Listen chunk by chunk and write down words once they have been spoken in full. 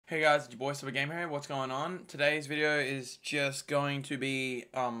Hey guys, it's your boy Super Gamer here. What's going on? Today's video is just going to be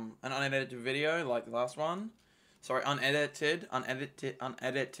an unedited video like the last one. Sorry, unedited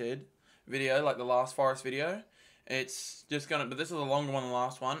video like the last forest video. It's just gonna, but this is a longer one than the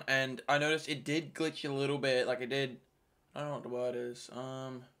last one, and I noticed it did glitch a little bit. Like it did, I don't know what the word is.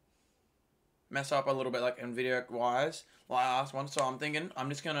 Mess up a little bit like in video wise like last one. So I'm thinking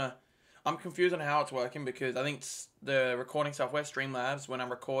I'm confused on how it's working because I think the recording software, Streamlabs, when I'm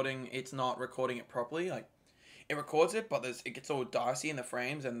recording, it's not recording it properly. Like, it records it, but it gets all dicey in the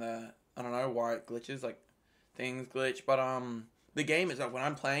frames and I don't know why it glitches, like, things glitch. But, the game is like, when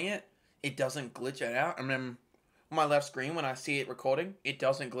I'm playing it, it doesn't glitch it out. And then on my left screen, when I see it recording, it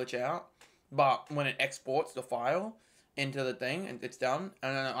doesn't glitch out. But when it exports the file into the thing and it's done,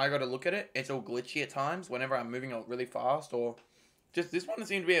 and then I got to look at it, it's all glitchy at times whenever I'm moving really fast or... Just this one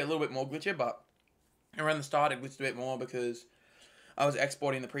seemed to be a little bit more glitchy, but around the start it glitched a bit more because I was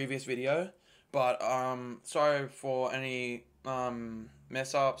exporting the previous video. But sorry for any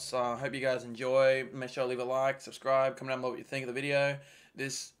mess ups. Hope you guys enjoy. Make sure to leave a like, subscribe, comment down below what you think of the video.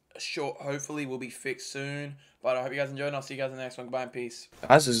 This short hopefully will be fixed soon. But I hope you guys enjoy, and I'll see you guys in the next one. Goodbye and peace.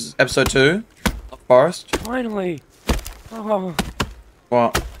 Guys, this is episode 2 of Forest. Finally! Oh,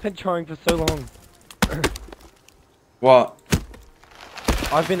 What? I've been trying for so long. What?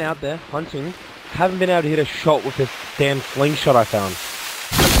 I've been out there hunting, haven't been able to hit a shot with this damn slingshot I found.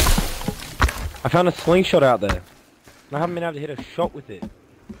 I found a slingshot out there, and I haven't been able to hit a shot with it.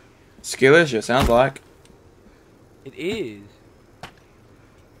 Skillish, it sounds like. It is.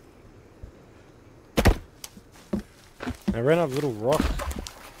 I ran out of little rocks.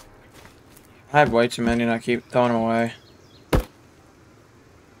 I have way too many and I keep throwing them away.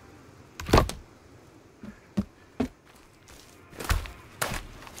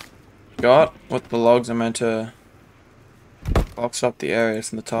 Got what the logs are meant to box up the areas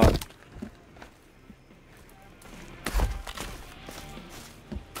from the top.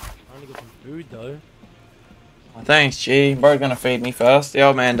 Trying to get some food though. Oh, thanks, G. Bro's gonna feed me first. The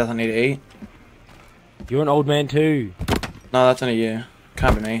old man doesn't need to eat. You're an old man too. No, that's only you.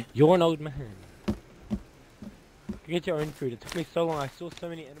 Can't be me. You're an old man. You get your own food. It took me so long. I saw so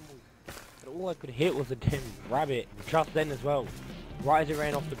many animals, but all I could hit was a damn rabbit. Just then as well. Right as it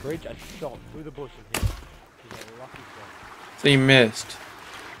ran off the bridge, I shot through the bush and hit it. It was a lucky shot. So you missed.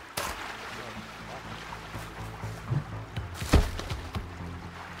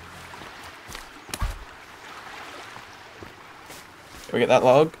 Can we get that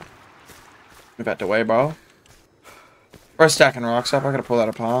log? Move out the way, bro. We're stacking rocks up. I gotta pull that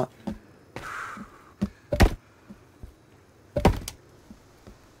apart.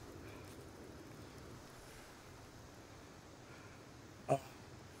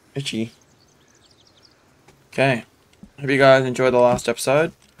 Itchy. Okay. Hope you guys enjoyed the last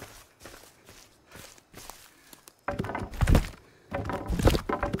episode.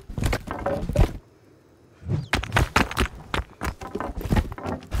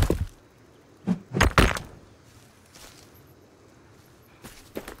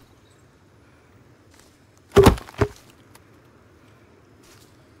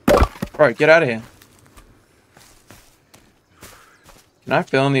 Bro, get out of here. Can I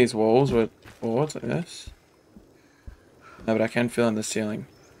fill in these walls with boards like this? No, but I can fill in the ceiling.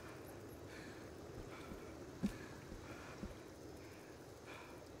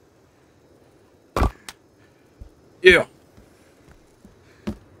 Yeah.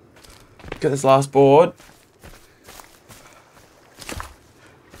 Get this last board.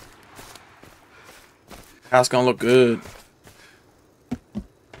 House gonna look good.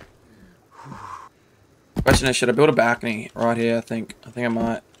 Question is, should I build a balcony right here? I think I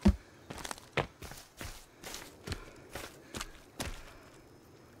might.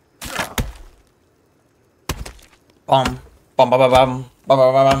 Bum bum bum bum bum bum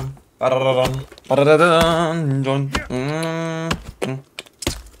bum bum.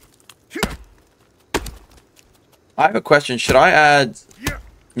 I have a question. Should I add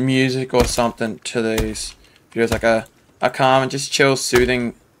music or something to these videos, like a calm and just chill,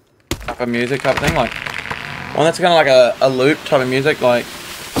 soothing type of music type of thing, like one that's kind of like a loop type of music, like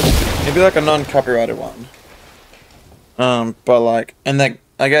maybe like a non-copyrighted one. But like, and that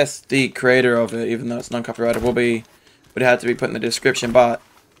I guess the creator of it, even though it's non-copyrighted, would have to be put in the description. But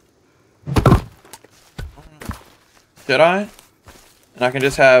should I? And I can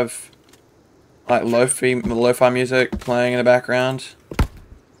just have like lo-fi music playing in the background,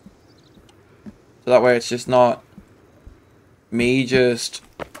 so that way it's just not me just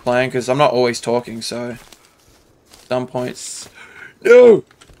playing, because I'm not always talking, so some points. No!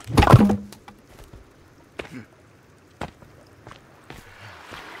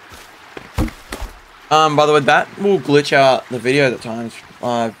 By the way, that will glitch out the videos at times.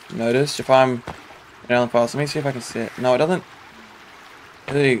 I've noticed if I'm down the files. Let me see if I can see it. No, it doesn't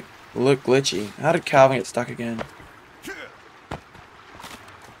really look glitchy. How did Calvin get stuck again?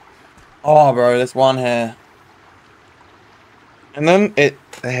 Oh, bro, that's one hair. And then the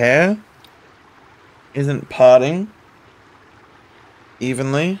hair isn't parting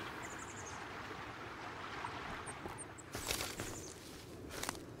evenly.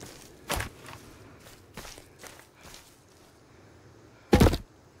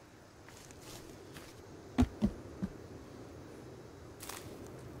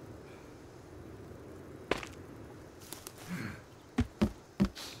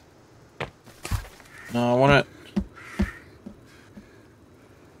 No, I want it.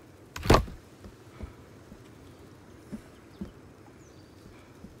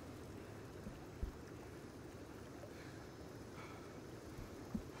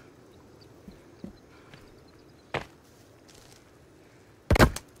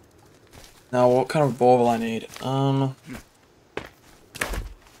 Now, what kind of ball will I need?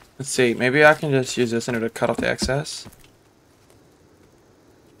 Let's see. Maybe I can just use this in order to cut off the excess.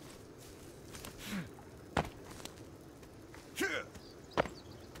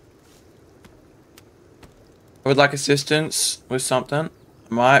 I would like assistance with something.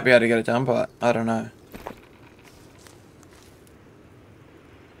 I might be able to get it done, but I don't know.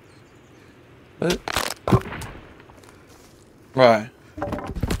 What? Right.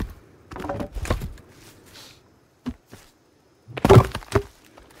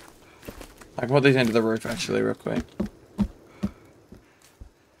 I can put these into the roof actually real quick.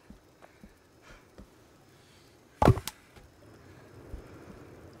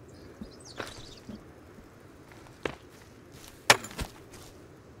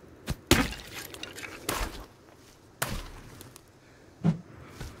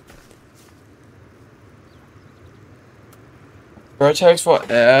 Bro, it takes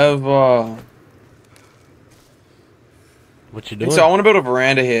forever. What you doing? So I want to build a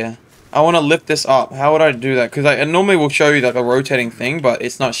veranda here. I want to lift this up. How would I do that? Because I normally will show you like a rotating thing, but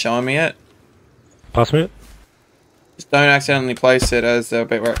it's not showing me it. Pass me it. Just don't accidentally place it as the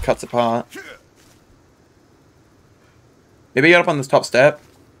bit where it cuts apart. Maybe get up on this top step.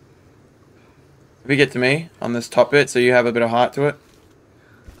 Maybe get to me on this top bit so you have a bit of height to it.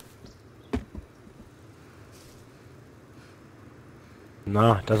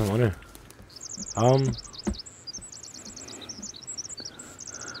 No, it doesn't want to.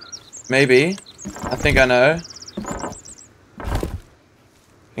 Maybe. I think I know. I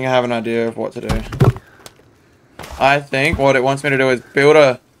think I have an idea of what to do. I think what it wants me to do is build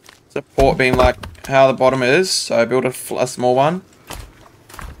a support beam like how the bottom is. So I build a small one.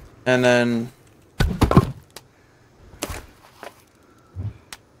 And then...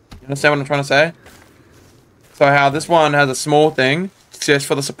 You understand what I'm trying to say? So how this one has a small thing just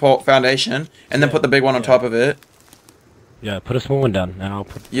for the support foundation. And then put the big one on top of it. Yeah, put a small one down, and I'll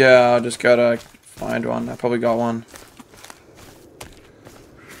put... Yeah, I just gotta find one. I probably got one.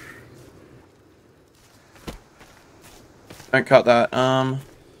 Don't cut that.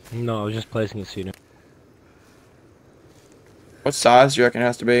 No, I was just placing it sooner. What size do you reckon it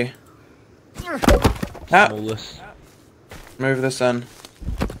has to be? Ah, Smallest. move this in.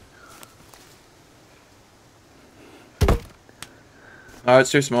 Oh,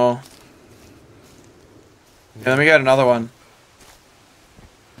 it's too small. Yeah, let me get another one.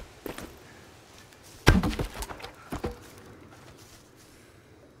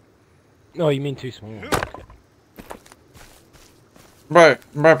 No, you mean too small. Bro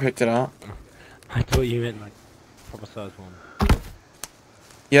picked it up. I thought you meant like proper size one.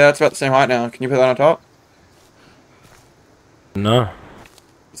 Yeah, it's about the same height now. Can you put that on top? No.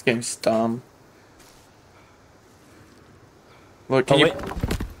 This game's dumb. Look, Oh, can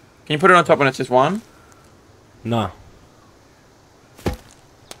you put it on top when it's just one? No.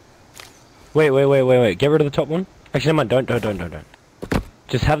 Wait. Get rid of the top one. Actually, never mind. Don't.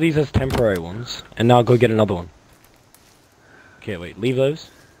 Just have these as temporary ones, and now I'll go get another one. Okay, wait. Leave those.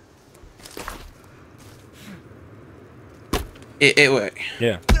 It worked.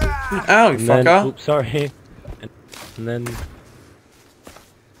 Yeah. Oh, you And then, fucker. oops, sorry. And then...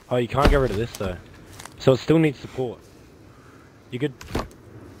 Oh, you can't get rid of this, though. So it still needs support. You could...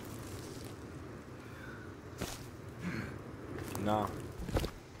 Nah.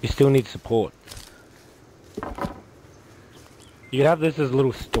 You still need support. You could have this as a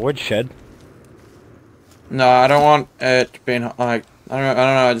little storage shed. No, I don't want it being like... I don't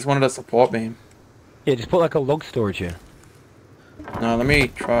know. I just wanted a support beam. Yeah, just put like a log storage here. No, let me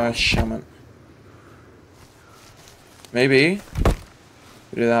try shaman. Maybe.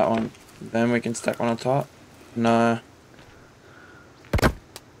 Do that one. Then we can stack one on top. No.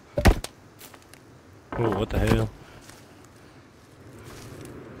 Oh, what the hell?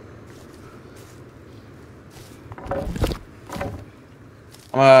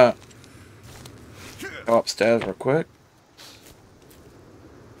 I'm gonna go upstairs real quick.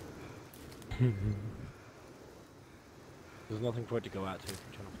 There's nothing for it to go out to if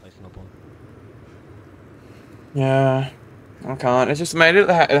you're trying to place another one. Yeah. I can't. It's just made it.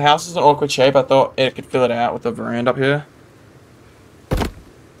 The house is an awkward shape. I thought it could fill it out with the veranda up here.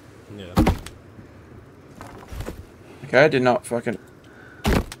 Yeah. Okay, did not fucking.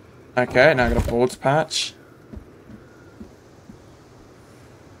 Okay, now I got a boards patch.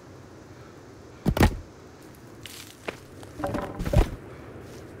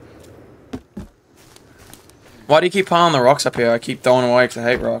 Why do you keep piling the rocks up here? I keep throwing away because I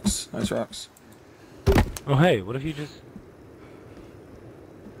hate rocks. Those rocks. Oh hey, what if you just...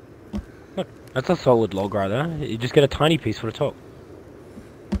 Look, that's a solid log right there. You just get a tiny piece for the top.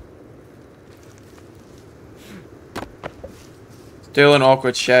 Still an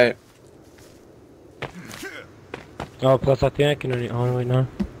awkward shape. Oh, plus I think I can only... Oh, wait, no.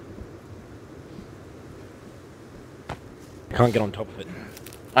 I can't get on top of it.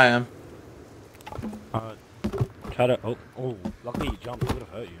 I am. Try to... Oh, luckily you jumped. It would have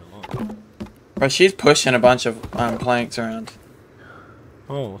hurt you a lot. But she's pushing a bunch of planks around.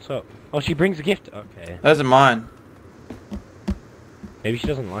 Oh, what's up? Oh, she brings a gift. Okay. Those are mine. Maybe she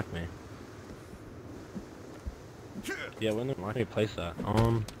doesn't like me. Yeah, when why do you place that?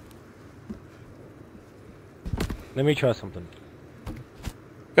 Let me try something.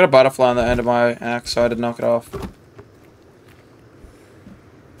 Got a butterfly on the end of my axe, so I had to knock it off.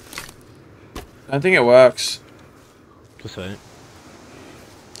 I don't think it works. Just wait.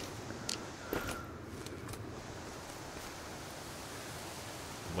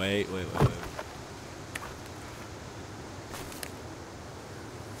 Wait.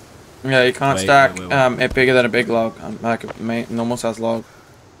 Yeah, you can't Wait, stack wait. it bigger than a big log, like a normal size log.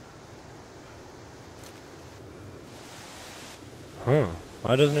 Huh.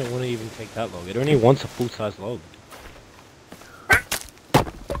 Why doesn't it want to even take that log? It only wants a full-size log.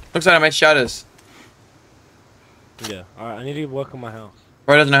 Looks like I made shutters. Yeah. Alright, I need to work on my house.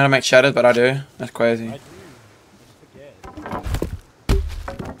 Bro doesn't know how to make shutters, but I do. That's crazy. I do. I just forget.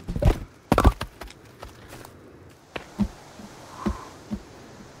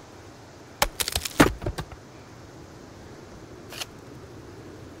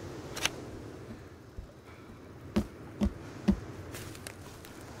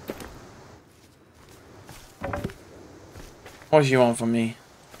 What do you want from me?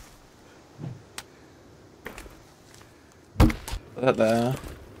 Put that there.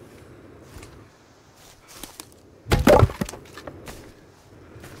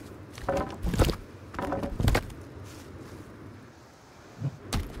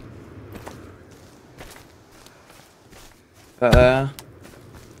 Put that there.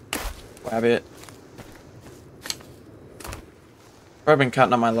 Grab it. I've been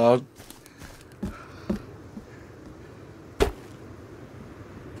cutting up my log.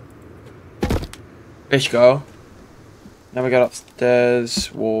 Bich go. Now we got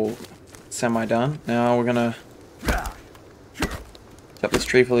upstairs wall semi done. Now we're gonna chop this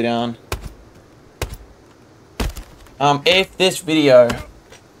tree fully down. If this video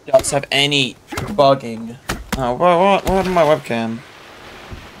does have any bugging, what happened to my webcam?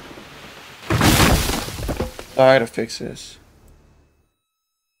 Oh, I gotta fix this.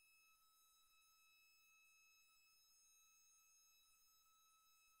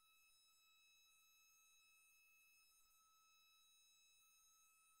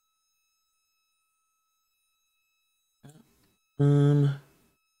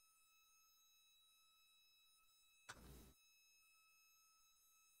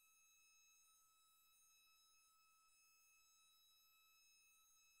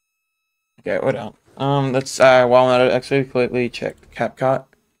 Okay, what else? Let's while I'm at it, actually quickly check CapCut.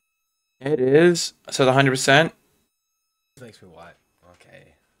 It is so the 100%. Makes me white.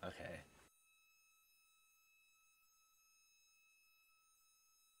 Okay.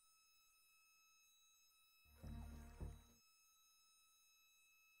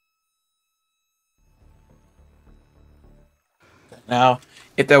 Now,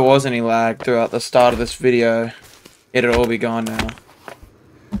 if there was any lag throughout the start of this video, it'll all be gone now.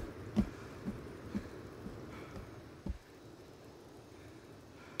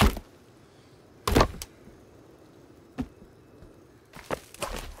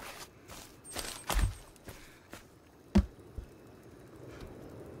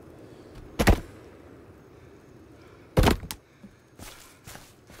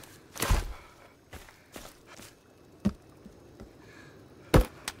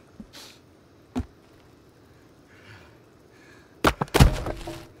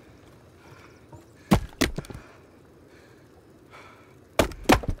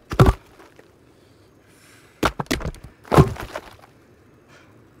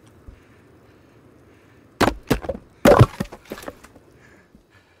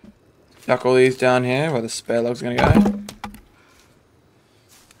 Chuck all these down here where the spare log's gonna go.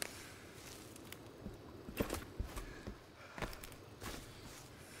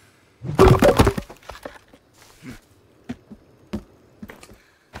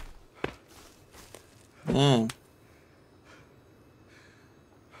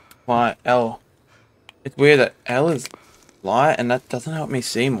 Why L? It's weird that L is light and that doesn't help me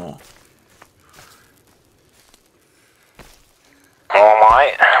see more.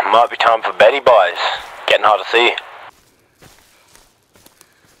 Alright, might be time for Betty boys. Getting hard to see.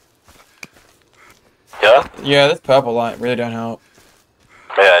 Yeah? Yeah, this purple light really don't help.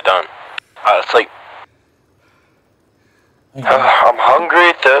 Yeah, I don't. Alright, let's sleep. Okay. I'm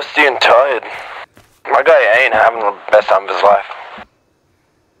hungry, thirsty, and tired. My guy ain't having the best time of his life.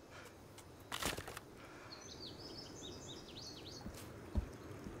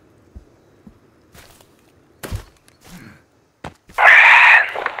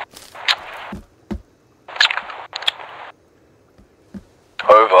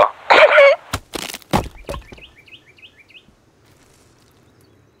 Over.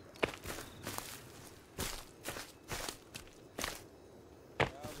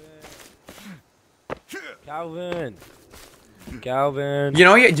 Calvin. Calvin. You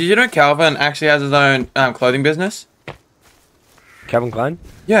know, did you know Calvin actually has his own clothing business? Calvin Klein?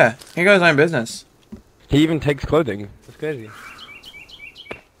 Yeah, he got his own business. He even takes clothing. That's crazy.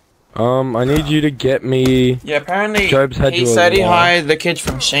 I need you to get me... Yeah, apparently Job's had he you said he alive. hired the kids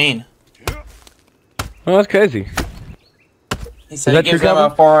from Sheen. Oh, that's crazy. He Is said that he true, gives them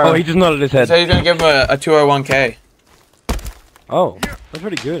Calvin? a 40. Oh, he just nodded his He head. said he's gonna give him a 201k. Oh, that's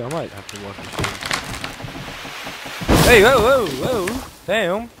pretty good. I might have to watch this. Hey, whoa, whoa, whoa.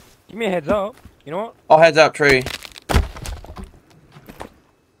 Damn. Give me a heads up. You know what? Oh, heads up, tree.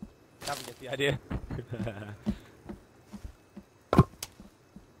 Calvin gets the idea.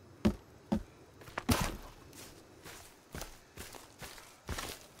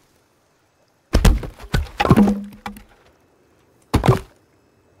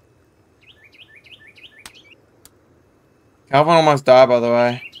 Calvin almost died, by the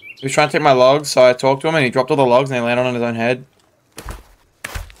way. He was trying to take my logs, so I talked to him and he dropped all the logs and they landed on his own head.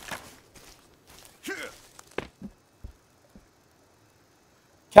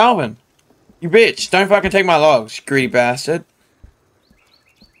 Calvin! You bitch! Don't fucking take my logs, you greedy bastard.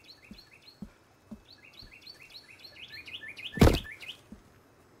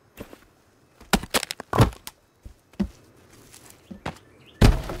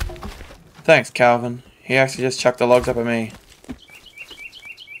 Thanks, Calvin. He actually just chucked the logs up at me.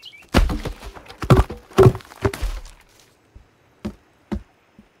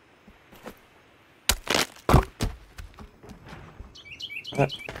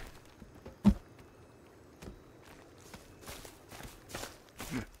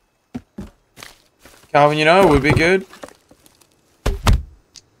 Calvin, you know it would be good?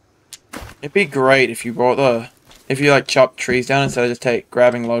 It'd be great if you brought if you like chopped trees down instead of just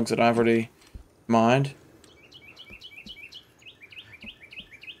grabbing logs that I've already mined.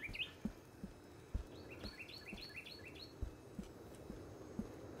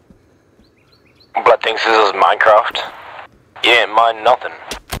 Blood thinks this is Minecraft. You ain't mine nothing.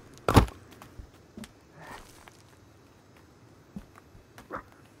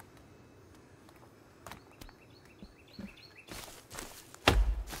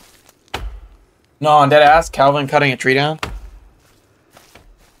 No, on dead ass, Calvin cutting a tree down.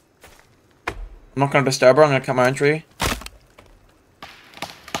 I'm not gonna disturb her, I'm gonna cut my own tree.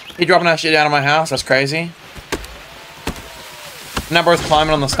 He dropping that shit down on my house, that's crazy. Number's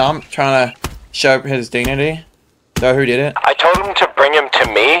climbing on the stump, trying to show his dignity. So who did it? I told him to bring him to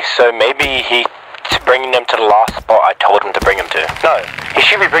me, so maybe he's bringing them to the last spot I told him to bring him to. No, he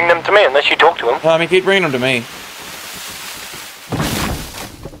should be bringing them to me unless you talk to him. Well, I mean, keep bringing them to me.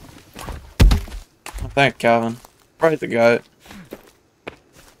 Oh, thank Calvin. Right the goat.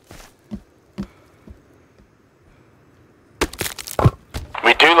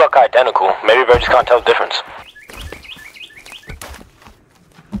 We do look identical. Maybe bro just can't tell the difference.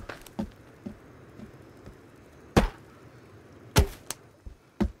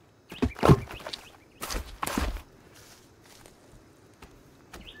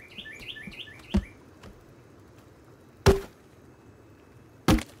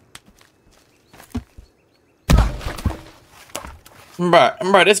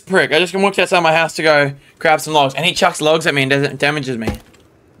 Bro, this prick. I just walked outside my house to go grab some logs, and he chucks logs at me and damages me.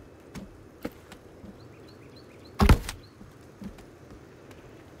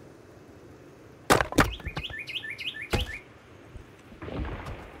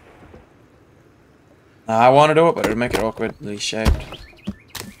 I want to do it, but it'll make it awkwardly shaped.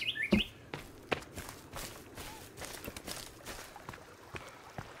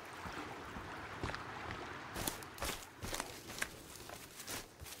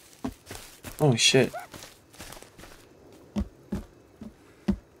 Oh shit.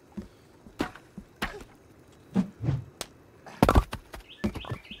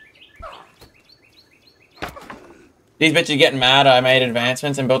 These bitches are getting mad. I made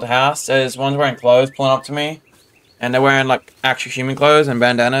advancements and built a house. There's one's wearing clothes pulling up to me. And they're wearing like actual human clothes and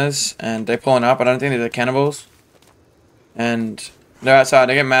bandanas. And they're pulling up. I don't think they're cannibals. And they're outside.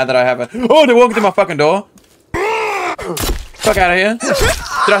 They get mad that I have a... Oh, they're walking through my fucking door. Fuck out of here.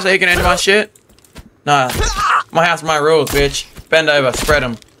 Did I say you can enter my shit? Nah. My house, my rules, bitch. Bend over. Spread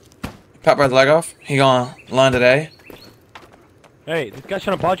him. Cut Brad's leg off. He gonna learn today. Hey, this guy's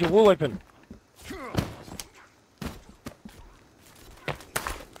trying to barge your wall open.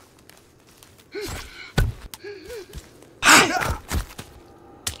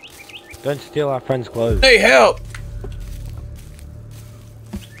 Don't steal our friend's clothes. Hey, help!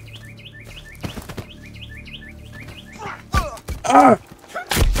 Oh,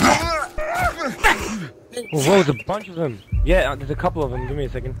 whoa, there's a bunch of them. Yeah, there's a couple of them. Give me a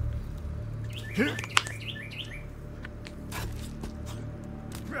second.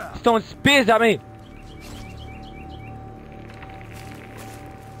 Someone spears at me.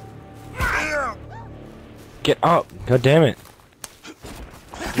 Get up. God damn it.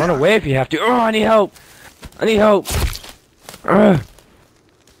 Run away if you have to. Oh, I need help. I need help. Ugh.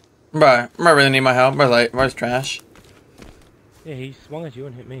 Bro, I really need my help. Where's trash? Yeah, he swung at you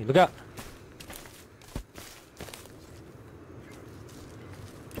and hit me. Look out.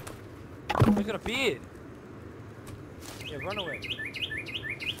 He's got a beard. Yeah, run away.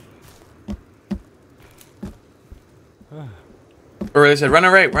 Or they said, run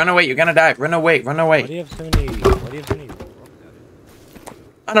away, you're gonna die, run away. Why do you have so many rocks out here?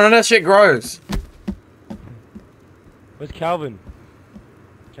 I don't know, that shit grows. Where's Calvin?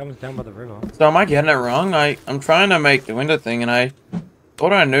 Calvin's down by the river. So am I getting it wrong? I'm trying to make the window thing and I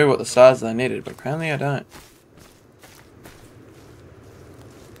thought I knew what the size I needed, but apparently I don't.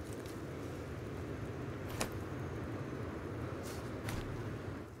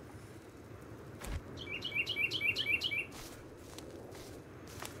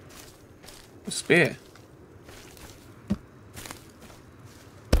 A spear.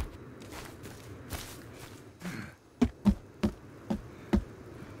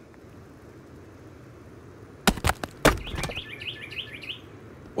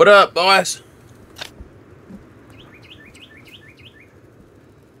 What up, boys?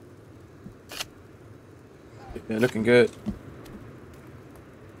 Yeah, looking good.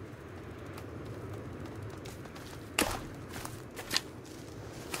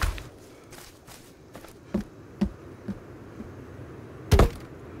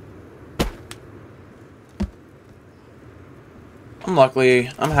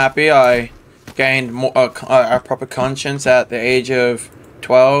 I'm happy I gained more, a proper conscience at the age of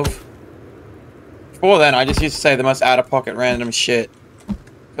 12. Before then, I just used to say the most out-of-pocket random shit.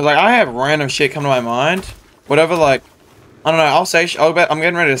 Cause like, I have random shit come to my mind. Whatever, like, I don't know, I'll say I'm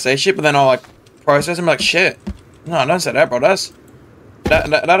getting ready to say shit, but then I'll, like, process and be like, shit. No, don't say that, bro.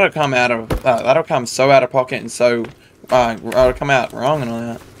 That'll come out of, that'll come so out of pocket and so, it'll come out wrong and all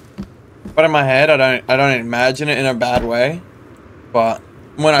that. But in my head, I don't imagine it in a bad way. But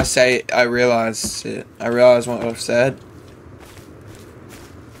when I say it, I realize it. I realize what I've said.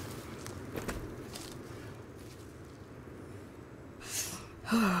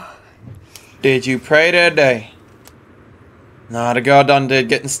 Did you pray today? Nah, the girl done did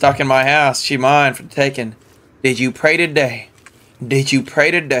getting stuck in my house. She mine for taking. Did you pray today? Did you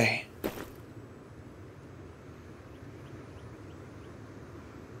pray today?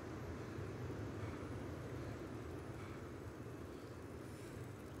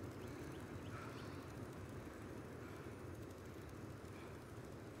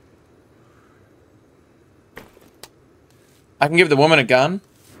 I can give the woman a gun.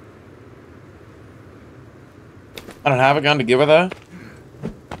 I don't have a gun to give her though.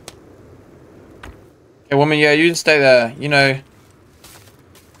 Okay, woman, yeah, you just stay there. You know.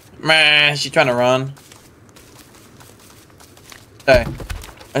 Man, she's trying to run. Hey,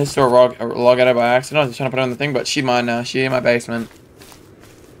 I just threw a log at her by accident. I was just trying to put her on the thing, but she mine now. She in my basement.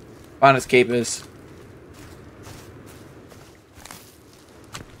 Finders keepers.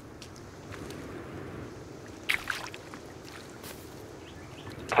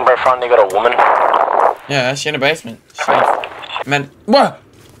 Bro, finally got a woman. Yeah, she in the basement. Man, what?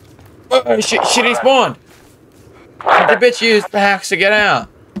 She despawned. The bitch used the hacks to get out.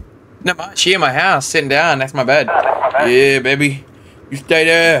 No, she in my house, sitting down next to my bed. Yeah, baby, you stay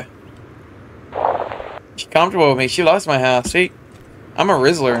there. She's comfortable with me. She loves my house. See, I'm a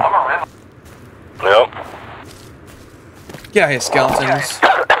Rizzler. Yep. Get out here, skeletons.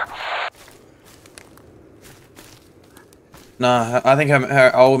 Nah, I think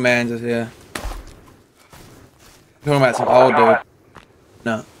her old man's is here. Talking about some old dude.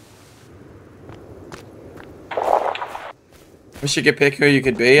 No. Wish you could pick who you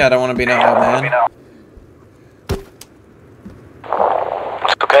could be. I don't want to be no old man.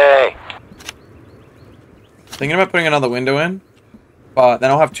 It's okay. Thinking about putting another window in, but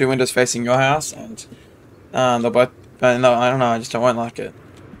then I'll have 2 windows facing your house, and they'll both. No, I don't know. I just won't like it.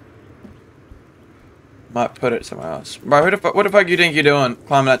 Might put it somewhere else. Bro, what the fuck you think you're doing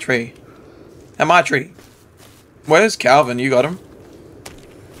climbing that tree? At my tree. Where's Calvin? You got him?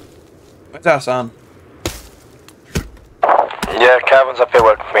 Where's our son? Yeah, Calvin's up here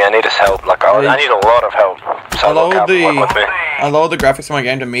working for me. I need his help. Like, I need a lot of help. So I lowered the graphics on my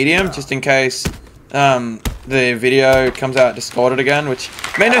game to medium, just in case the video comes out distorted again, which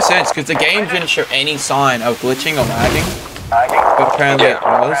made no sense, because the game didn't show any sign of glitching or lagging. But apparently it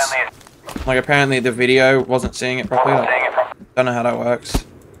was. Like, apparently the video wasn't seeing it properly. Like, don't know how that works.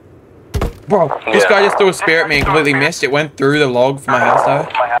 Bro, this guy just threw a spear at me and completely missed. It went through the log for my house, though.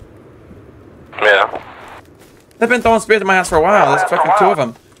 Yeah. They've been throwing spears at my house for a while. There's fucking 2 of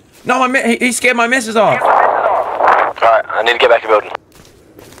them. No, he scared my missus off. Alright, I need to get back to building.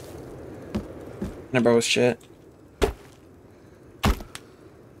 No, bro, was shit.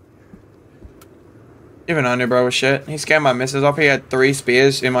 Even I knew bro was shit. He scared my missus off. He had 3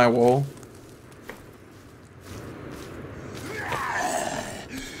 spears in my wall.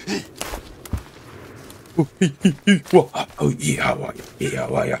 Oh yeah, how are you? Yeah,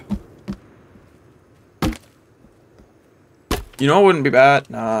 how are you? You know it wouldn't be bad?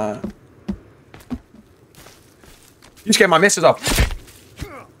 Nah. You scared my missus off.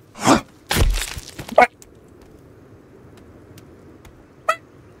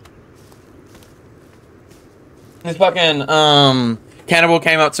 This fucking cannibal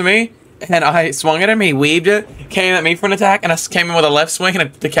came up to me and I swung at him, he weaved it, came at me for an attack, and I came in with a left swing and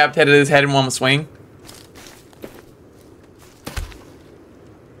I decapitated his head in one swing.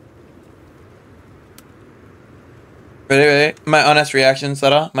 Ready? My honest reaction,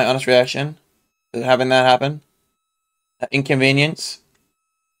 Sutter. My honest reaction to having that happen. That inconvenience.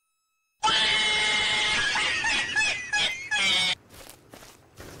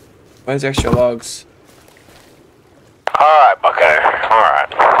 Where's the extra logs? Alright, okay.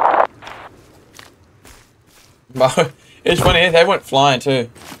 Alright. Bro, it's funny, they went flying too.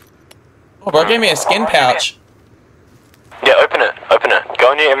 Oh, bro, gave me a skin pouch. Yeah, open it. Open it.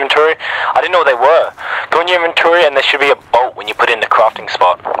 Go in your inventory. I didn't know what they were. Go in your inventory and there should be a bolt when you put it in the crafting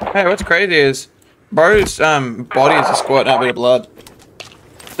spot. Hey, what's crazy is, bro's body is just squirting out a bit of blood.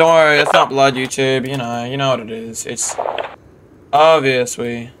 Don't worry, it's not blood, YouTube. You know what it is. It's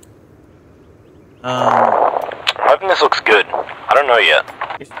obviously. Hoping this looks good. I don't know yet.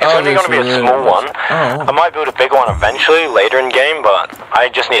 It's only going to be a small one. Oh. I might build a big one eventually, later in game, but I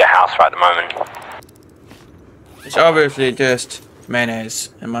just need a house right at the moment. It's obviously just mayonnaise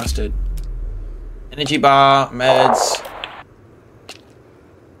and mustard. Energy bar, meds.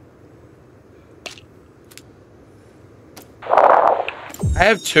 I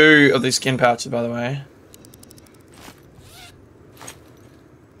have 2 of these skin pouches, by the way.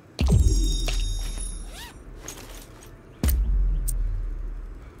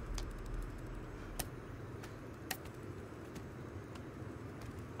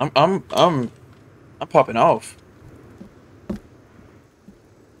 I'm popping off. I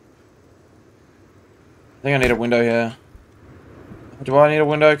think I need a window here. Do I need a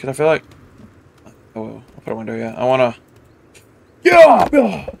window? Because I feel like... Oh, well, I'll put a window here. I want to... Yeah!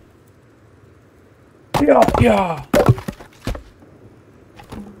 Yeah!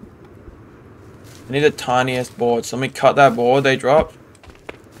 I need the tiniest board. So let me cut that board they dropped.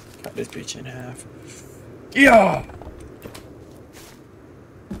 Cut this bitch in half. Yeah!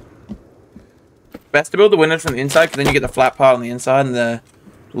 Best to build the windows from the inside, because then you get the flat part on the inside and the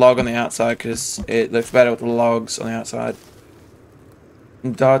log on the outside, because it looks better with the logs on the outside.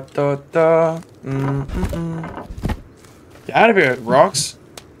 Da da da. Get out of here, rocks.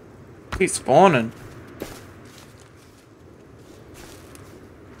 Keep spawning.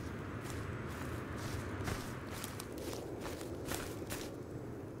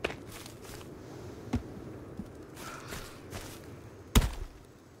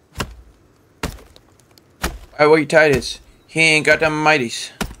 What you tighties? He ain't got them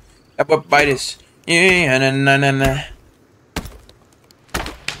mighties. That what bites. Yeah, na.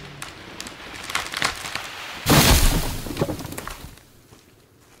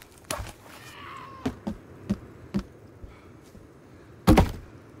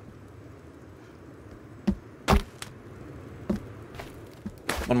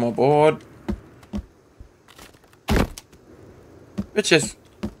 One more board. Bitches.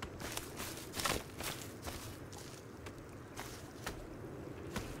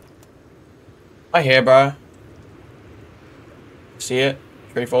 I hear, bro. See it?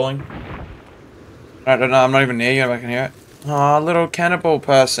 Free falling. I don't know. I'm not even near you. If I can hear it. Aw, little cannibal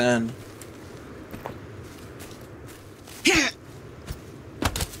person.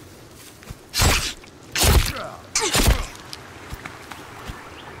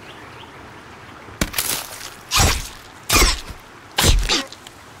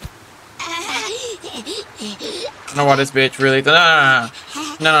 I don't know why this bitch really.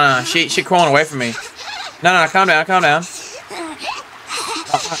 No. She crawling away from me. No. Calm down.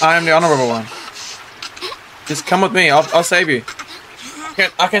 I am the honorable one. Just come with me. I'll save you.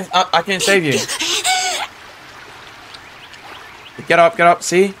 I can save you. Get up.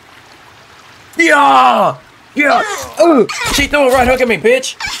 See? Yeah. Ooh. She threw a right hook at me,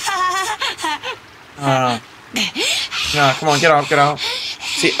 bitch. No, come on, get up.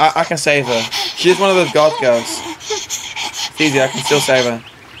 See, I can save her. She's one of those god girls. It's easy, I can still save her.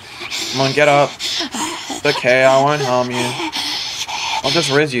 Come on, get up. It's okay, I won't harm you. I'll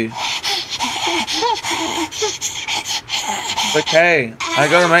just riz you. It's okay. I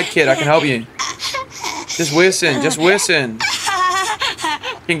got a mate kid, I can help you. Just listen. I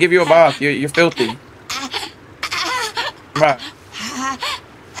can give you a bath, you're filthy. Right.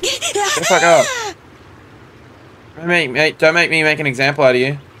 Get the fuck up. Mate, don't make me make an example out of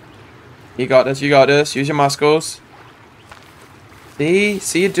you. You got this. Use your muscles. See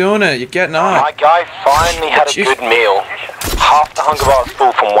you doing it. You're getting up. My guy finally had a good meal. Half the hunger bar is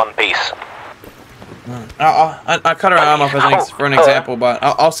full from one piece. I cut her arm off, I think, for an example, but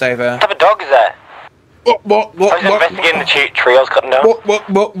I'll save her. What type of dog is that? I was investigating the tree I was cutting down. What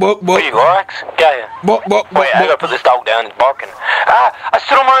are you, Lorax? Get here. Wait, I gotta put this dog down. He's barking. I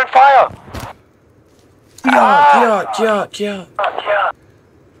stood on my own fire. Yeah.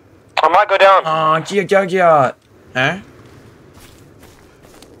 I might go down. Yeah. Huh?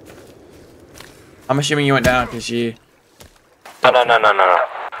 I'm assuming you went down because you... No,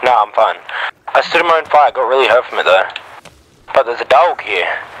 I'm fine. I stood in my own fire, got really hurt from it though. But there's a dog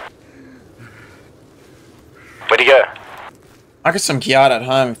here. Where'd he go? I got some gyat at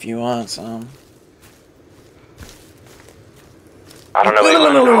home if you want some. I don't know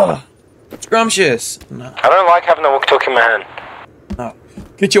where he went. Scrumptious. No. I don't like having the walkie-talkie in my hand. No.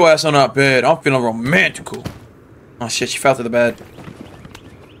 Get your ass on that bed. I'm feeling romantical. Oh shit, she fell to the bed.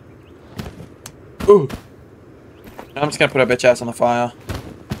 Ooh. I'm just gonna put her bitch ass on the fire.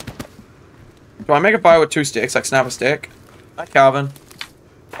 Do I make a fire with 2 sticks, like snap a stick? Hi, Calvin.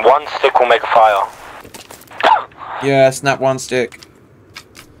 1 stick will make a fire. Yeah, snap 1 stick.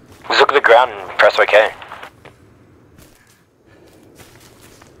 Just look at the ground and press OK.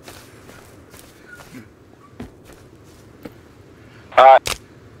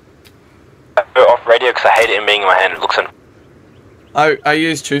 Go off radio because I hate it in being in my hand. It looks in. I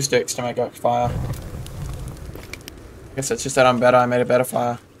used 2 sticks to make a fire. I guess it's just that I'm better. I made a better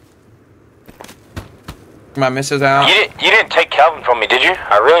fire. My missus out. You didn't take Calvin from me, did you?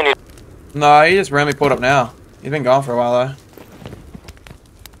 I really need. No, he just randomly pulled up now. He's been gone for a while though.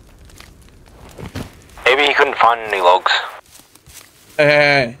 Maybe he couldn't find any logs.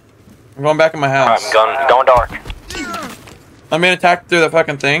 Hey. I'm going back in my house. Alright, I'm going dark. I'm being attacked through the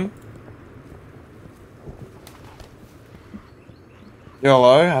fucking thing.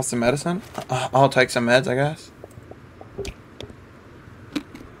 YOLO, have some medicine. I'll take some meds, I guess.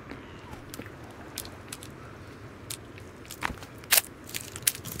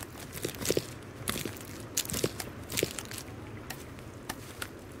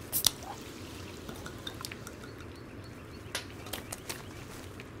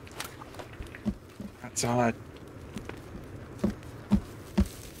 That's odd.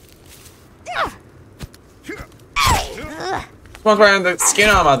 One's wearing the skin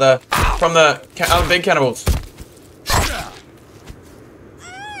armor from the big cannibals.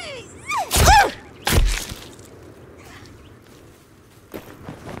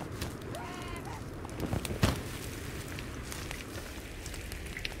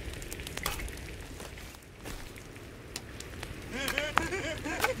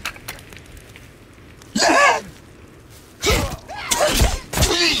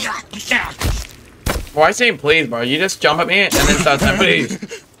 Why saying please, bro? You just jump at me and then start saying please.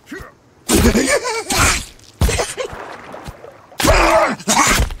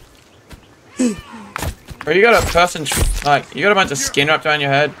 Bro, you got a person, like, you got a bunch of skin wrapped around your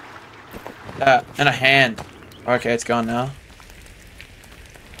head. And a hand. Okay, it's gone now.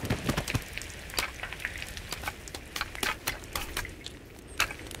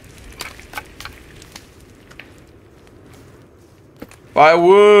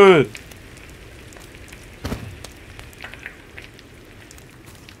 Firewood!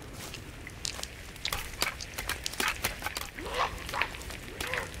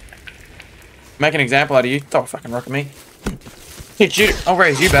 Make an example out of you. Don't fucking rock at me. Hit you. I'll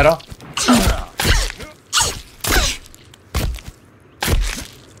raise you better.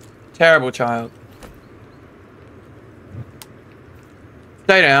 Terrible child.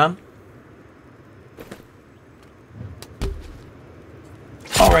 Stay down.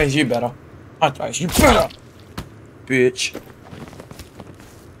 I'll raise you better. I'll raise you better. Bitch.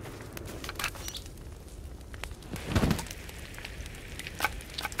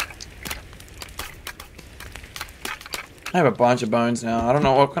 I have a bunch of bones now. I don't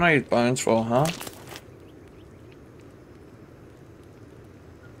know what can I use bones for, huh?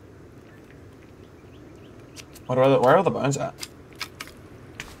 Where are all the bones at?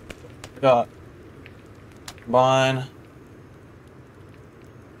 We got combine,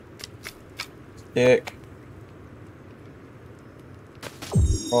 stick,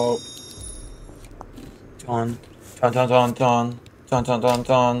 rope, ton.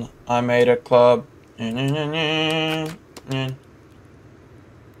 I made a club.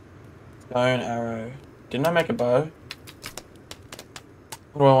 Stone arrow. Didn't I make a bow?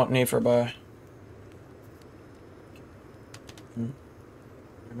 What do I need for a bow?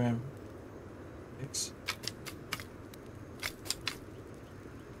 Six.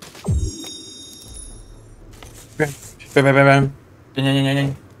 Bam.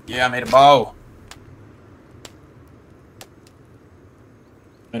 Yeah, I made a bow.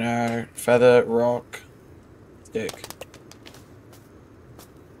 An arrow, feather, rock, stick.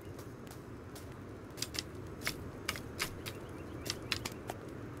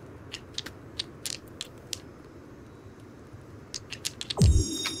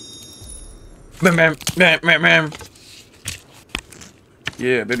 Bam.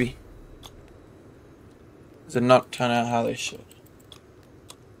 Yeah, baby. Does it not turn out how they should?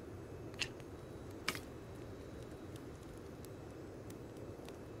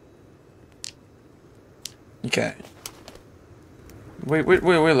 Okay. We're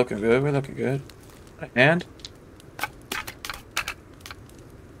looking good. We're looking good. And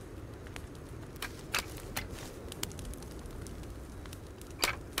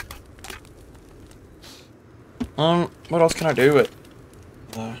what else can I do with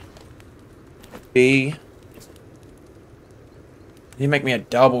B? You make me a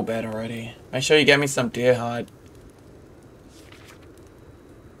double bed already. Make sure you get me some deer hide.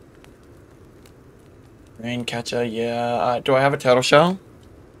 Rain catcher, yeah. Do I have a turtle shell?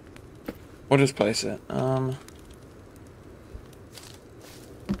 We'll just place it. Are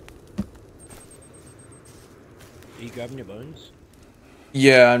you grabbing your bones?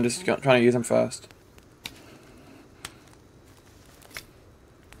 Yeah, I'm just trying to use them first.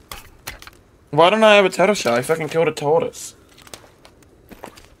 Why don't I have a turtle shell? I fucking killed a tortoise.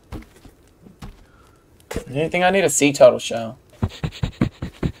 You think I need a sea turtle shell?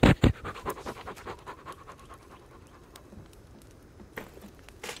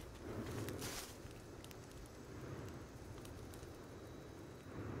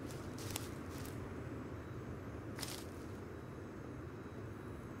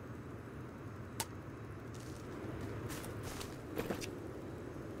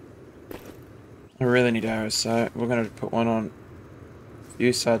 I really need arrows, so we're gonna put one on a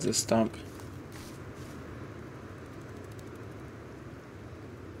few sides of the stump.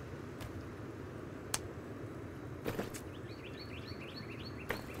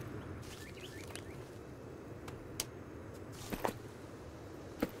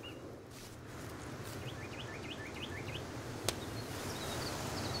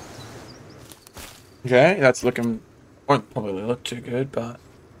 Okay, that's looking, won't probably look too good, but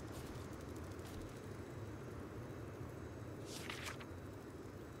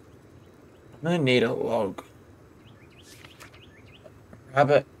I'm gonna need a log.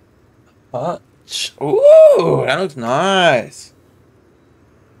 Rabbit hutch. Ooh, that looks nice.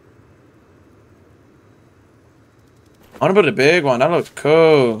 I wanna put a big one. That looks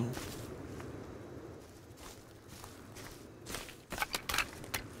cool.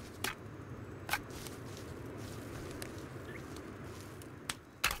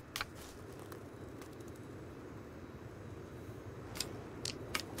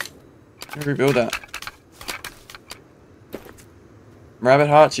 Rebuild that. Rabbit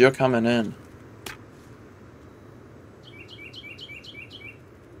Hearts, you're coming in.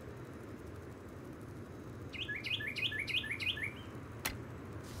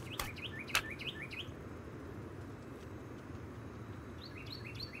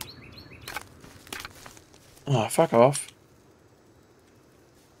 Oh, fuck off.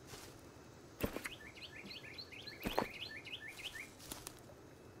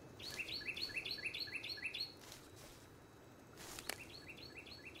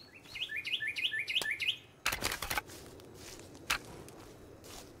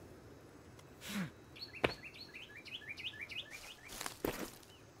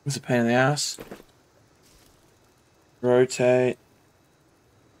 It's a pain in the ass. Rotate.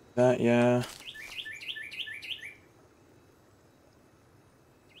 That, yeah.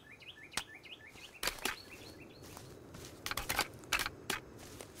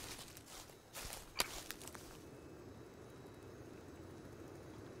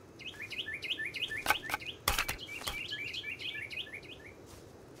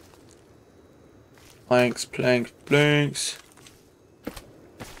 Planks, planks, planks.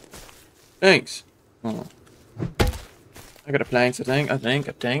 Planks. Oh. I got a planks, I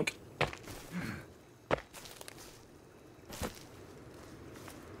think.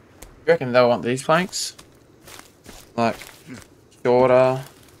 You reckon they'll want these planks? Like, shorter.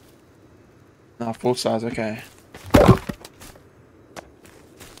 No, full size, okay.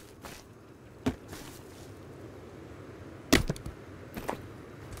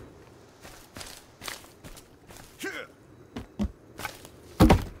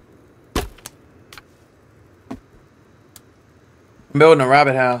 I'm building a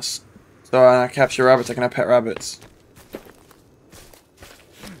rabbit house. So when I capture rabbits, I can have pet rabbits.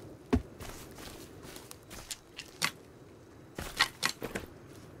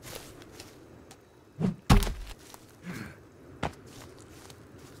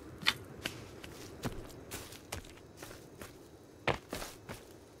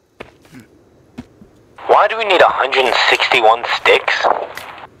 Why do we need 161 sticks?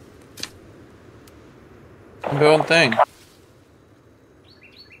 I'm building thing.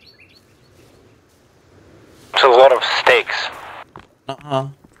 It's a lot of sticks.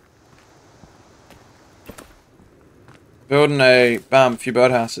 Building a few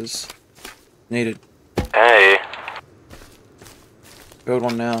birdhouses. Needed. Hey. Build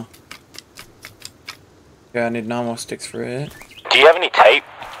one now. Yeah, I need 9 more sticks for it. Do you have any tape?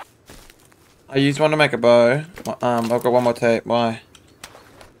 I used one to make a bow. I've got one more tape. Why?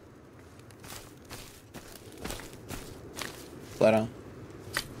 Later.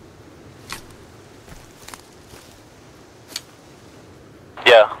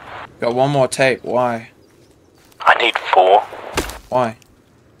 Yeah. Got one more tape. Why? I need 4. Why?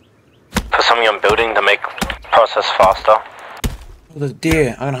 For something I'm building to make process faster. Oh, there's a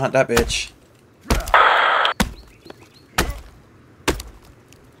deer. I'm gonna hunt that bitch.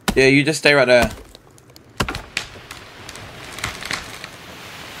 Yeah, you just stay right there.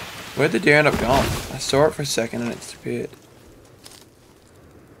 Where'd the deer end up going? I saw it for a second and it disappeared.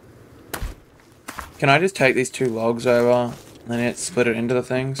 Can I just take these 2 logs over and then split it into the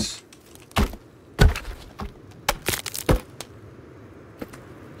things?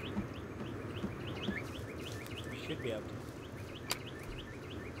 We should be able to.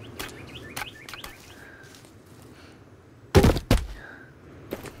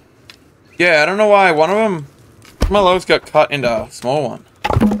 Yeah, I don't know why one of them, my logs got cut into a small one.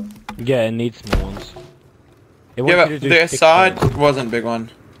 Yeah, it needs small ones. Yeah, but their side wasn't a big one.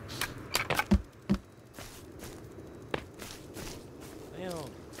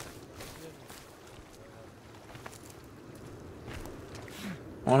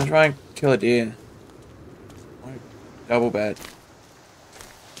 I want to try and kill a deer. I want a double bed.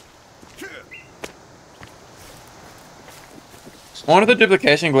 I wonder if the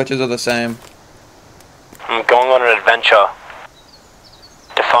duplication glitches are the same. I'm going on an adventure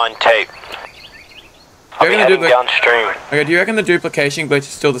to find tape. I'll be heading downstream. Okay, do you reckon the duplication glitch is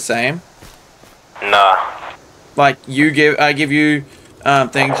still the same? Nah. Like I give you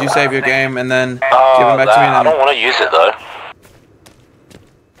things, you save your game, and then give Oh, them back to me. And I don't want to use it though.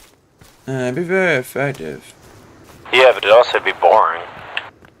 It'd be very effective. Yeah, but it'd also be boring.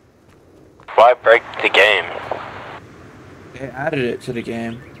 Why break the game? They added it to the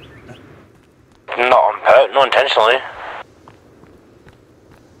game. Not intentionally.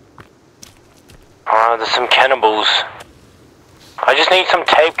 There's some cannibals. I just need some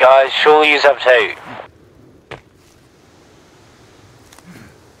tape, guys. Surely you have tape.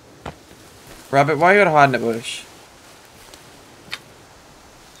 Rabbit, why you gotta hide in the bush?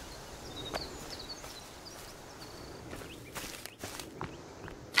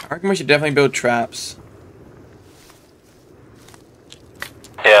 I reckon we should definitely build traps.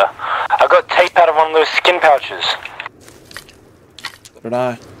 Yeah. I got tape out of one of those skin pouches. So did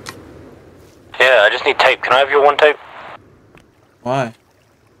I. Yeah, I just need tape. Can I have your 1 tape? Why?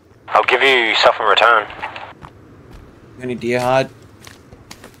 I'll give you stuff in return. Any deer hide?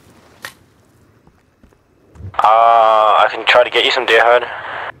 I can try to get you some deer hide.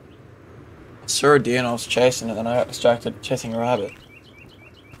 I saw a deer and I was chasing it, then I got distracted chasing a rabbit.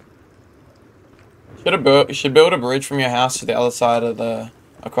 You should build a bridge from your house to the other side of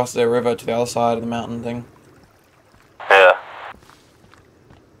across the river to the other side of the mountain thing. Yeah.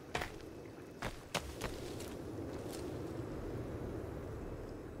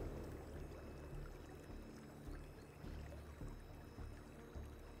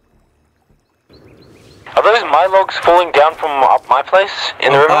 Are those my logs falling down from up my place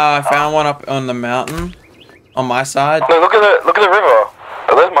in the river? I found one up on the mountain, on my side. No, look at the river.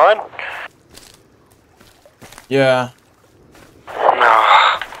 Are those mine? Yeah. No.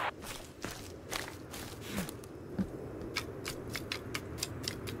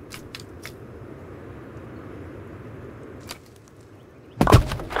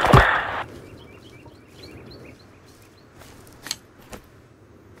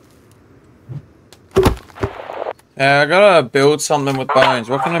 Yeah, I gotta build something with bones.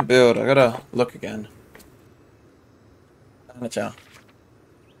 What can I build? I gotta look again.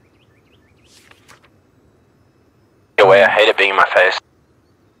 Your way, I hate it being in my face.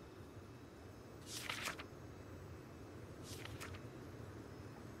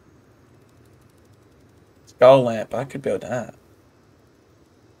 Skull lamp. I could build that.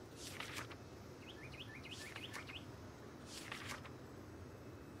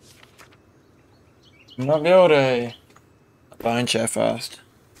 I'm not build a bone chair first.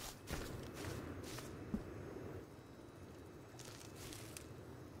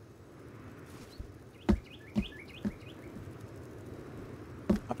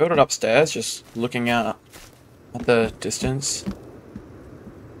 I built it upstairs, just looking out at the distance.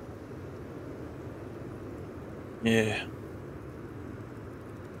 Yeah.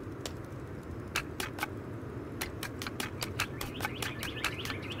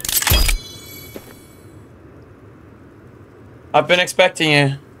 I've been expecting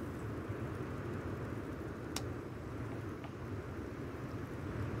you.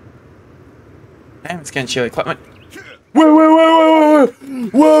 Damn, it's getting chilly. Clap my... Wait.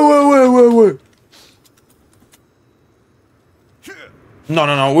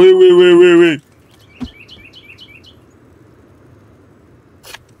 No. Wait.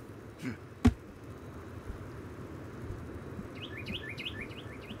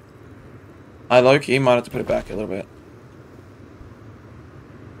 I low-key might have to put it back a little bit.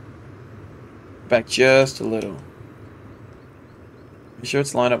 Back just a little. I'm sure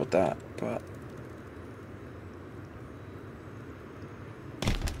it's lined up with that, but...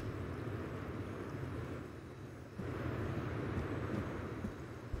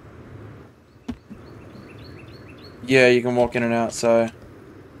 Yeah, you can walk in and out, so...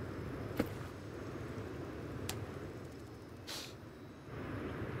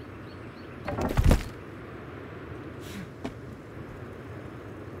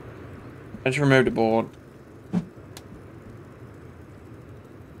 I just removed a board.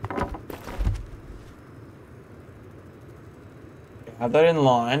 Have that in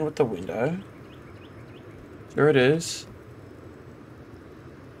line with the window. Sure it is.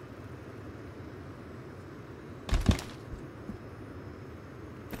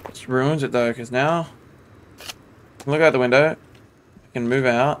 This ruins it though, because now look out the window. I can move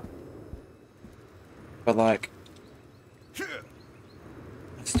out, but like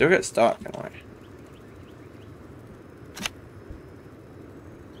I still get stuck in a way.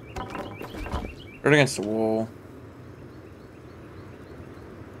 Right against the wall.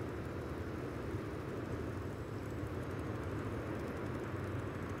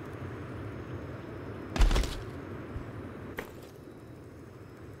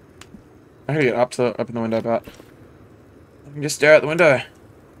 I gotta get up in the window, but I can just stare out the window.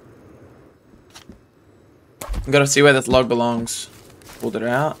 I've got to see where this log belongs. Pulled it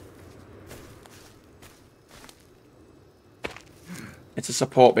out. It's a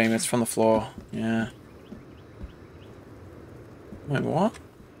support beam. It's from the floor. Yeah. Wait, what?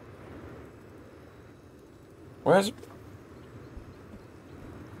 Where's...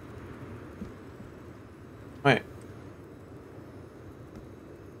 Wait.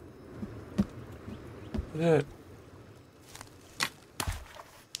 What is it?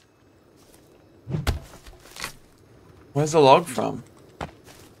 Where's the log from?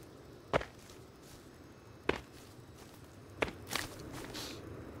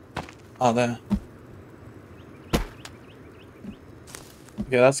 Oh, there.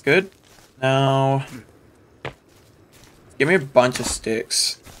 Okay, that's good. Now, give me a bunch of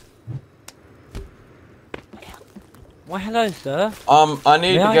sticks. Why, hello, sir. I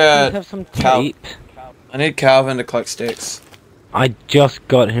need to I get have some tape? I need Calvin to collect sticks. I just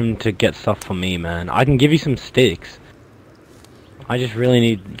got him to get stuff for me, man. I can give you some sticks. I just really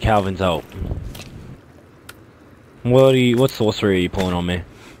need Calvin's help. What sorcery are you pulling on me?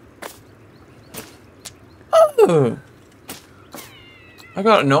 Oh, I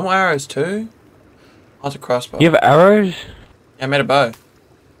got normal arrows too. How's a crossbow? You have arrows? Yeah, I made a bow.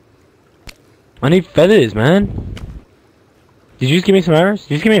 I need feathers, man. Did you just give me some arrows?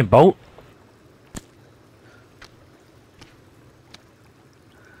 Did you just give me a bolt?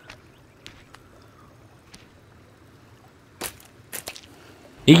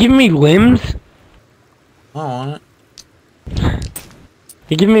 You giving me limbs? I don't want it.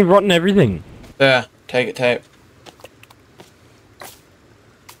 You're giving me rotten everything. There, take it, tape.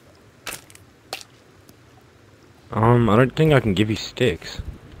 I don't think I can give you sticks.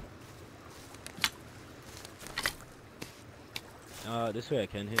 This way I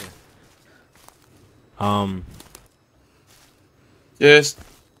can, here. Just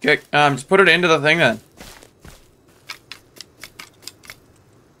put it into the thing then.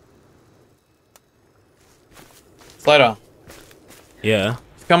 Slater, Yeah.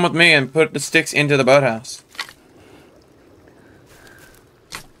 come with me and put the sticks into the boathouse.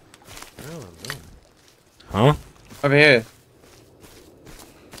 Huh? Over here.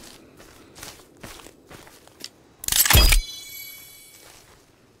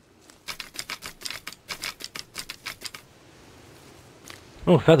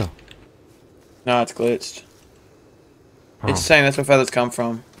 Oh, feather. No, it's glitched. Oh. It's saying that's where feathers come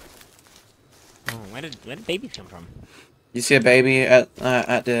from. Oh, where did babies come from? You see a baby at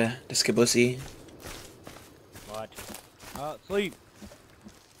the Skibblissy? What? Sleep.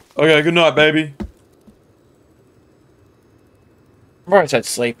 Okay, good night, baby. Bro, I said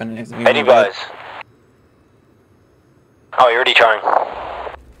sleep and anything. Any guys? Oh, you're already trying.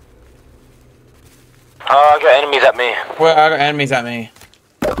 Oh, I got enemies at me. Well, I got enemies at me.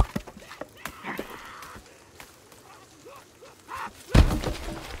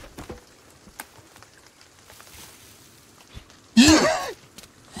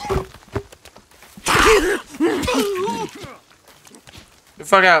 The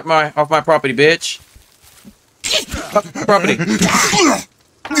fuck out off my property, bitch. Property.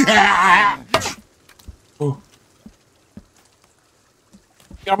 Ooh.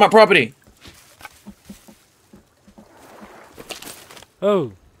 Get off my property.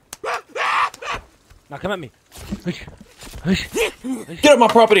 Oh. Now come at me. Hush. Hush. Get off my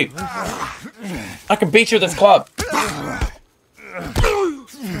property. I can beat you with this club. Give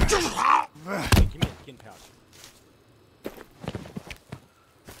me a skin pouch.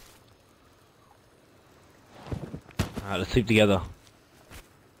 Alright, let's sleep together.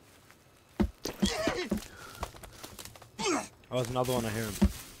 Oh, there's another one, I hear him.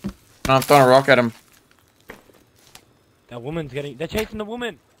 I'm throwing a rock at him. That woman's getting... They're chasing the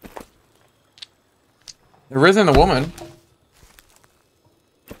woman! There isn't a woman.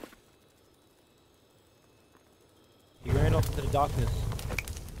 He ran off into the darkness.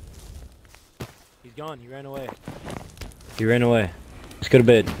 He's gone, he ran away. He ran away. Let's go to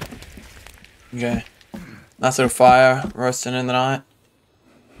bed. Okay. Nice little fire roasting in the night.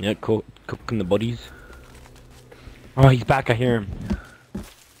 Yeah, cooking the bodies. Oh, he's back, I hear him.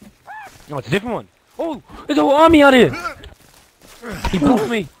 Oh, it's a different one. Oh, there's a whole army out here! He pulled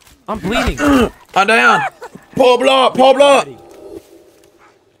me. I'm bleeding. I'm down. Pull block, pull block.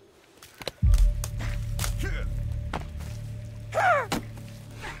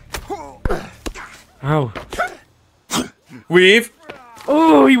 Ow. Weave.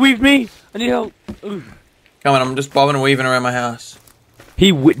 Oh, he weaved me. I need help. Ooh. Come on, I'm just bobbing and weaving around my house.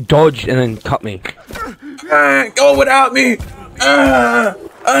 He dodged and then cut me. Go without me. I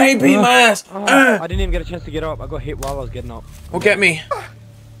ain't beat my ass. I didn't even get a chance to get up. I got hit while I was getting up. Well, get me.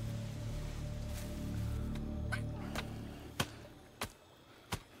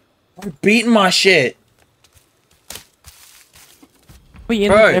 I'm beating my shit. We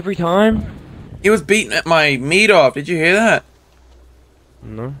end Bro. this every time? He was beating my meat off. Did you hear that?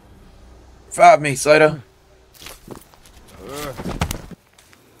 No. Five me, Slater.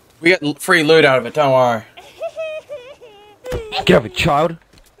 We get free loot out of it, don't worry. Get over, child.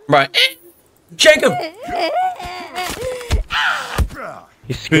 Right. Jacob!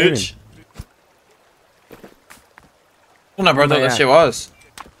 He's screaming. Bitch. I don't know, bro. I thought Yeah. that shit was.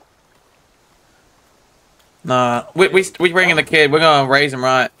 Nah, we bring in the kid. We're gonna raise him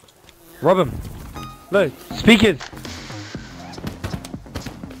right. Rob him. Look, speakers.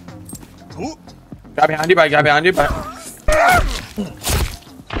 Guy behind you, bro. Guy behind you, bro.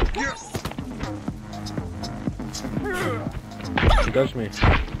 He dodged me.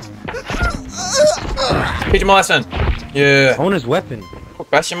 Teach him a lesson. Yeah. I want his weapon.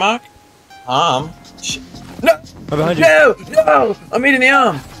 Question mark? No! Oh, behind you. No! No! I'm eating the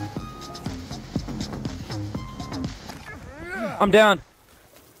arm. I'm down.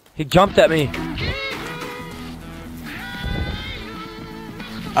 He jumped at me.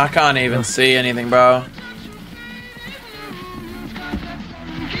 I can't even see anything, bro.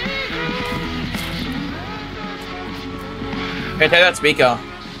 Hey, take that speaker.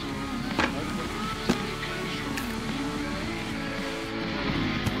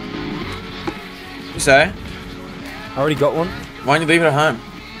 You say? I already got one. Why don't you leave it at home?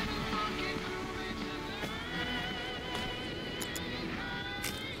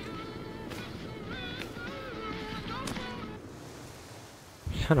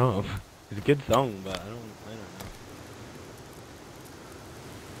 Shut up. It's a good song, but I don't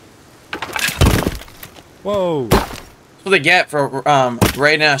know. Whoa! That's what they get for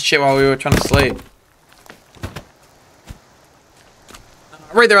raiding our shit while we were trying to sleep.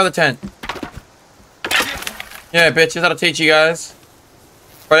 Raid their other tent. Yeah, bitches, that'll teach you guys.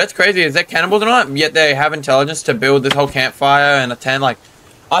 Bro, that's crazy. Is that cannibals or not? Yet they have intelligence to build this whole campfire and a tent. Like,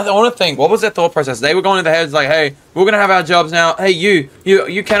 I want to think, what was their thought process? They were going to their heads like, hey, we're going to have our jobs now. Hey, you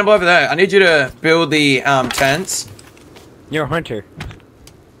cannibal over there. I need you to build the tents. You're a hunter.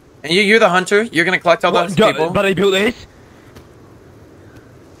 And you're the hunter. You're going to collect all those people. But they built this?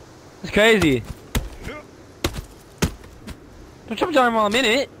 It's crazy. Don't jump down while I'm in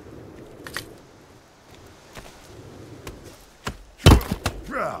it.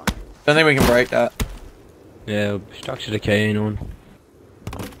 Don't think we can break that. Yeah, structure decaying on.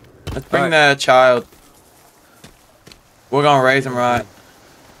 Let's bring the child. We're gonna raise him right.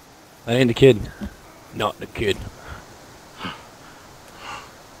 I ain't the kid. Not the kid.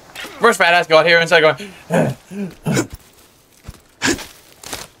 First badass got here and started going.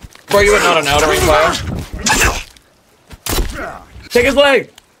 Bro, you are not an Elden Ring player. Take his leg!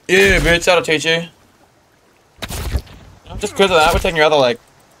 Yeah, bitch, that'll teach you. Just because of that, we're taking your other leg.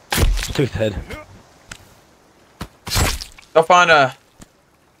 Took his head. Go find a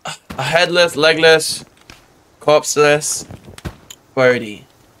headless, legless, corpseless birdie.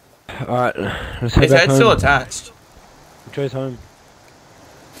 Alright, let's head His back head's home. still attached. Which way's home?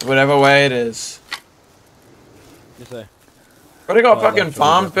 Whatever way it is. This way. But they got Oh, fucking that's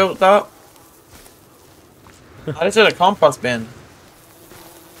farms really built up. I just did a compost bin.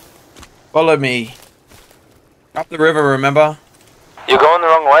 Follow me. Up the river, remember? You're going the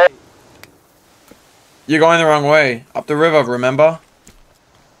wrong way. You're going the wrong way. Up the river, remember?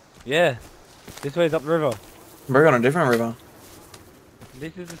 Yeah. This way's up the river. We're on a different river.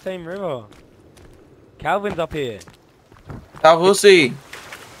 This is the same river. Calvin's up here. We'll see.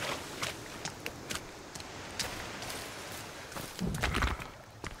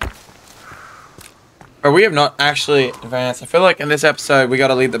 But we have not actually advanced. I feel like in this episode we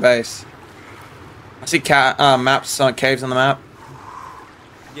gotta leave the base. I see maps on caves on the map.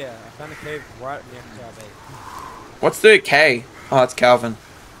 Yeah, I found a cave right next to our base. What's the K? Oh, that's Calvin.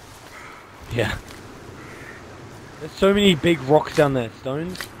 Yeah. There's so many big rocks down there,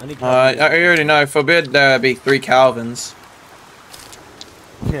 stones. I need I already know. Forbid there be 3 Calvins.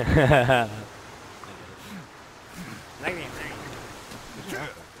 Oh,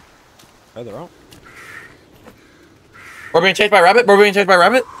 they're on. We're being chased by a rabbit. We're being chased by a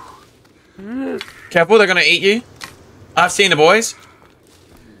rabbit. Careful, they're gonna eat you. I've seen the boys.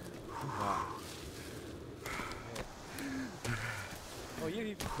 Oh, yeah,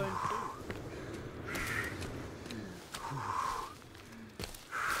 you've stone too.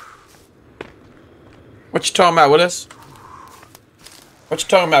 What you talking about, Willis? What you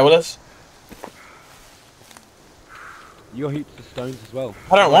talking about, Willis? You got heaps of stones as well.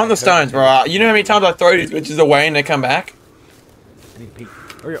 I don't want the stones, bro. You know how many times I throw these bitches away and they come back? I need to pee.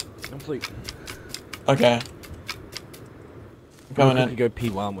 Hurry up. I'm asleep. Okay. I'm coming You in. go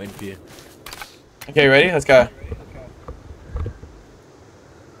pee while I'm waiting for you. Okay, ready? Let's go.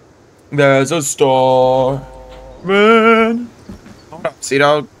 There's a star. Man. See,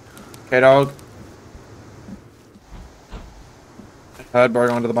 dog? Okay, dog. Heard bro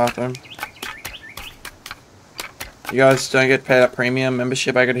going to the bathroom. You guys don't get paid that premium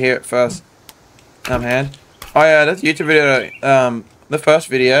membership. I could hear it first hand. Oh yeah, that's YouTube video. The first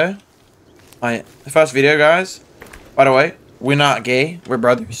video. The first video, guys. By the way, we're not gay. We're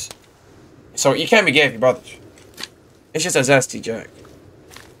brothers. So you can't be gay if you're brothers. It's just a zesty joke.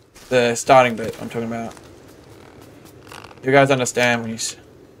 The starting bit I'm talking about. You guys understand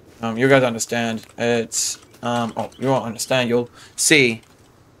when you guys understand. It's oh, you won't understand. You'll see.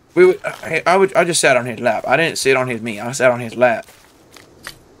 I just sat on his lap. I didn't sit on his meat. I sat on his lap.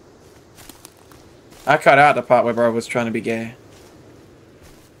 I cut out the part where bro was trying to be gay.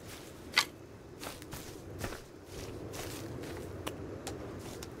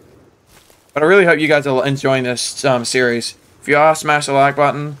 But I really hope you guys are enjoying this series. If you are, smash the like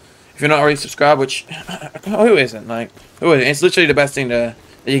button. If you're not already subscribed, which who isn't? Like, who isn't? It's literally the best thing that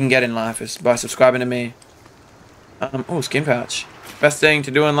you can get in life is by subscribing to me. Oh, skin pouch. Best thing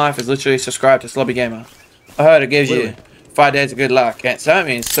to do in life is literally subscribe to Slobby Gamer. I heard it gives you 5 days of good luck. And so that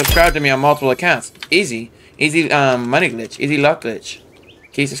means subscribe to me on multiple accounts. Easy. Easy money glitch. Easy luck glitch.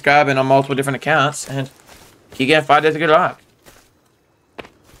 Keep subscribing on multiple different accounts and keep getting 5 days of good luck.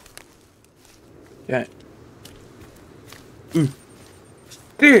 Okay.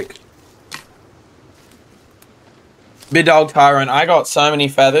 Stick. Big Dog Tyrant. I got so many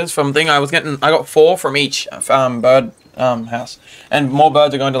feathers from thing. I got 4 from each bird house, and more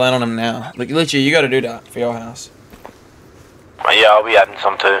birds are going to land on them now. Like literally, you got to do that for your house. Yeah, I'll be adding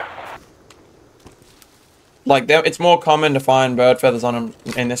some too. Like it's more common to find bird feathers on them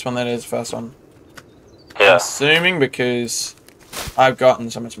in this one than it is the first one. Yeah. I'm assuming because I've gotten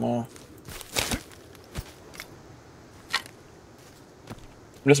so much more.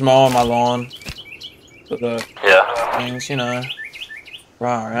 I'm just mowing my lawn. For the things, you know.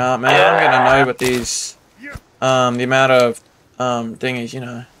 Right, man. Yeah. I'm gonna know what these, the amount of, thingies, you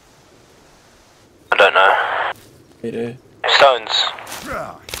know. I don't know. You do. Stones.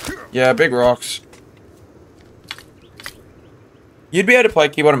 Yeah, big rocks. You'd be able to play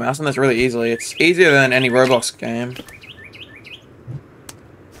keyboard and mouse on this really easily. It's easier than any Roblox game.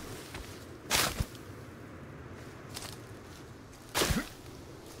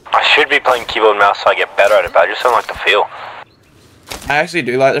 I should be playing keyboard and mouse so I get better at it, but I just don't like the feel. I actually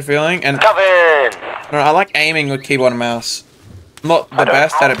do like the feeling, and Come in! I like aiming with keyboard and mouse. I'm not the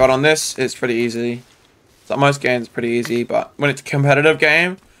best at it, but on this, it's pretty easy. So most games, it's pretty easy, but when it's a competitive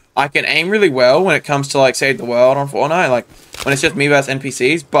game, I can aim really well when it comes to, like, Save the World on Fortnite, like, when it's just me versus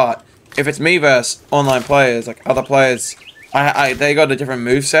NPCs, but if it's me versus online players, like, other players, they got a different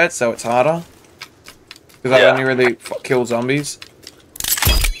moveset, so it's harder. Because I only really kill zombies.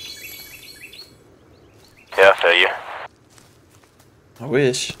 Yeah, I feel you. I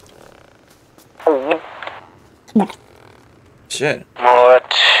wish. Shit.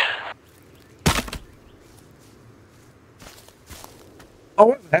 What? Oh,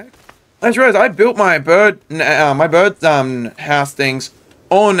 what the heck? I just realized I built my bird house things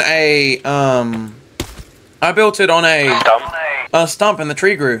on a I built it on a stump and the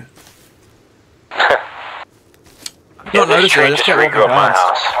tree grew. Not noticed it. I just kept walking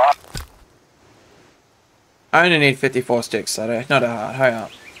past. I only need 54 sticks, so not that hard. Hurry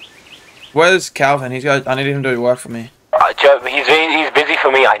up. Where's Calvin? I need him to do work for me. Joe, he's busy for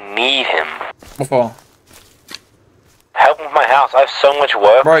me. I need him. What for? Help with my house. I have so much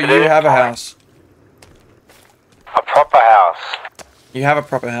work. Bro, to do. you have a house. A proper house. You have a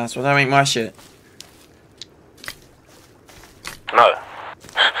proper house. Well, that ain't my shit. No.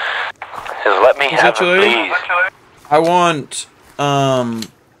 Just let me have it, please.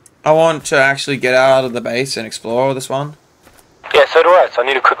 I want to actually get out of the base and explore this one. Yeah, so do I. So I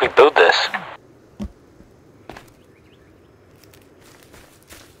need to quickly build this.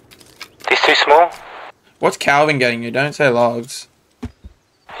 These too small? What's Calvin getting you? Don't say logs.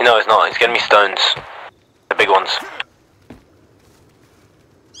 No, he's not. He's getting me stones. The big ones.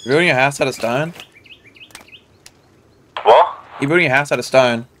 You building your house out of stone? What? You building your house out of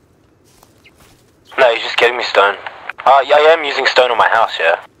stone? No, he's just getting me stone. Yeah, I am using stone on my house,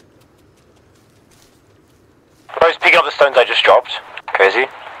 yeah. Bro, he's picking up the stones I just dropped. Crazy. I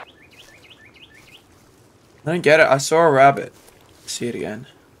don't get it. I saw a rabbit. See it again.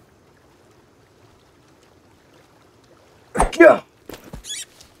 Yeah.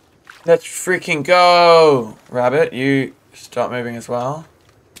 Let's freaking go, rabbit. You start moving as well.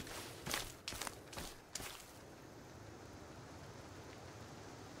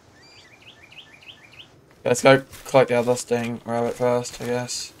 Let's go collect the other sting rabbit first, I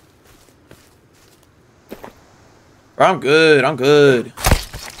guess. Bro, I'm good. I'm good.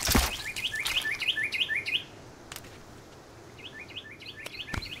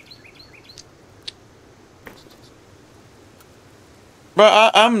 Bro,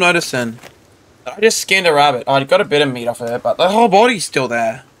 I'm noticing. I just skinned a rabbit. I got a bit of meat off of it, but the whole body's still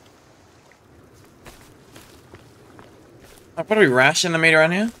there. I've got to be rationing the meat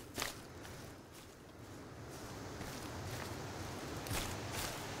around here.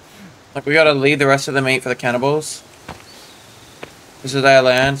 Like, we gotta leave the rest of the meat for the cannibals. This is their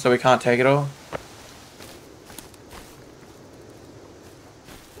land, so we can't take it all.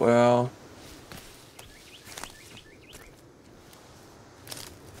 Well...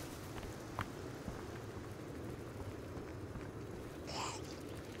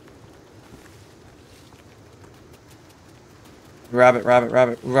 Rabbit,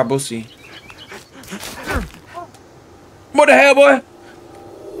 Rabusi. What the hell, boy?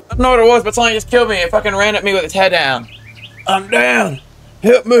 I don't know what it was, but something just killed me. It fucking ran at me with its head down. I'm down.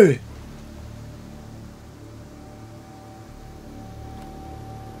 Help me.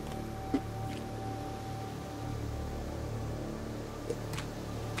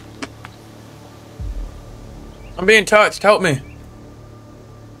 I'm being touched. Help me.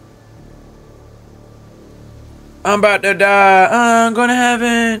 I'm about to die. I'm gonna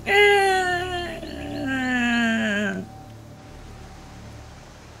heaven.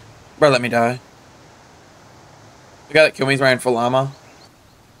 Bro, let me die. The guy that killed me is wearing full armor.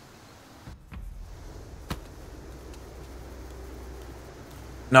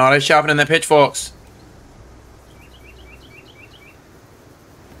 No, they're sharpening their pitchforks.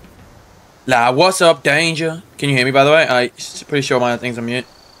 La, what's up, danger? Can you hear me, by the way? I'm pretty sure my thing's on mute.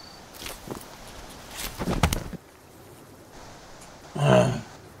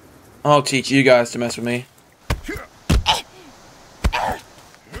 I'll teach you guys to mess with me.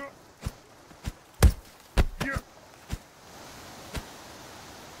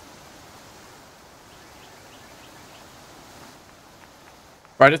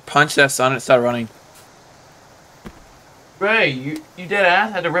 Bro, I just punched that son and it started running. Ray, you dead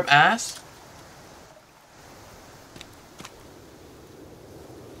ass? Had to rip ass?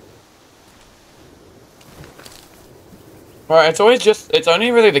 Bro, it's only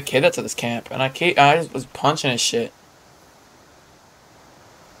really the kid that's at this camp, and I just was punching his shit.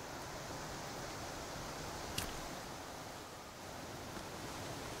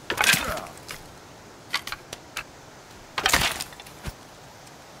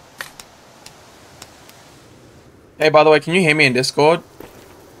 Hey, by the way, can you hear me in Discord?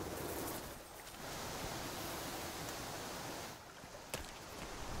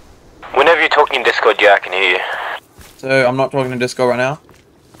 Whenever you're talking in Discord, yeah, I can hear you. So, I'm not talking in Discord right now?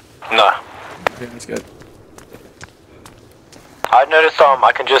 No. Okay, that's good. I've noticed,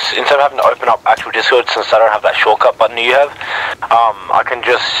 I can just, instead of having to open up actual Discord, since I don't have that shortcut button you have, I can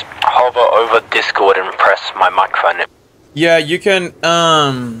just hover over Discord and press my microphone. Yeah, you can,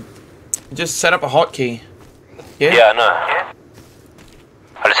 just set up a hotkey. Yeah, I know.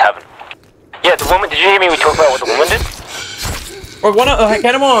 I just haven't. Yeah, the woman, did you hear me? We talked about what the woman did? Bro,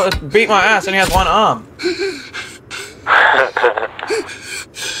 Cannibal beat my ass and he has one arm.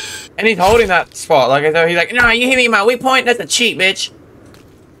 And he's holding that spot. Like, he's like, no, you hit me in my weak point? That's a cheat, bitch.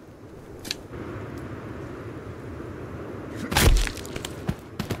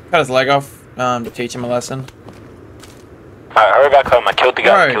 Cut his leg off to teach him a lesson. Alright, hurry back home. I killed the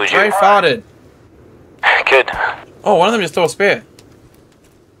guy who killed you. Ray farted. Good. Oh, one of them just threw a spear.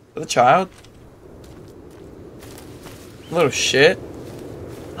 For the child. Little shit.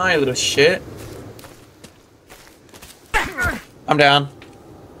 Oh, you little shit. I'm down.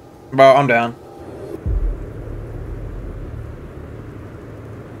 Bro, I'm down.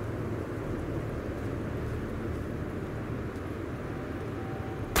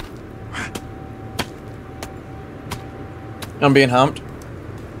 I'm being humped.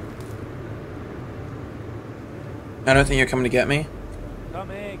 I don't think you're coming to get me.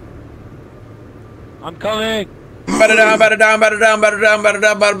 Coming. I'm coming. Better down, better down, better down, better down, better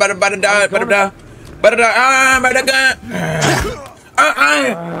down, better down, better down, better down, better down, better down.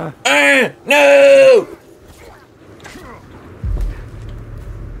 No!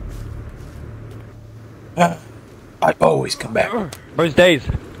 I always come back. Where's Days?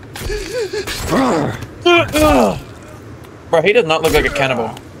 Bro, he does not look like a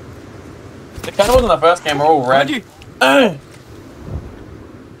cannibal. The cannibals in the first game were all red.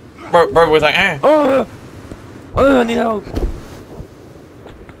 Bro was like, Oh, I need help.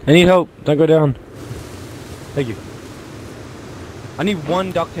 I need help. Don't go down. Thank you. I need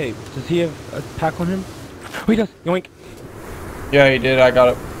one duct tape. Does he have a pack on him? Oh, he does. Yoink. Yeah, he did. I got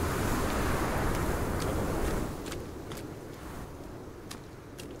it.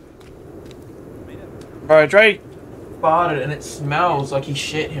 Bro, Drake farted and it smells like he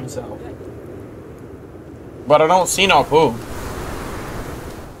shit himself. But I don't see no poo.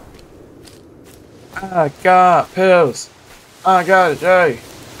 I got pills. I got it, Jay.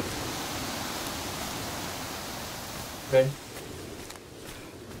 Okay.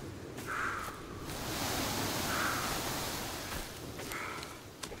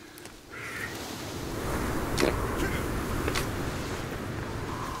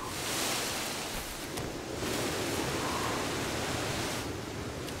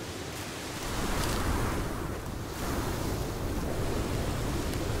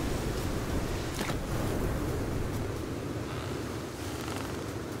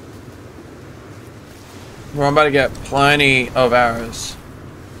 We're about to get plenty of arrows.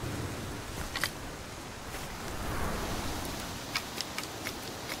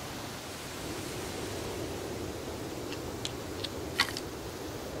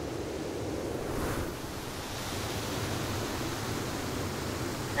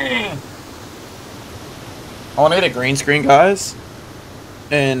 I want to get a green screen, guys,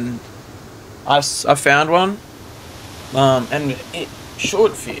 and I found one, and it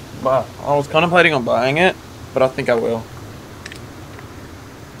should fit, but I was contemplating on buying it, but I think I will.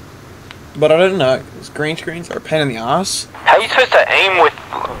 But I don't know, because green screens are a pain in the ass. How are you supposed to aim with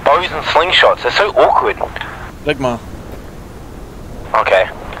bows and slingshots? They're so awkward. Ligma.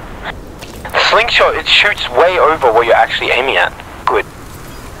 slingshot, it shoots way over where you're actually aiming at. Good.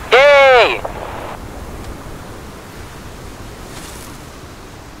 Yay!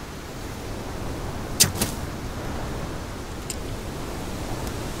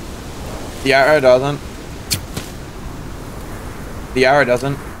 The arrow doesn't. The arrow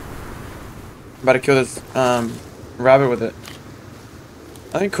doesn't. I'm about to kill this rabbit with it.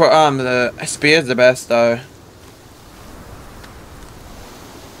 I think the spear's the best though.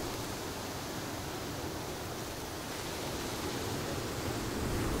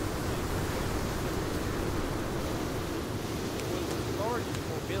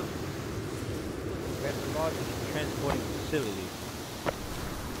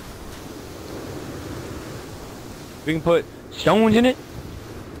 We can put stones in it.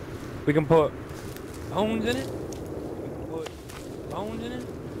 We can put bones in it. We can put bones in it.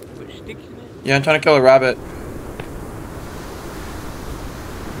 Put sticks in it. Yeah, I'm trying to kill a rabbit.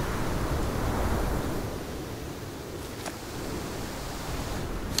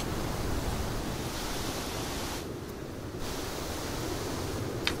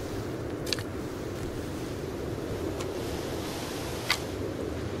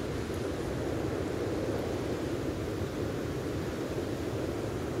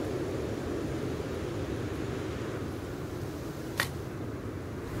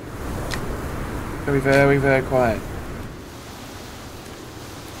 Be very, very quiet.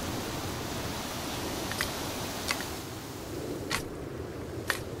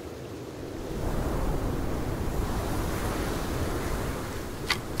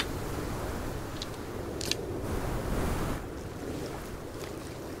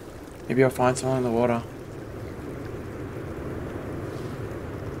 Maybe I'll find someone in the water.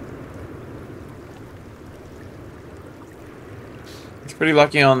 It's pretty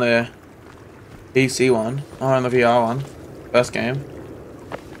lucky on the PC one, or on the VR one. First game.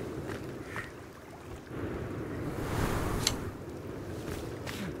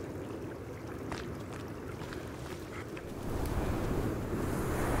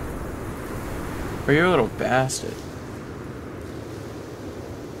 But you're a little bastard.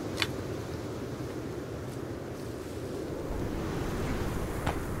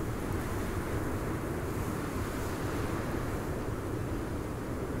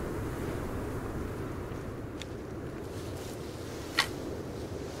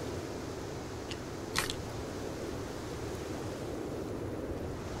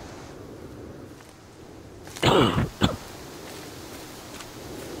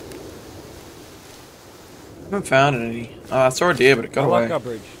 I haven't found any. I saw a deer, but it got away. I like our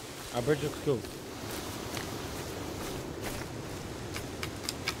bridge. Our bridge looks cool.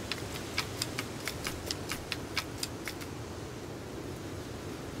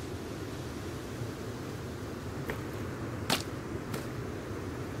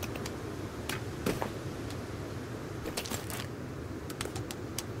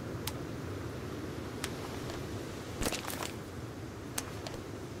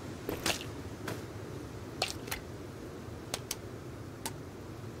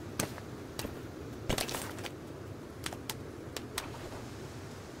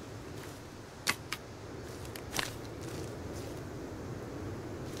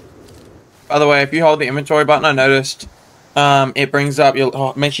 By the way, if you hold the inventory button, I noticed it brings up,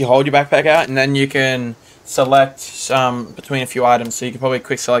 makes you hold your backpack out, and then you can select between a few items. So you can probably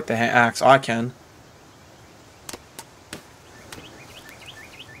quick select the axe. I can.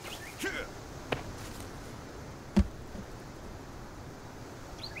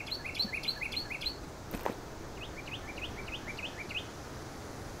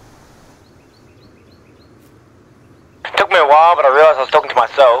 Took me a while, but I realized I was talking to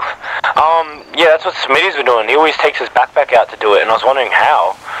myself. Yeah, that's what Smitty's been doing. He always takes his backpack out to do it, and I was wondering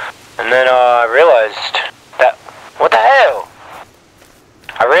how. And then I realized that... What the hell?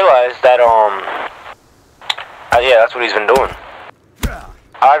 I realized that, yeah, that's what he's been doing.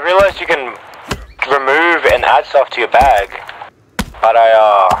 I realized you can remove and add stuff to your bag, but I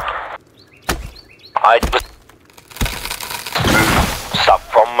just move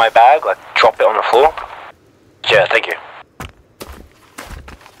stuff from my bag, like drop it on the floor. Yeah, thank you.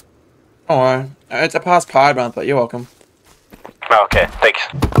 Oh, it's a past Pride Month, but you're welcome. Okay, thanks.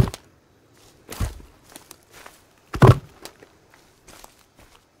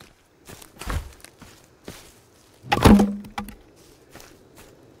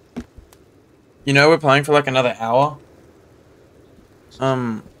 You know, we're playing for like another hour.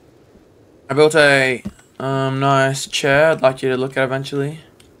 I built a nice chair I'd like you to look at eventually.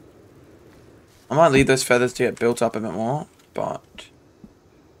 I might leave those feathers to get built up a bit more, but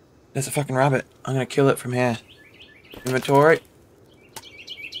there's a fucking rabbit. I'm gonna kill it from here. Inventory.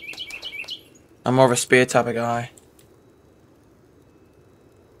 I'm more of a spear type of guy.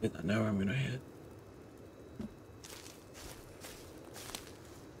 I know where I'm gonna hit.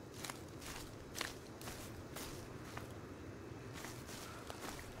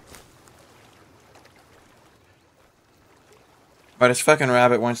 But this fucking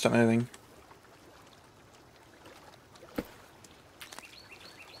rabbit won't stop moving.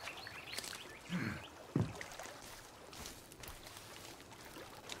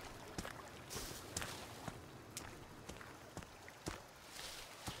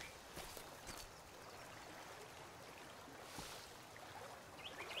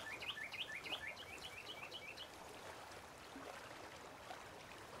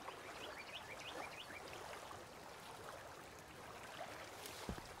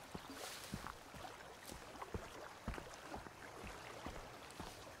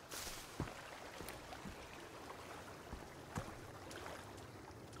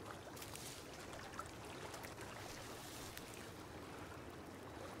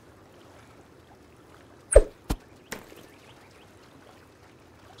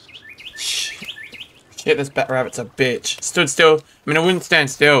 Shit, this bat rabbit's a bitch. Stood still. I mean, it wouldn't stand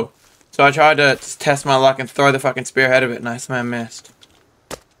still. So I tried to just test my luck and throw the fucking spear ahead of it, and I somehow missed.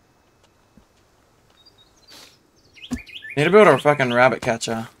 Need to build a fucking rabbit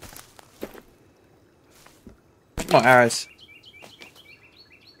catcher. More arrows.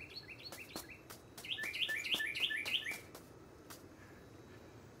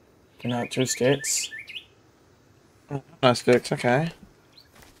 No, 2 sticks. No sticks, okay.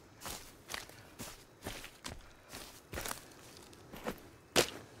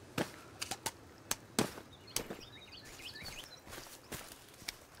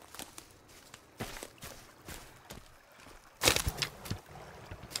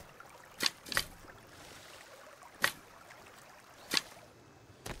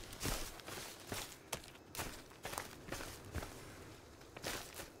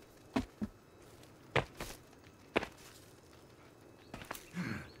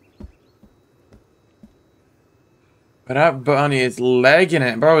 But that bunny is legging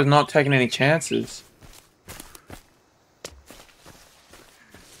it. Bro is not taking any chances.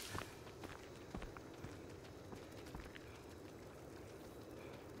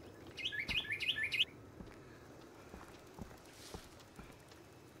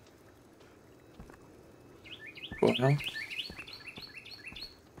 Well.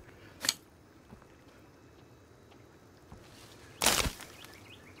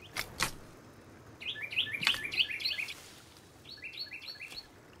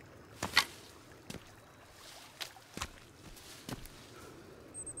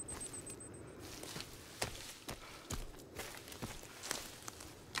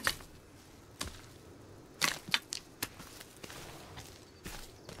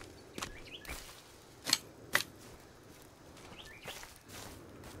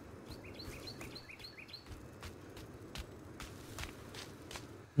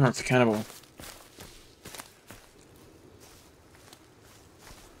 No, it's a cannibal.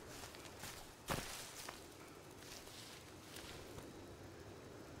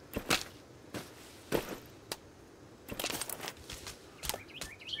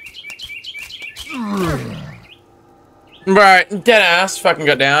 Right, dead ass, fucking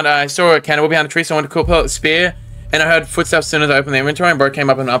got down. I saw a cannibal behind a tree, so I went to pull out the spear, and I heard footsteps as soon as I opened the inventory, and bro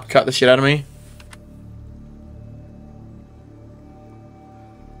came up and uppercut the shit out of me.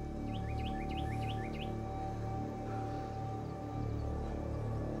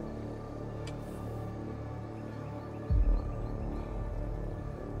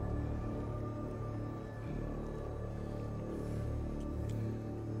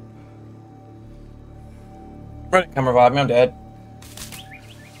 Bro, come revive me, I'm dead.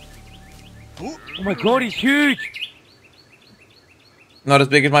 Oh my god, he's huge! Not as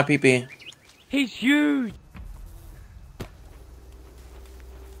big as my pee-pee. He's huge!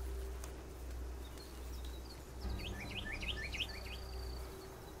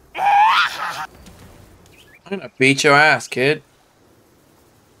 I'm gonna beat your ass, kid.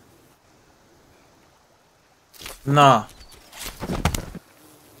 Nah.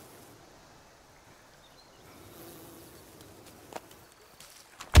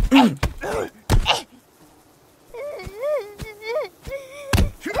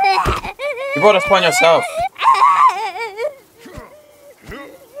 You brought us upon yourself.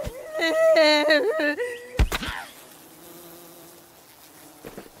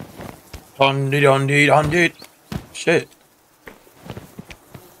 Dundee. Shit.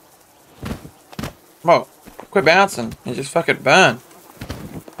 Whoa. Quit bouncing and just fucking burn.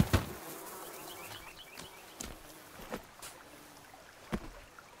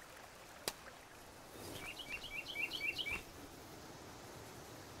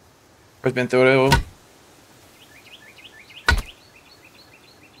 I've been through it all.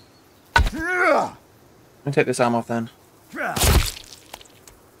 Let me take this arm off then.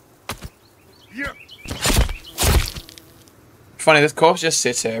 Funny, this corpse just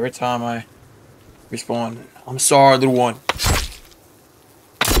sits here every time I respawn. I'm sorry, little one.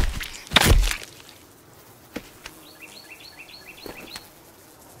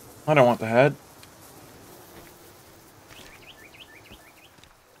 I don't want the head.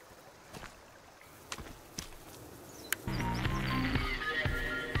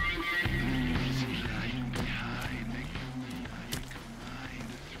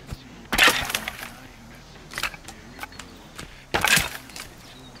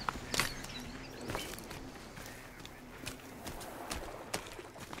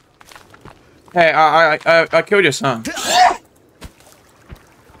 Hey, I killed your son.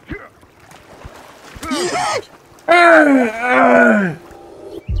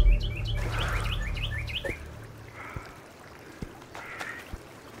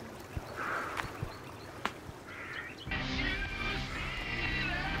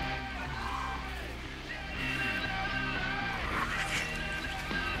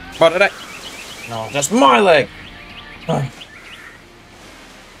 What did I? No, that's my leg.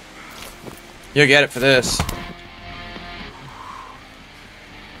 You'll get it for this.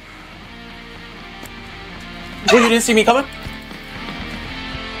 Oh, you didn't see me coming?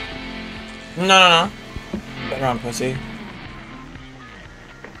 No. Get around, pussy.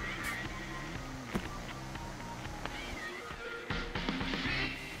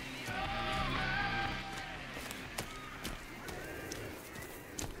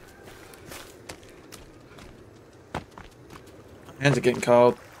 Hands are getting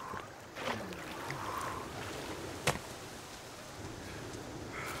cold.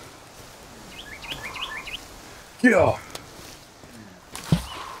 Yeah.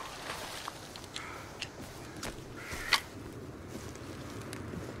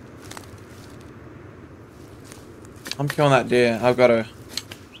 I'm killing that deer. I've got to.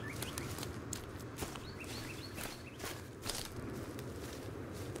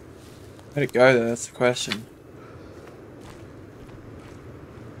 Where'd it go though? That's the question.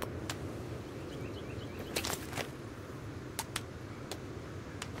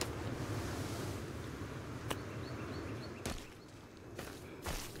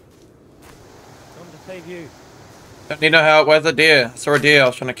 Save you. Don't need no help. Where's the deer? I saw a deer I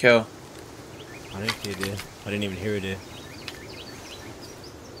was trying to kill. I didn't see a deer. I didn't even hear a deer.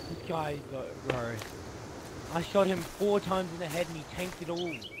 This guy, bro. I shot him 4 times in the head and he tanked it all.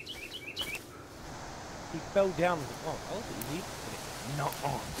 He fell down. I was like, oh, that was easy. Not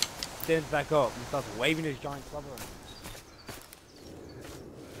on. Stands back up and starts waving his giant club around.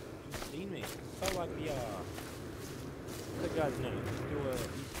 You've seen me. I felt like the guy's name.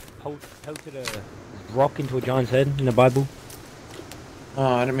 Pelted a rock into a giant's head in the Bible. Oh,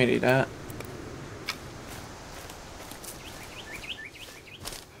 I didn't mean to eat that.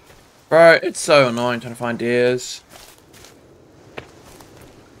 Bro, it's so annoying trying to find deers.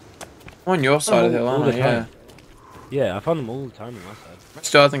 I'm on your side of the hill, aren't I? Yeah. Yeah, I find them all the time on my side.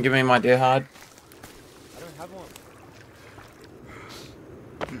 Still hasn't given me my deer hide. I don't have one.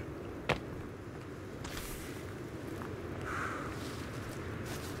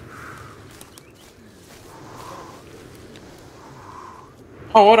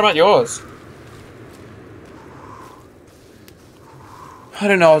 Oh, what about yours? I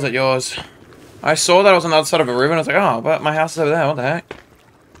didn't know I was at yours. I saw that I was on the other side of a river and I was like, oh, but my house is over there, what the heck?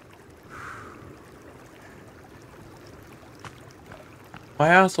 My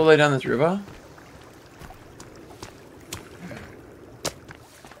house all the way down this river?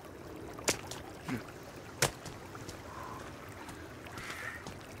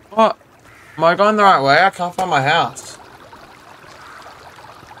 What? Am I going the right way? I can't find my house.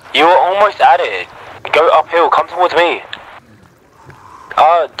 You were almost at it. Go uphill, come towards me.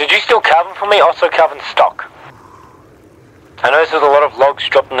 Did you steal Calvin from me? Also, Calvin's stuck. I noticed there's a lot of logs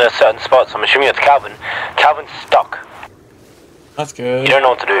dropped in a certain spot, so I'm assuming it's Calvin. Calvin's stuck. That's good. You don't know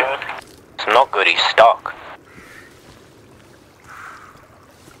what to do. It's not good, he's stuck.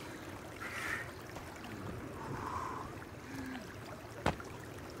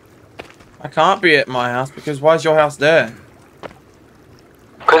 I can't be at my house because why is your house there?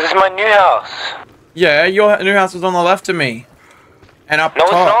 Because it's my new house. Yeah, your new house was on the left of me. And up No,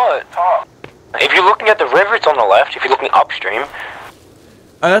 top. it's not. If you're looking at the river, it's on the left. If you're looking upstream.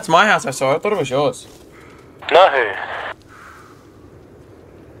 Oh, that's my house I saw. I thought it was yours. No.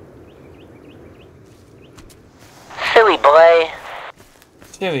 Silly boy.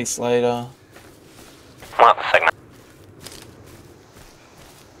 Silly Slater. Well, the segment.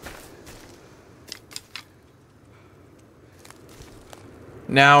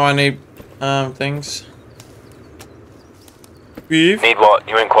 Now I need things. Beef. Need what?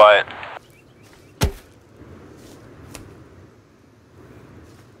 You ain't quiet.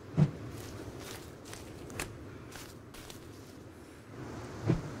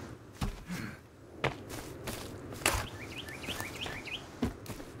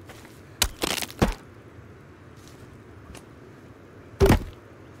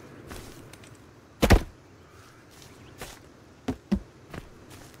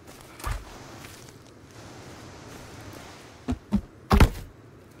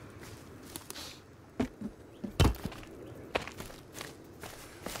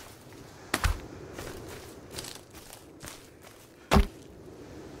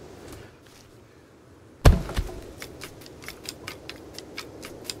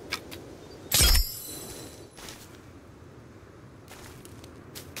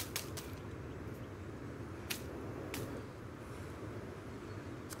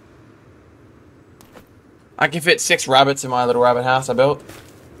 I can fit 6 rabbits in my little rabbit house I built.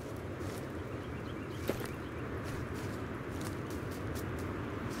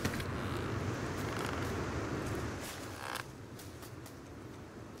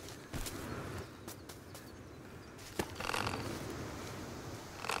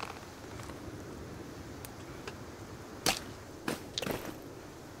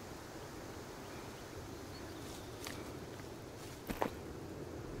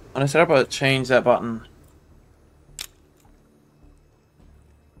 When I set up, I'll change that button.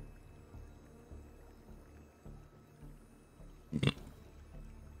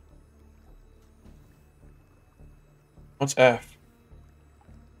 What's F?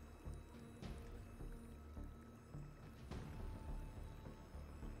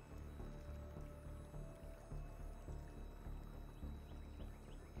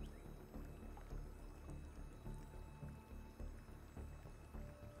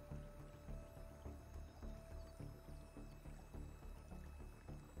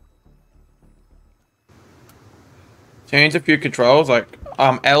 Changed a few controls, like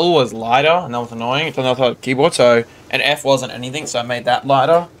L was lighter and that was annoying. It's on the other side of the keyboard, so and F wasn't anything, so I made that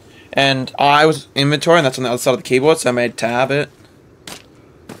lighter. And I was inventory and that's on the other side of the keyboard, so I made tab it.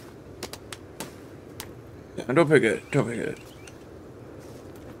 Yeah, I'm doing pretty good. Doing pretty good.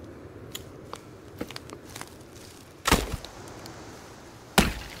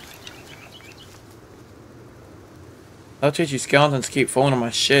 I'll teach you skeletons keep falling on my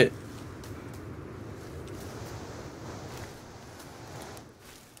shit.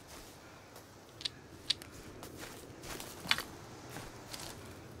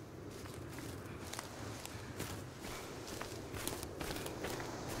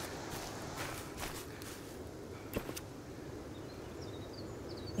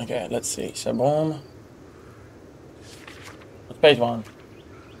 Okay, let's see. So boom. What's page 1?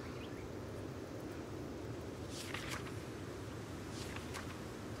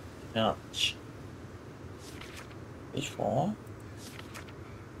 Ouch. Page 4.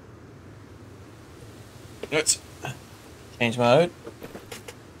 Let's change mode.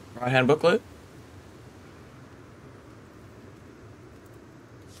 Right hand booklet.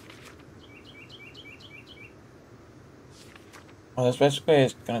 Well, this basically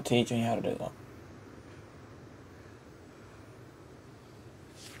is going to teach me how to do that.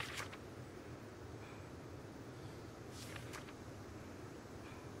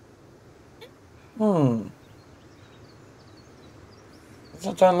 This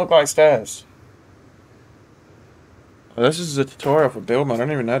doesn't look like stairs. Oh, this is a tutorial for build mode. I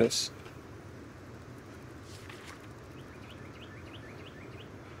didn't even notice.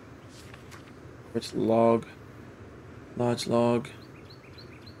 Which log? Large log.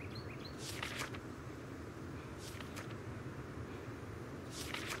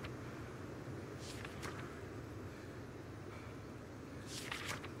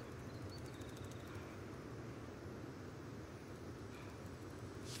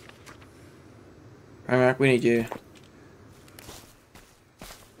 Alright, Mac, we need you.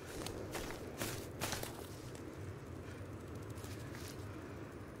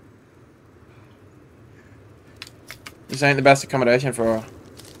 This ain't the best accommodation for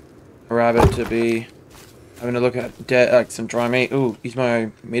a rabbit to be having to look at like some dry meat. Ooh, is my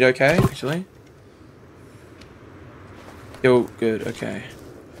meat okay, actually? Still good, okay.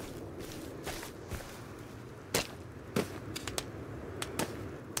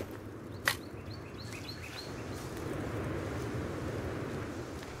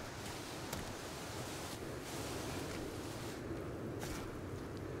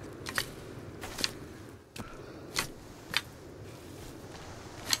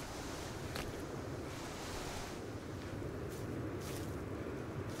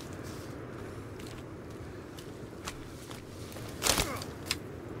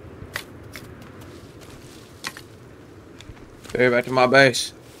 Go back to my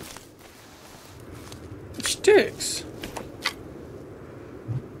base. Sticks.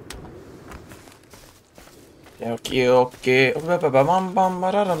 Okay, okay.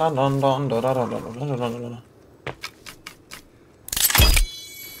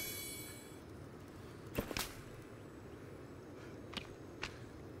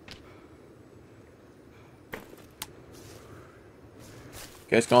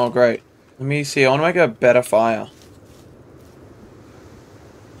 Okay, it's going great. Let me see. I want to make a better fire.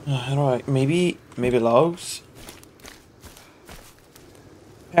 How do I? Maybe logs.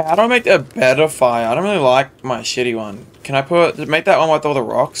 Yeah, how do I make a better fire? I don't really like my shitty one. Can I make that one with all the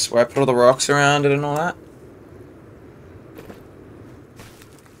rocks, where I put all the rocks around it and all that?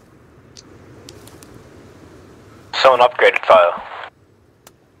 So an upgraded fire.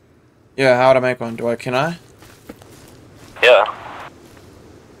 Yeah, how would I make one? Can I? Yeah.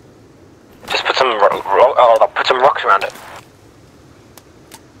 Just put some put some rocks around it.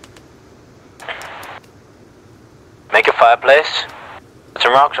 Make a fireplace. Put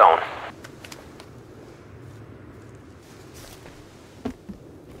some rocks on.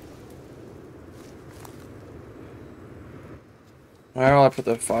 Where will I put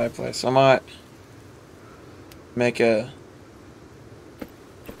the fireplace? I might make a...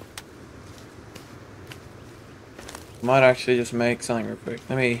 might actually just make something real quick.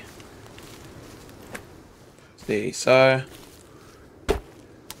 Let me see. So,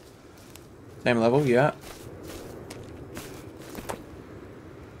 same level, yeah.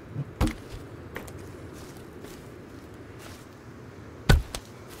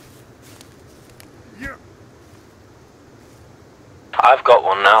 I've got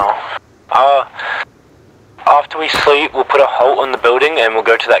one now. After we sleep, we'll put a halt in the building and we'll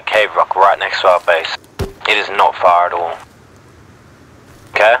go to that cave rock right next to our base. It is not far at all.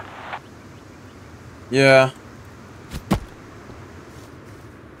 Okay? Yeah.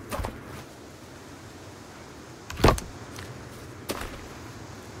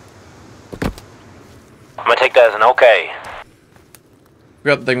 I'm gonna take that as an okay.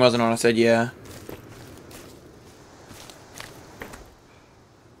 Forgot the thing wasn't on. I said yeah.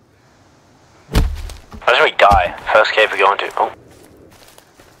 I just really die. First cave we go into. Oh.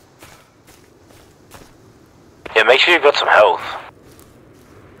 Yeah, make sure you've got some health.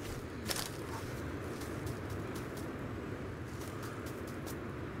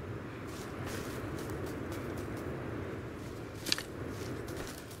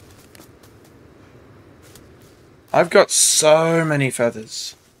 I've got so many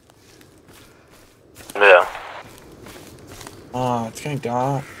feathers. Yeah. Oh, it's getting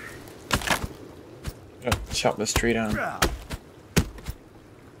dark. Gotta chop this tree down.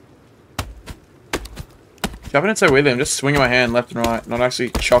 Chopping it so weirdly, I'm just swinging my hand left and right, not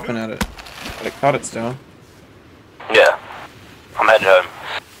actually chopping at it. But it cut it still. Yeah. I'm headed home.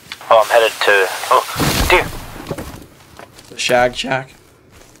 Oh, I'm headed to... Oh, deer. The shag shack.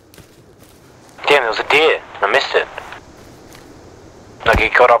 Damn, there was a deer. I missed it. Like, he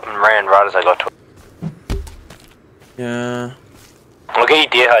got up and ran right as I got to it. Yeah. I'll get you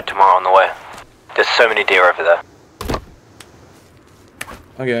deer hide tomorrow on the way. There's so many deer over there.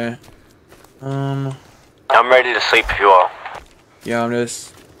 Okay. I'm ready to sleep if you are. Yeah,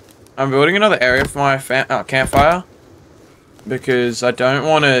 I'm building another area for my campfire. Because I don't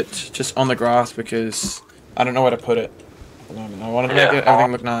want it just on the grass because I don't know where to put it at the moment. I want to make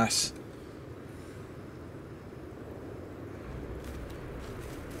everything look nice.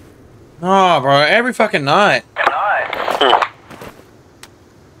 Oh, bro, every fucking night.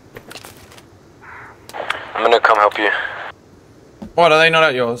 I'm gonna come help you. What, are they not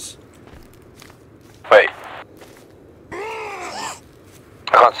at yours? Wait. I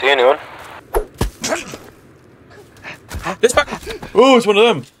can't see anyone. This fucking... Ooh, it's one of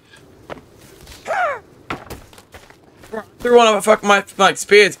them. Threw one of my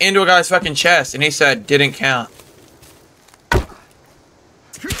spears into a guy's fucking chest and he said didn't count.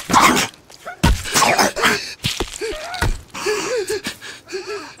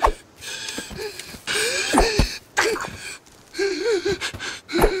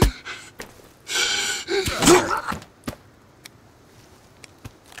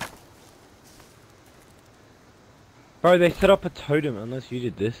 Bro, they set up a totem unless you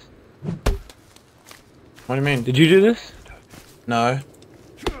did this. What do you mean? Did you do this? No.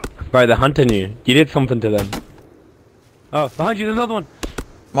 Bro, they're hunting you. You did something to them. Oh, behind you, there's another one.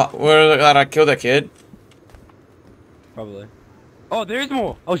 Where did I kill that kid? Probably. Oh, there is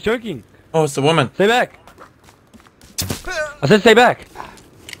more. I was joking. Oh, it's the woman. Stay back. I said stay back.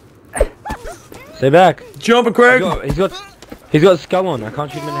 Stay back. Jumping, Craig. He's got a skull on. I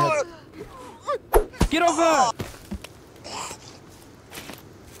can't shoot him in the head. Get off her!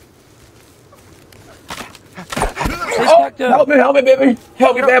 her. Help me, baby.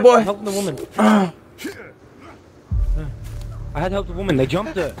 Help me, bad boy. Help the woman. I had to help the woman. They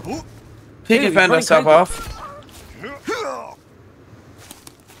jumped her. She can fend herself off.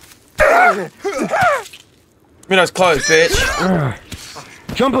 Window's closed, bitch.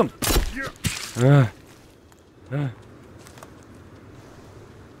 Jump him.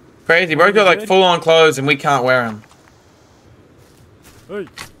 Crazy, bro. Got like full on clothes and we can't wear them. Hey.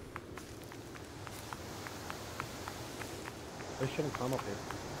 They shouldn't come up here.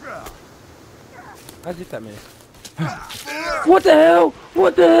 How's it that man? What the hell?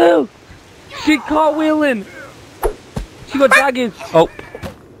 What the hell? She cartwheeling. She got daggers. Oh.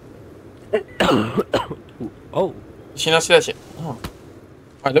 Oh. She not see that shit. Oh.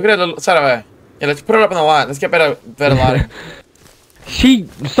 Alright, look at that side of her. Yeah, let's put it up in the light. Let's get better lighting. She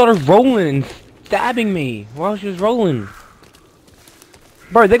started rolling and stabbing me while she was rolling.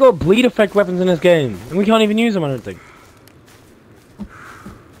 Bro, they got bleed effect weapons in this game, and we can't even use them, I don't think.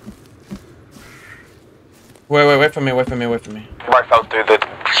 Wait for me. Right,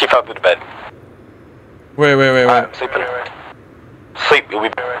 she fell through the bed. Wait. I'm sleeping. Sleep, you'll be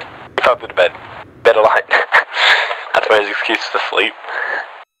better. She fell through the bed. Better light. That's my excuse to sleep.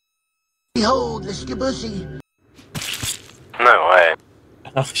 Behold, the skibussy. No way.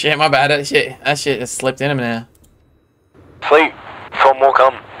 Oh shit, my bad. That shit just slipped in him now. Sleep. 4 more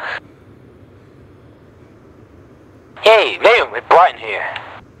come. Hey, Liam, it's bright in here.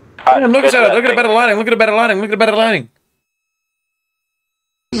 Look at that. Look at the better lighting. Look at the better lighting.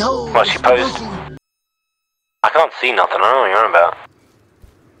 Behold, What, she posed? I can't see nothing. I don't know what you're on about.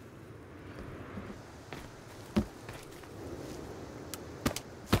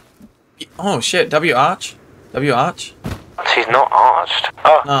 Oh shit, W arch? She's not arched.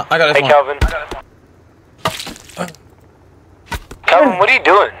 Oh, No, I got this hey, one. Calvin. Calvin, what are you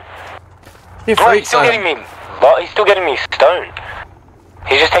doing? You Oh, freak, he's still son. getting me. He's still getting me stoned.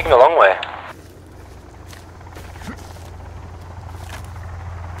 He's just taking the long way.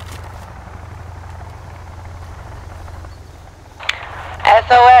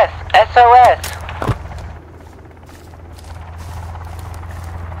 SOS!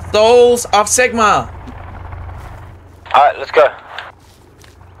 Souls of Sigma. Alright, let's go.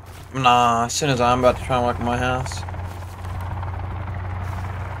 Nah, as soon as I'm about to try and work in my house.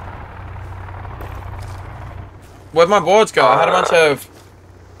 Where'd my boards go? I had a bunch of...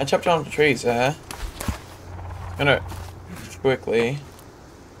 I chopped down the trees there. Gonna... quickly...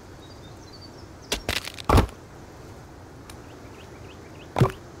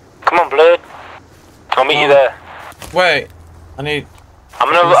 Come on, Blood. I'll meet you there. Wait. I need... I'm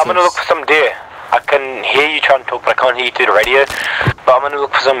gonna look for some deer. I can hear you trying to talk, but I can't hear you through the radio. But I'm gonna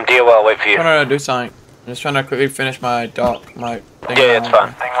look for some deer while I wait for you. I'm trying to do something. I'm just trying to quickly finish my thing. Yeah, it's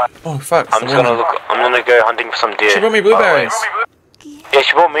fine. Oh, fuck. I'm gonna go hunting for some deer. She brought me blueberries. Yeah,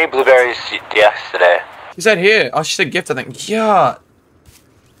 she brought me blueberries yesterday. She said here. Oh, she said gift, I think. Yeah.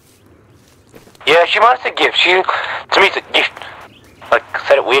 Yeah, she might have said gift. To me, it's a gift. Like,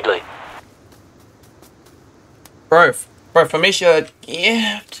 said it weirdly. Bro, for me, she said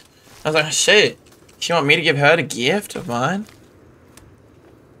gift. I was like, shit. She want me to give her the gift of mine?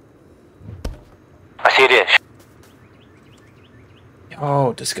 I see a dish.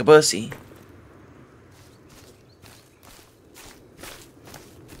 Oh, discabussy.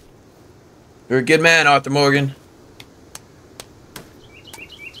 You're a good man, Arthur Morgan.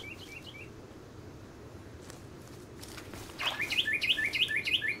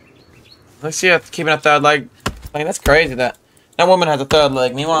 Let's see her keeping a third leg. Like, that's crazy that woman has a third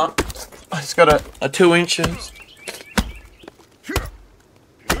leg. Meanwhile, it's got a 2 inches.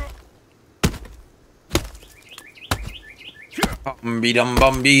 Excuse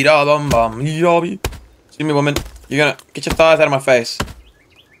me, woman. You're gonna get your thighs out of my face.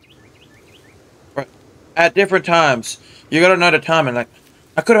 At different times. You gotta know the timing. Like,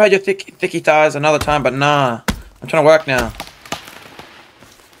 I could have had your thicky thighs another time, but nah. I'm trying to work now.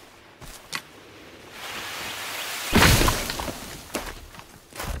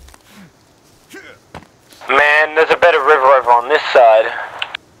 Man, there's a better river over on this side.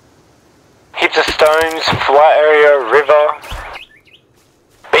 Heaps of stones, flat area, river.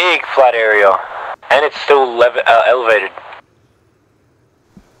 Big flat area. And it's still elevated.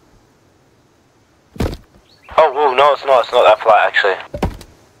 Oh, whoa, no, it's not that flat, actually.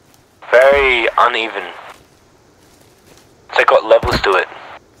 Very uneven. It's like got levels to it.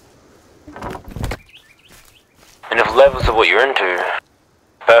 And if levels are what you're into,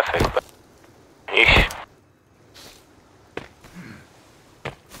 perfect, but... Yeesh.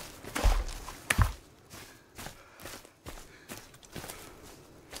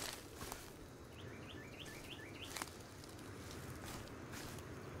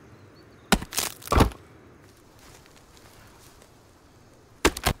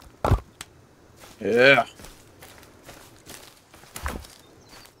 Yeah.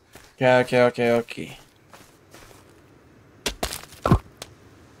 Okay.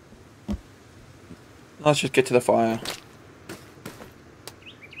 Let's just get to the fire.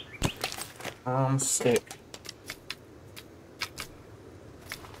 Stick.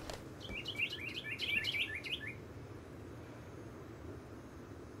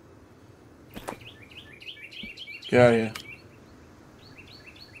 Get out of here.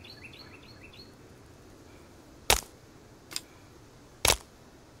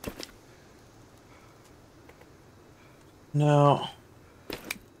 No.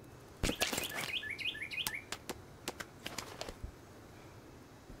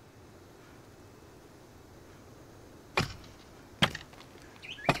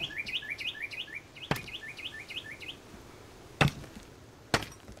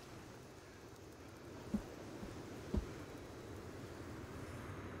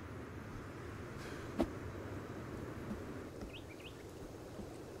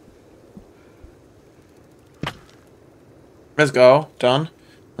 Let's go. Done.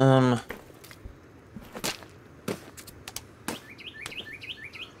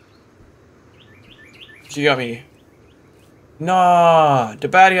 She got me. Nah, the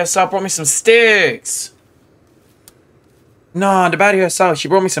baddie herself brought me some sticks. Nah, the baddie herself, she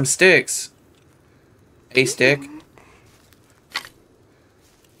brought me some sticks. A stick.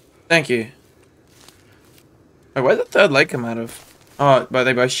 Thank you. Wait, where'd the third leg come out of? Oh, but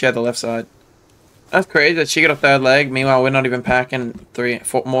they both share the left side. That's crazy that she got a third leg, meanwhile we're not even packing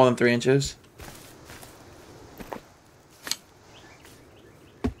more than 3 inches.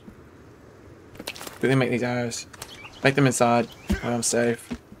 Quickly make these arrows. Make them inside, where I'm safe.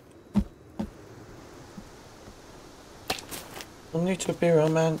 Don't need to be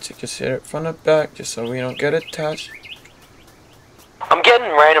romantic, just hit it from the back, just so we don't get attached. I'm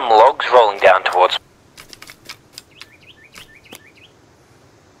getting random logs rolling down towards.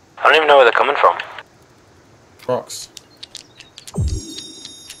 I don't even know where they're coming from. Rocks.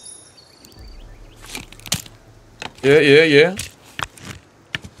 Yeah.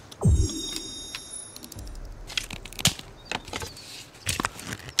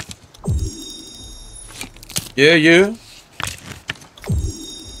 Yeah.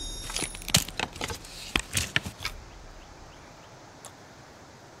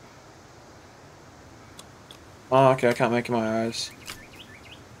 Oh, okay, I can't make it my eyes.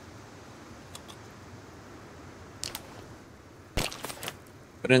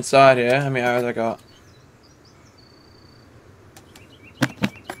 But inside here, how many arrows I got?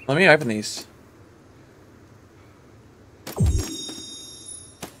 Let me open these.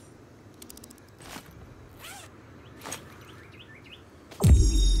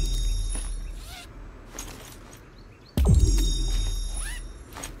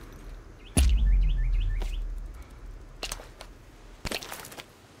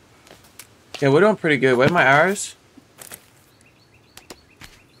 Yeah, we're doing pretty good. Where are my arrows?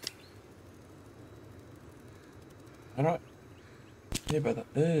 I don't... Yeah, about that.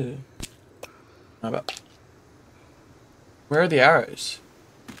 Ew. How about... Where are the arrows?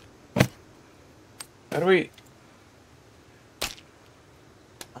 How do we...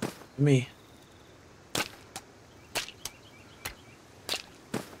 Me.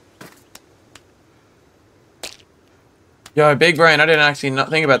 Yo, big brain, I didn't actually not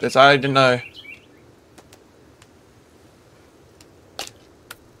think about this. I didn't know.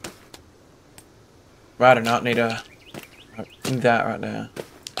 Right, I do not need a... that right now.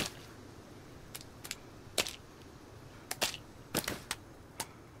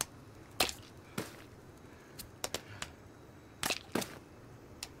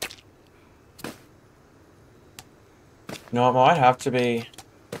 No, it might have to be...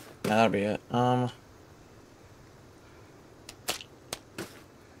 Yeah, that'll be it.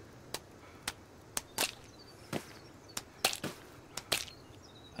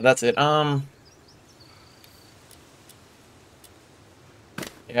 That's it.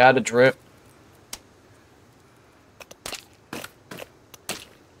 Yeah, add a drip.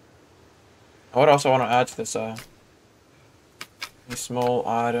 I would also want to add to this, these small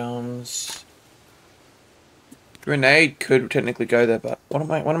items. Grenade could technically go there, but when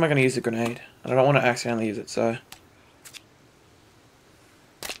am I going to use the grenade? I don't want to accidentally use it, so...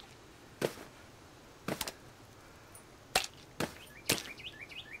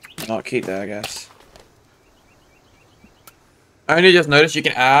 I'll keep that, I guess. I only just noticed you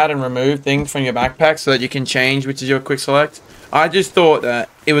can add and remove things from your backpack so that you can change which is your quick select. I just thought that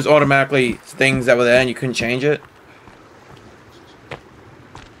it was automatically things that were there and you couldn't change it.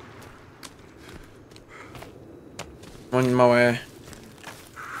 On my way.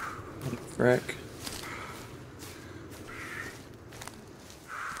 Frick.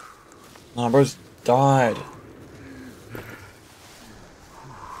 Nah, bro's died.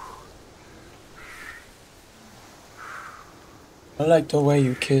 I like the way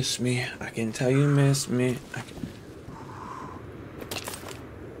you kiss me. I can tell you miss me.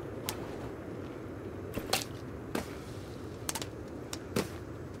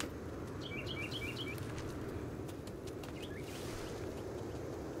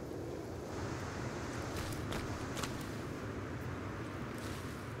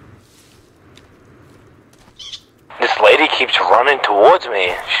 This lady keeps running towards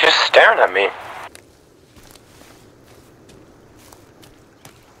me. She's just staring at me.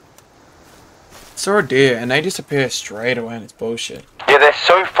 Saw a deer and they disappear straight away and it's bullshit. Yeah, they're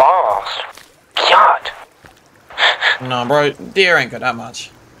so fast. God. No, bro, deer ain't got that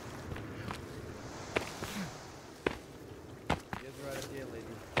much.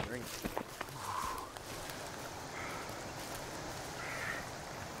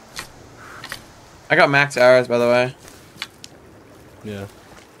 I got max arrows, by the way. Yeah.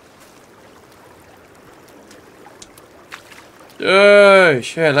 Oh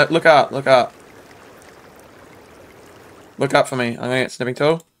shit! Look up! Look up! Look up for me. I'm gonna get snipping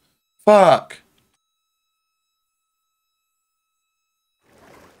tool. Fuck!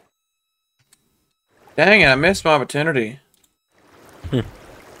 Dang it! I missed my opportunity. Keep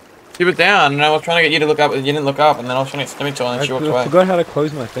it down, and I was trying to get you to look up, and you didn't look up, and then I was trying to get snipping tool, and then she walked away. I forgot how to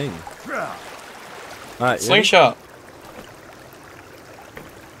close my thing. Alright, Slingshot.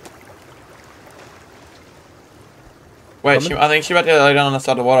 Wait, I think she's about to lay down on the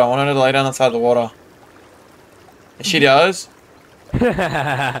side of the water. I want her to lay down on the side of the water. If she does.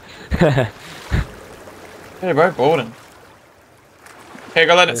 Hey, bro, Borden. Hey,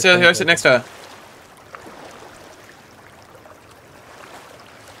 go let it sit next to her.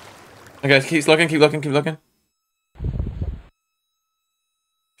 Okay, keep looking, keep looking, keep looking.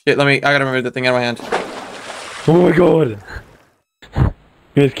 Shit, I gotta remove the thing out of my hand. Oh my god!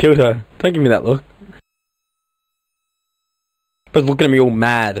 You just killed her. Don't give me that look. But looking at me all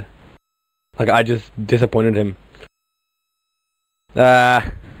mad. Like I just disappointed him.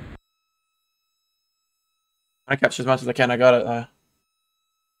 I captured as much as I can, I got it though.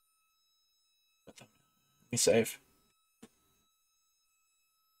 Let me save.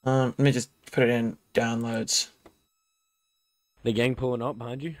 Let me just put it in downloads. The gang pulling up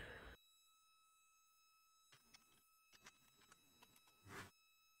behind you?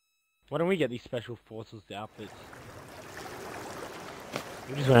 Why don't we get these special forces outfits?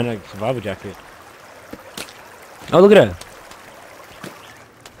 We just wearing a survival jacket. Oh, look at her!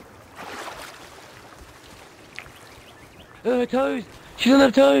 Her toes! She doesn't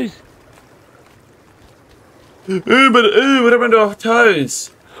have toes! What happened to her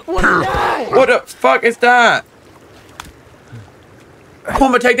toes? What is that? What the fuck is that?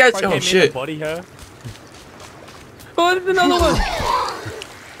 Come on, take that! Oh shit! Body her. Oh, there's another one!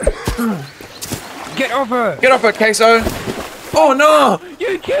 Get off her! Get off her, queso! Oh no!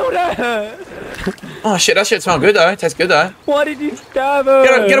 You killed her! Oh shit, that shit smells good though. It tastes good though. Why did you stab her?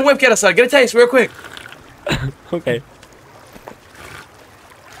 Get a whip, get a side, get a taste real quick. Okay.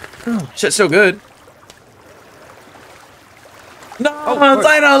 Oh, shit's so good. No, oh,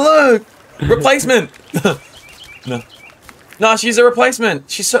 Dana, look! Replacement! No. No, she's a replacement.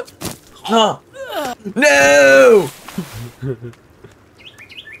 She's so... Huh. No!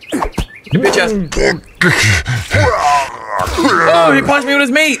 Bitch ass. Oh, he punched me with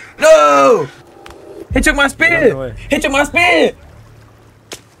his meat! No! He took my spear! He took my spear!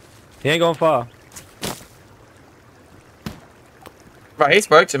 He ain't going far. Right, he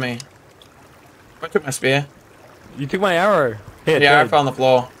spoke to me. I took my spear. You took my arrow. Here, The arrow fell on the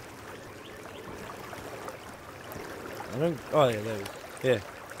floor. I don't... Oh, yeah, there it is. Yeah.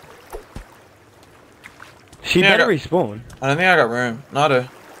 She better respawn. I don't think I got room. No, I do.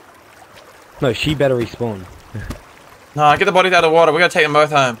 No, she better respawn. No, get the bodies out of the water. We gotta take them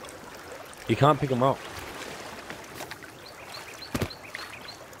both home. You can't pick them up.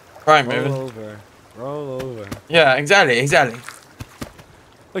 Right, Roll moving. over. Roll over. Yeah, exactly, exactly.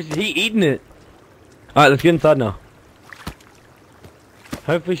 Oh, is he eating it? Alright, let's get inside now.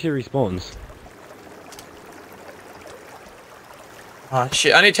 Hopefully she respawns. Oh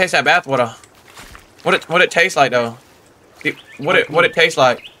shit! I need to taste that bath water. What it tastes like though? What it tastes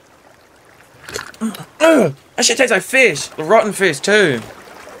like? Ugh, that shit tastes like fish. The rotten fish too.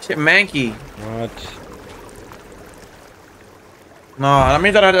 Shit manky. What? No, that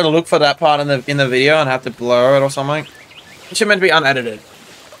means that I had to look for that part in the video and have to blur it or something. It should meant to be unedited.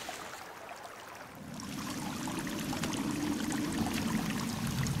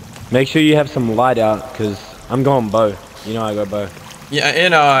 Make sure you have some light out, because I'm going bow. You know I go bow. Yeah, you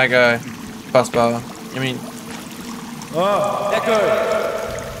know I go. bus bar. I mean, Oh,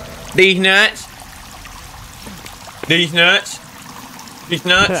 echo. these nuts. These nuts. These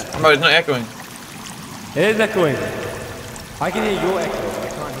nuts. Oh, it's not echoing. It is echoing. I can hear your echo. I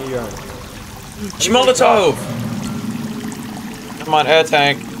can't hear your own. Schmolotov. Come on, air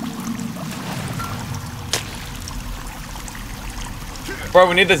tank. Bro,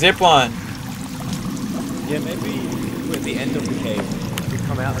 we need the zip line. Yeah, maybe we're at the end of the cave. We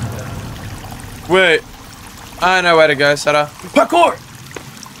come out of there. Wait. I know where to go, Sutter. Parkour!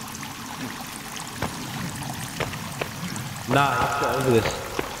 Nah, let's go over this.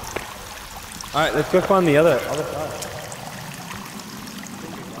 Alright, let's go find the other side.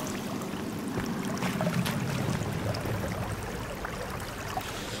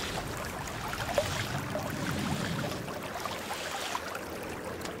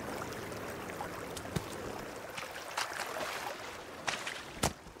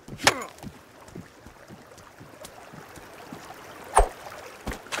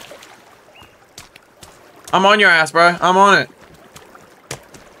 I'm on your ass, bro. I'm on it.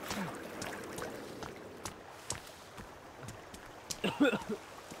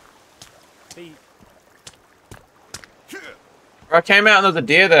 Bro, I came out and there was a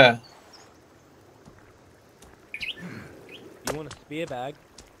deer there. You want a spear bag?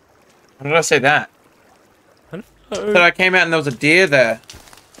 How did I say that? I Said I came out and there was a deer there.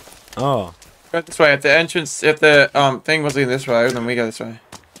 Oh. Go this way. If the entrance, if the thing was leading this way, then we go this way.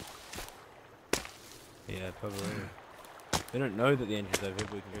 Yeah, probably. They don't know that the engine's over here,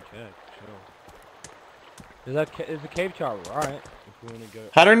 but we can go check. Sure. There's a cave chart, right? If we want to go.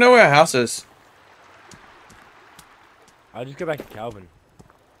 How do I know where our house is? I'll just go back to Calvin.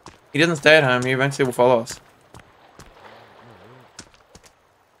 He doesn't stay at home. He eventually will follow us.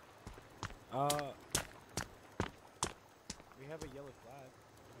 We have a yellow flag.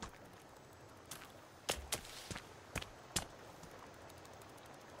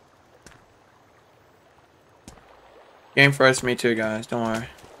 Game first, me too, guys. Don't worry.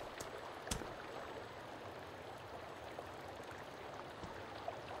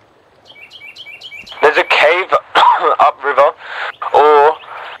 There's a cave upriver, or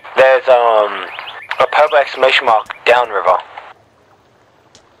there's a purple exclamation mark downriver.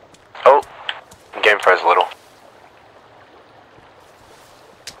 Oh, game froze a little.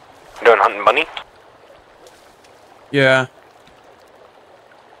 You doing hunting bunny? Yeah.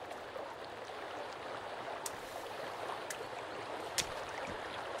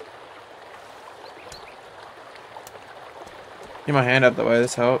 Get my hand up that way.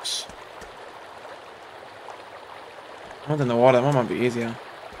 This helps. More than the water. That one might be easier.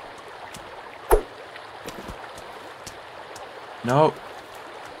 Nope.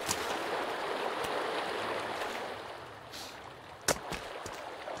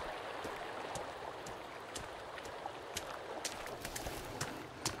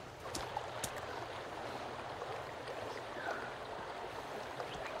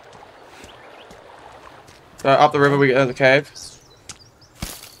 So up the river we get to the cave.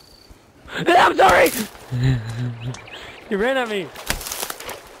 I'm sorry! You ran at me!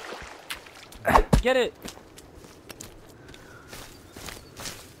 Get it!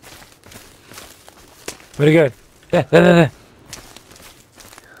 Where'd it go? There.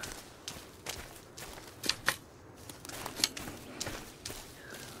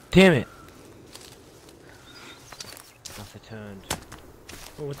 Damn it! Must have turned.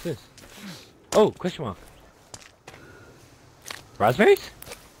 Oh, what's this? Oh, question mark. Raspberries?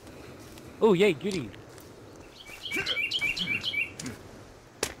 Oh, yay, goodies.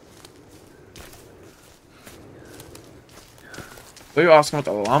 We were asking what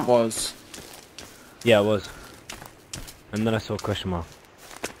the lump was. Yeah, it was. And then I saw a question mark.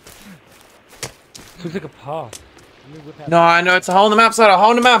 So it's like a path. No, I know it's a hole in the map, Sutter. Hole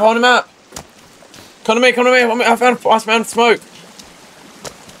in the map, hole in the map. Come to me, come to me. I found smoke.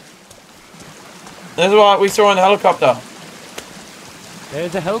 This is what we saw in the helicopter.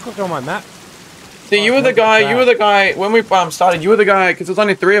 There's a helicopter on my map. See, you were the guy, when we started, you were the guy, because there was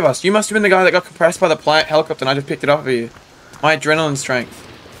only 3 of us. You must have been the guy that got compressed by the helicopter and I just picked it up for you. My adrenaline strength.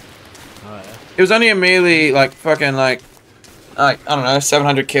 Oh, yeah. It was only a melee, like, fucking, like, I don't know,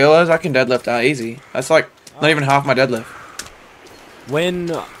 700 kilos. I can deadlift that easy. That's, like, not even half my deadlift.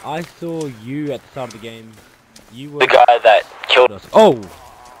 When I saw you at the start of the game, you were The guy that killed us. Oh!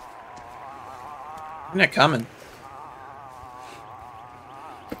 Isn't it coming?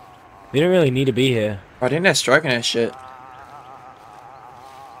 We don't really need to be here. I didn't have stroking that shit.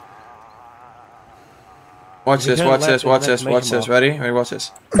 Watch this, watch this, watch this, watch this. Ready? Ready, watch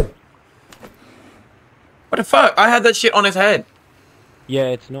this. What the fuck? I had that shit on his head. Yeah,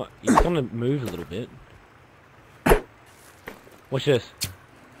 it's not. It's gonna move a little bit. Watch this.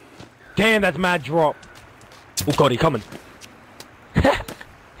 Damn, that's mad drop. Oh god, he coming.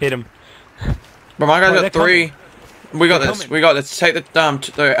 Hit him. But my guy's Oh, got 3. coming. We got They're this. coming. We got this. Take the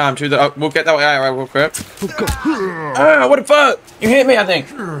to the. We'll get that way. Alright, we'll grab. Ah, what the fuck? You hit me, I think.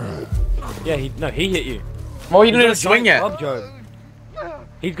 Yeah, he hit you. Well, you didn't He's even swing got a giant yet. club, Joe.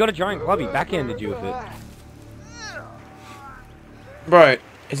 He's got a giant club. He backhanded you with it. Bro,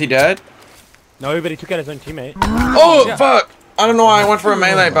 is he dead? No, but he took out his own teammate. Oh, Yeah. fuck! I don't know why I went for a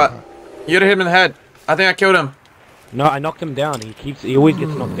melee, but you'd have hit him in the head. I think I killed him. No, I knocked him down. He always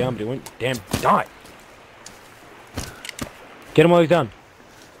gets knocked down, but he won't. Damn, die. Get him while he's down.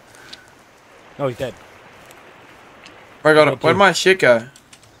 Oh, he's dead. I got it. Where'd my shit go?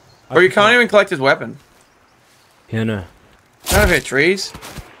 Bro, you can't even collect his weapon. Yeah, no. I don't hit trees.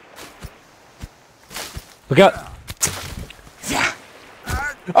 Look out.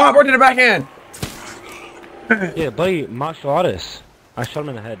 Oh, bro, did a backhand. Yeah, bloody martial artist. I shot him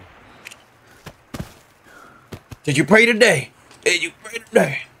in the head. Did you pray today? Did you pray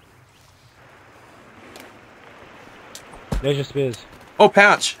today? There's your spears. Oh,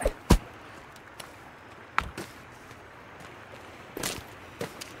 pouch.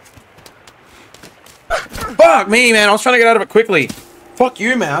 Fuck me, man. I was trying to get out of it quickly. Fuck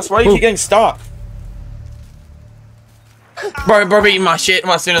you, mouse. Why do you keep getting stuck? Bro beating my shit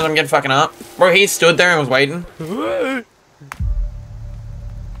as soon as I'm getting fucking up. Bro, he stood there and was waiting. Bro,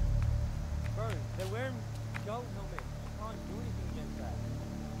 they're wearing skull helmets. You can't do anything against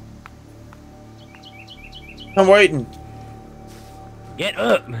that. I'm waiting. Get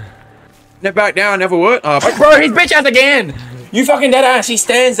up. Never back down, never would. Oh, bro, he's bitch ass again. You fucking dead ass. He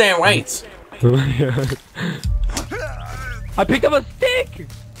stands there and waits. I picked up a stick.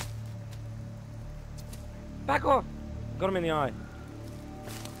 Back off. Got him in the eye.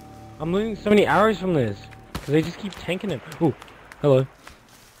 I'm losing so many arrows from this. Because they just keep tanking him. Ooh, hello.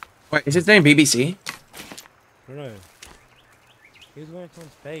 Wait, is his name BBC? I don't know. He was going to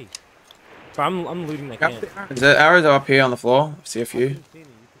someone's face. But I'm looting that can. Is there arrows up here on the floor? I see a few.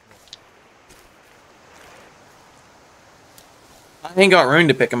 I ain't got room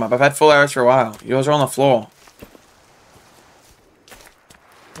to pick them up. I've had full arrows for a while. Yours are on the floor.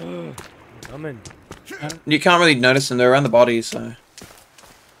 I'm in. You can't really notice them. They're around the bodies, so.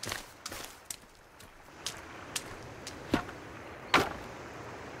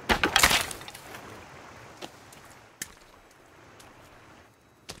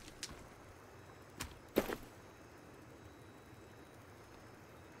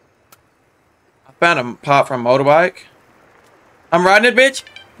 I found a part from a motorbike. I'm riding it, bitch.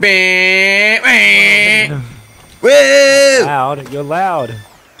 Woo! Loud. You're loud.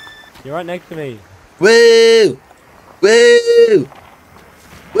 You're right next to me. Woo! Woo!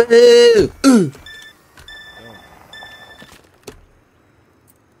 Woo! Ooh.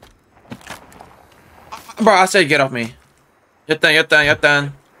 Bro, I said get off me. Get down, get down, get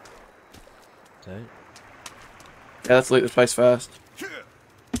down. So, Yeah, let's loot this place first.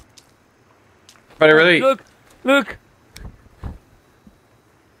 But it really... Look! Look!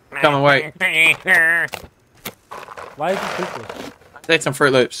 Come on, wait. Why is he toothless? Take some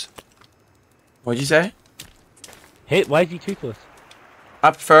Fruit Loops. What'd you say? Hey, why is he toothless?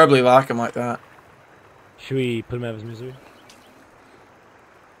 I preferably like him like that. Should we put him out of his misery?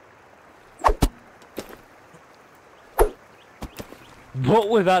 What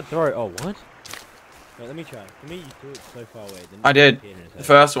was that throw? Oh, what? Wait, let me try. For me, you threw it so far away. Then I did. hit him in his The head.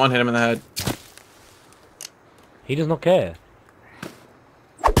 first one hit him in the head. He does not care.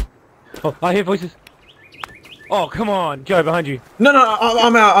 Oh, I hear voices. Oh, come on. Joe, behind you. No,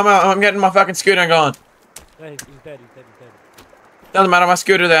 I'm out, I'm getting my fucking scooter and gone. No, he's dead, he's dead. Doesn't matter, my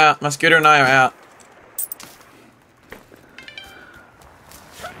scooter's out. My scooter and I are out.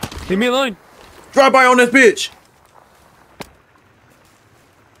 Leave me alone. Drive by on this bitch!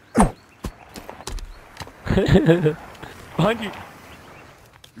 Behind you.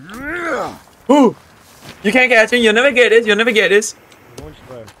 Ooh! You can't catch him, you'll never get this, you'll never get this. Launch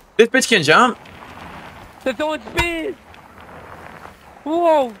throw. This bitch can jump. They're throwing spears.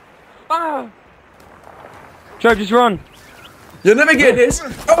 Whoa. Ah. Joe, just run. You'll never get this.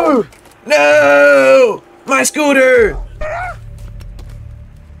 Oh! No! My scooter!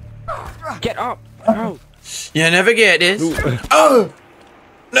 Get up. Bro. You'll never get this. Oh!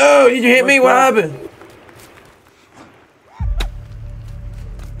 No! Did you hit me? What happened?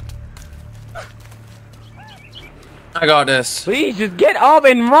 I got this. Please, just get up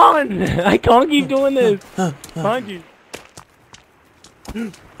and run. I can't keep doing this. Behind you.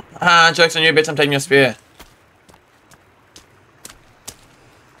 Ah, joke's on you, bitch. I'm taking your spear.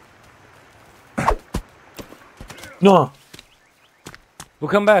 No. We'll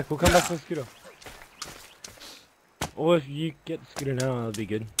come back to the scooter. Or if you get the scooter now, that'll be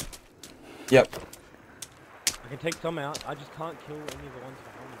good. Yep. I can take some out, I just can't kill any of the ones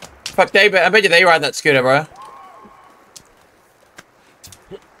behind me. Fuck, David, I bet you they ride that scooter, bro.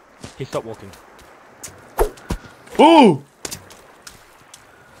 He stopped walking. Ooh!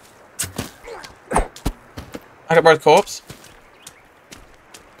 I got both corpse.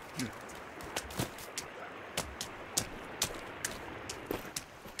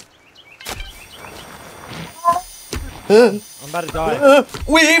 I'm about to die.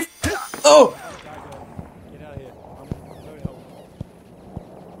 Weave! Oh! Get out of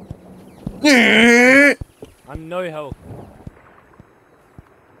here. I'm no health.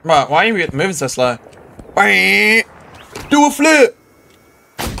 Right, why are you moving so slow? Do a flip!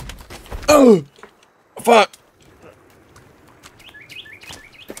 Oh! Fuck!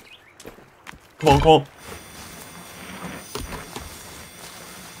 Come on, come on.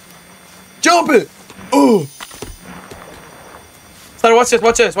 Jump it! Oh! So watch this,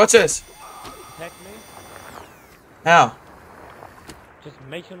 watch this, watch this. Attack me. How? Just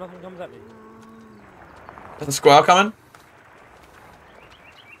make sure nothing comes at me. Is the squirrel coming?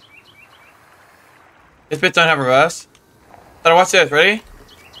 These bits don't have reverse. So watch this, ready?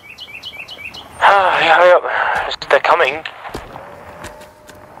 Yeah, hurry up. They're coming.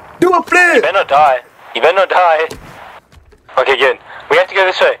 Do a flip! You better not die. You better not die. Okay, good. We have to go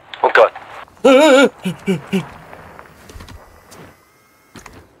this way. Oh god.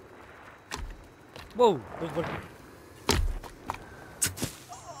 Whoa!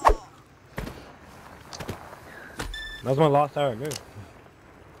 That was my last arrow move.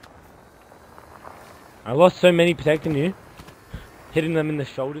 I lost so many protecting you. Hitting them in the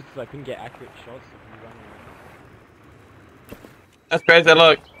shoulders because I couldn't get accurate shots. That's crazy,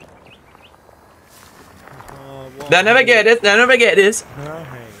 look. They'll never get this, they'll never get this. No.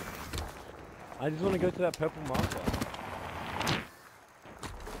 I just want to go to that purple marker.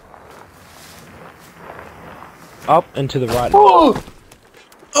 Up and to the right. Oh!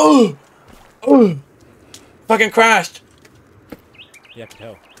 Oh! Oh! Fucking crashed. Yeah, I can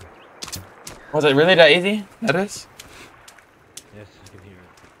tell. Was it really that easy? That is? Yes, I can hear it.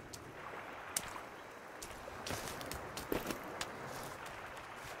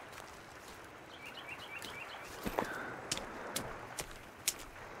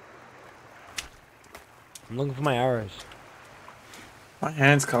 I'm looking for my arrows. My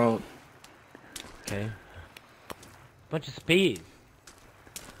hand's cold. Okay. Bunch of spears.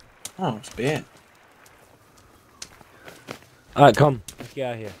 Oh, spear. Alright, come. Let's get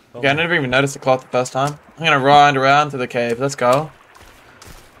out of here. Okay, I never even noticed the cloth the first time. I'm gonna ride around to the cave. Let's go.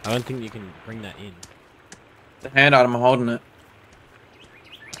 I don't think you can bring that in. The hand item, I'm holding it.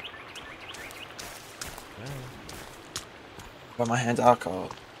 But my hands are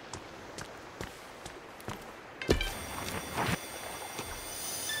cold.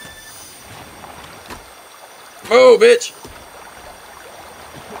 Move, bitch!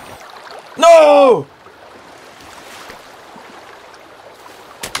 No!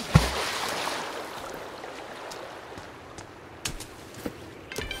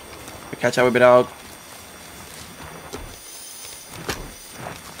 Catch up with it, dog.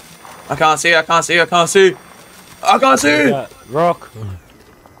 I can't see, I can't see, I can't see. I can't see! Yeah, rock.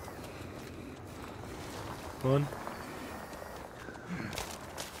 Come on.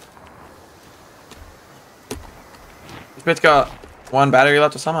 This bitch got one battery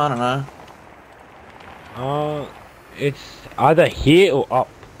left or something, I don't know. It's either here or up.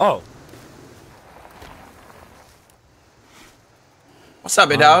 Oh. What's up,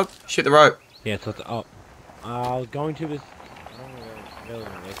 big dog? Shoot the rope. Yeah, so it's up. I was going to this. I don't really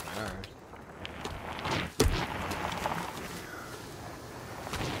want to waste my arrows.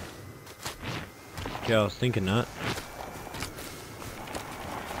 Okay, I was thinking that.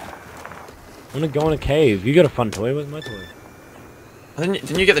 I want to go in a cave. You got a fun toy? Where's my toy?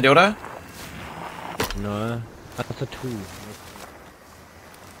 Didn't you get the dildo? No, that's a tool.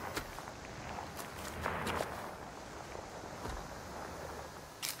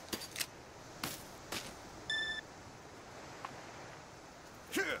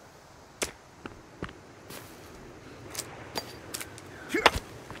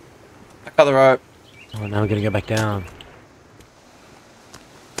 I cut the rope. Oh, now we're gonna go back down.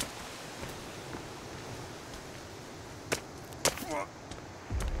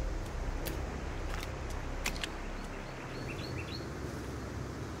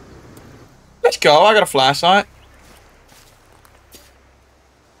 Let's go, I got a flashlight.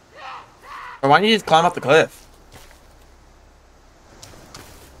 Why don't you just climb up the cliff?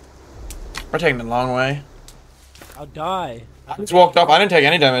 We're taking the long way. I'll die. I just walked off. I didn't take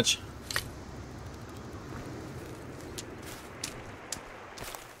any damage.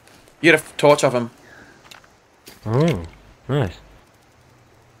 You get a torch off him. Oh, nice.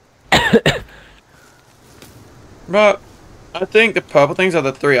 But I think the purple things are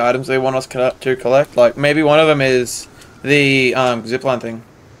the 3 items they want us to collect. Like, maybe one of them is the zipline thing.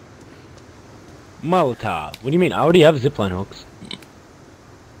 Molotov. What do you mean? I already have zipline hooks.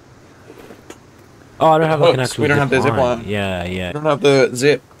 Oh, I don't have like an Hooks. actual We don't have the zipline. Yeah, We yeah, don't have the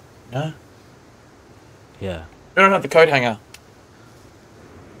zip. No? yeah. We don't have the coat hanger.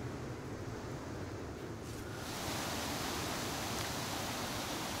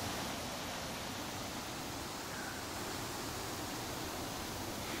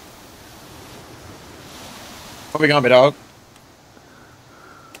 Where we going, big dog?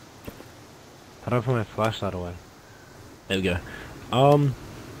 How do I put my flashlight away? There we go.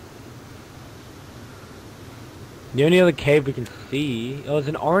 The only other cave we can see... Oh, it's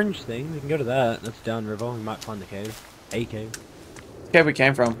an orange thing. We can go to that. That's downriver. We might find the cave. A cave. The cave we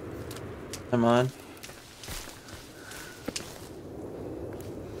came from. Come on.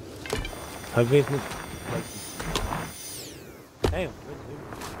 Hopefully it's not... Damn.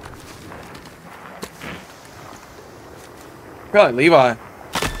 Probably Levi.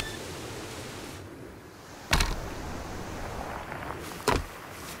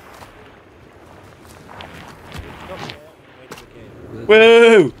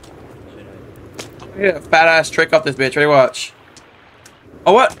 Woo! Yeah, fat ass trick off this bitch. Ready, watch.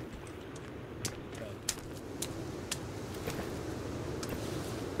 Oh, what?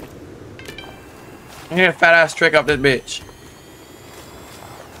 I hear a fat ass trick off this bitch.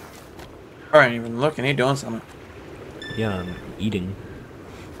 I ain't even looking. He doing something. Yeah, I'm eating.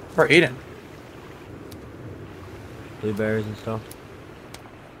 We're eating. Blueberries and stuff.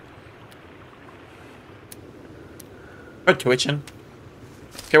 We're twitching.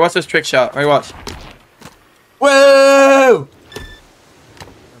 Okay, what's this trick shot? Ready, watch. Whoa!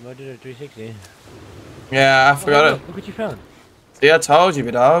 I did a 360. Yeah, I forgot it. Look what you found. See, I told you,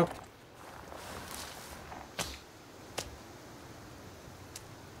 big dog.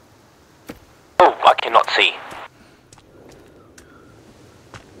 Oh, I cannot see.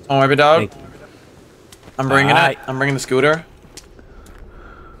 Don't worry, big dog. Hey. I'm bringing Alright. it. I'm bringing the scooter.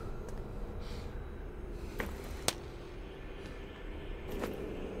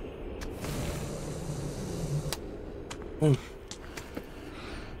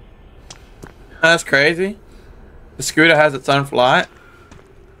 That's crazy. The scooter has its own flight.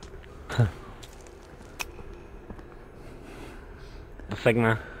 The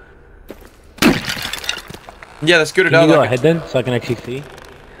Sigma. Yeah, the scooter Can does. you go Like ahead then, so I can actually see?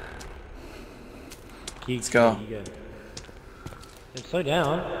 Let's go. You go. Then slow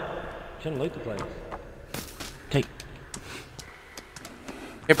down. Shouldn't loot the place. Take.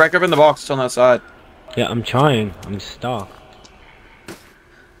 Hey, break open the box. It's on that side. Yeah, I'm trying. I'm stuck.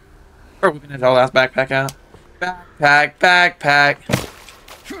 We're whipping his whole ass backpack out. Backpack.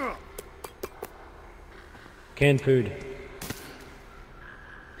 Canned food.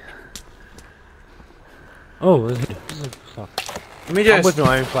 Oh, this is stuff. Let me I'm just. whipping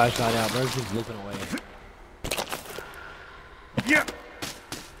my own flashlight out, bro. Just looking away. Yeah.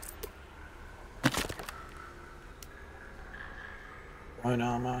 Oh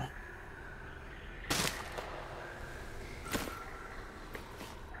no, ma.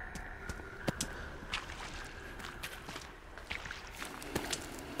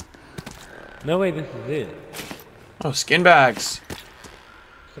 No way, this is it. Oh, skin bags.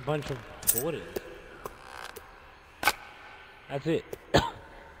 It's a bunch of borders. That's it.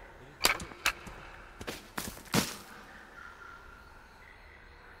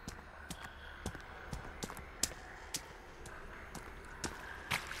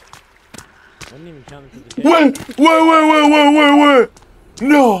 Wouldn't even count this as a game. Wait.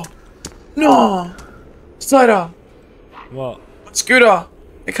 No. Slider. What? Scooter.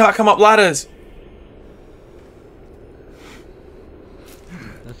 It can't come up ladders.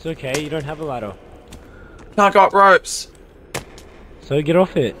 That's okay, you don't have a ladder. Can't go up ropes. So get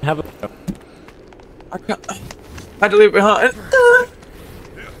off it. Have a... I can't. I had to leave it behind.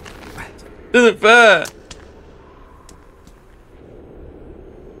 Isn't fair.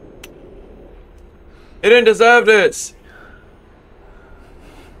 It didn't deserve this.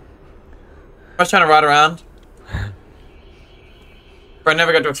 I was trying to ride around. But I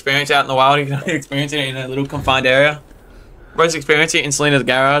never got to experience it out in the wild. You can only experience it in a little confined area. Bro's experienced it in Selena's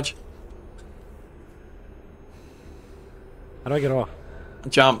garage. How do I get off?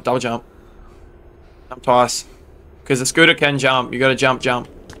 Jump, double jump. Jump twice. Because the scooter can jump. You gotta jump.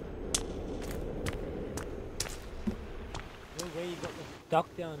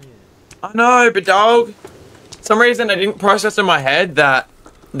 stuck down here. I know, but dog, for some reason I didn't process in my head that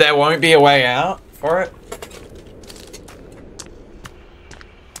there won't be a way out for it.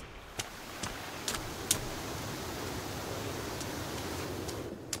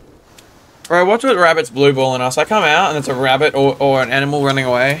 Bro, what's with rabbits blue balling us? I come out and it's a rabbit or an animal running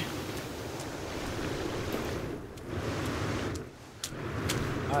away.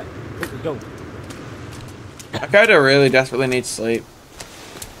 Alright, let's go. Dakota really desperately needs sleep.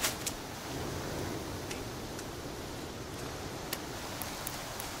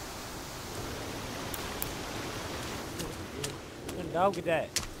 Dog with that.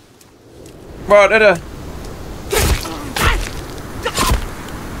 Bro, dada.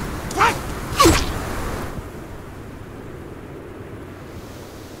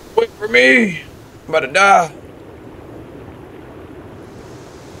 Wait for me. I'm about to die.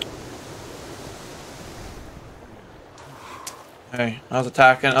 Hey, I was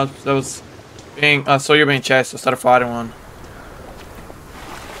attacking. I saw you being chased. I started fighting one.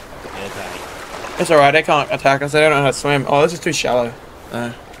 It's alright, they can't attack us, they don't know how to swim. Oh, this is too shallow.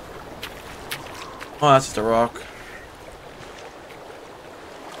 Oh, that's just a rock.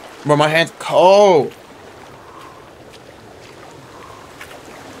 Bro, my hand's cold.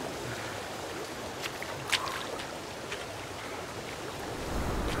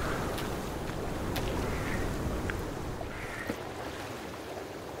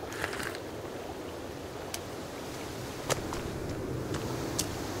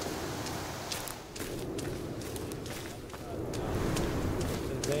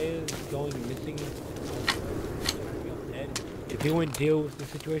 Going missing. If you won't deal with the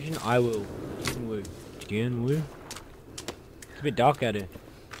situation, I will. Jianwu. It's a bit dark out here.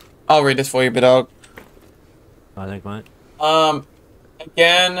 I'll read this for you, dog. I think, mate.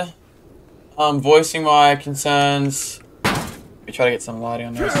 Again, voicing my concerns. Let me try to get some lighting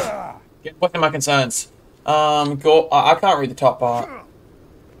on this. Voicing my concerns. I can't read the top part.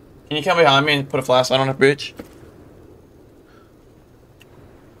 Can you come behind me and put a flashlight on it, bitch?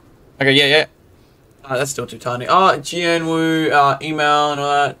 Okay, yeah. That's still too tiny. Jianwu, email and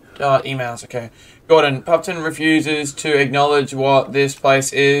all that. Emails, okay. Gordon, Pupton refuses to acknowledge what this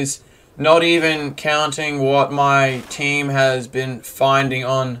place is, not even counting what my team has been finding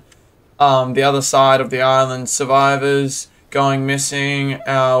on the other side of the island. Survivors going missing,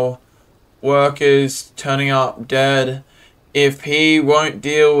 our workers turning up dead. If he won't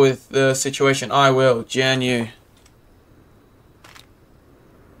deal with the situation, I will. Jianwu.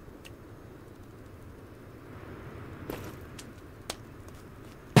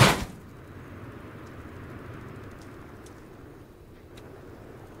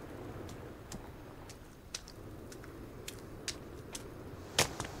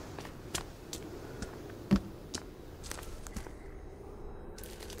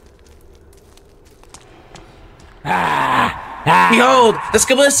 Behold, the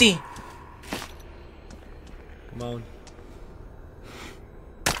Skabussy! Come on.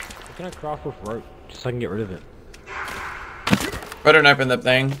 What can I craft with rope? Just so I can get rid of it. I don't open that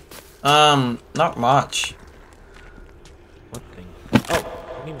thing. Not much. What thing?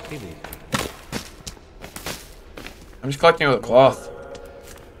 Oh, I didn't even see these. I'm just collecting all the cloth.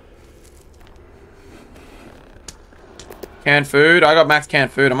 Canned food? I got max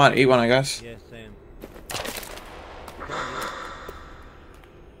canned food. I might eat one, I guess. Yeah, same.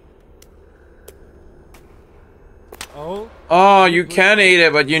 Oh, you can eat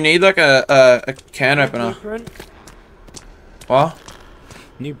it, but you need like a can opener. Blueprint? What?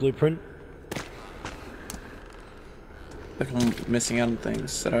 New blueprint? Like I'm missing out on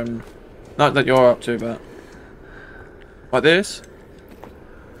things that I'm... Not that you're up to, but... Like this?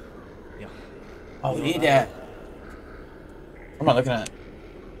 Yeah. Oh, eat that. What am I looking at?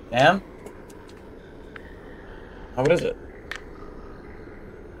 Damn? Oh, what is it?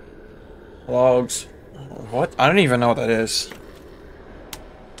 Logs. What? I don't even know what that is.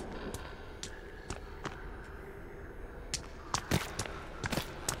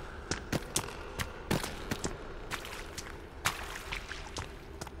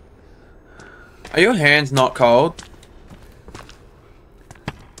 Are your hands not cold?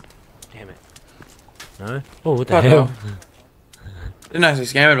 Damn it. No? Oh, what the hell? Didn't actually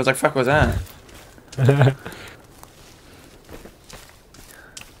scam it, I was like, fuck was that?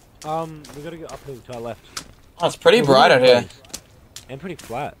 We gotta go uphill to our left. Oh, it's pretty bright out here. And pretty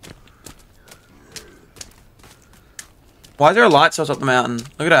flat. Why is there a light source up the mountain?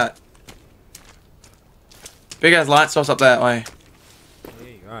 Look at that. Big ass light source up that way. Yeah,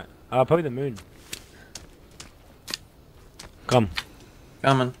 you're right. Probably the moon. Come.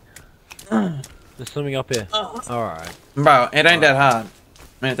 Coming. There's swimming up here. Alright. Bro, it ain't that hard.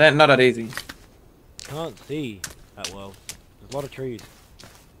 Man, it's not that easy. Can't see that well. There's a lot of trees.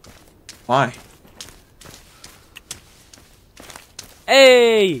 Why?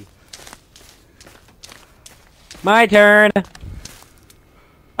 Hey! My turn!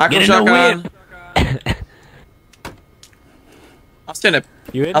 I can Get in the shotgun. whip. I'll stand it.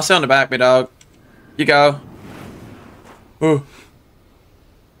 You in? I'll sit on the back, big dog. You go. Ooh.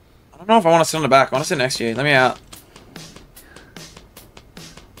 I don't know if I want to sit on the back. I want to sit next to you. Let me out.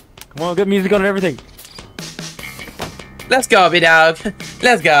 Come on, good music on and everything. Let's go, big dog.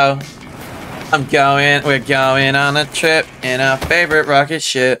 Let's go. We're going on a trip in our favorite rocket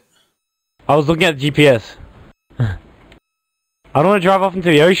ship. I was looking at the GPS. I don't want to drive off into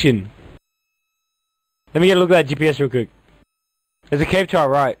the ocean. Let me get a look at that GPS real quick. There's a cave to our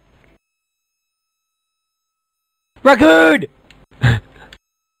right. Raccoon!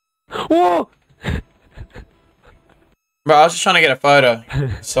 Whoa! Bro, I was just trying to get a photo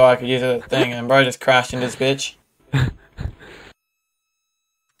so I could use the thing, and bro just crashed into this bitch.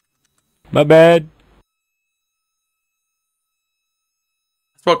 My bad.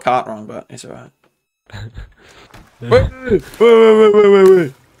 Spelled cart wrong, but it's alright. Wait.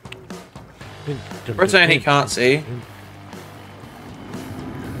 Wait. We're saying he can't see. Is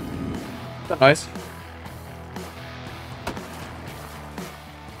that nice?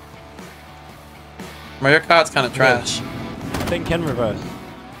 Bro, your cart's kind of trash. I think can reverse.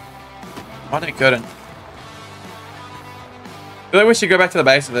 Why think it couldn't? I feel like we should go back to the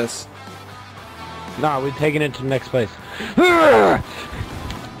base of this. Nah, we're taking it to the next place. Did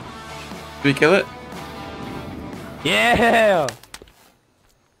we kill it? Yeah!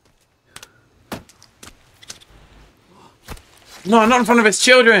 No, not in front of his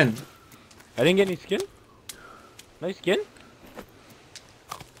children! I didn't get any skin? No skin?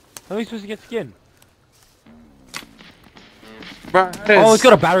 How are we supposed to get skin? Bro, Oh, it's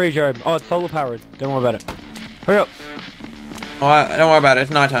got a battery drive. Oh, it's solar powered. Don't worry about it. Hurry up. Oh, don't worry about it.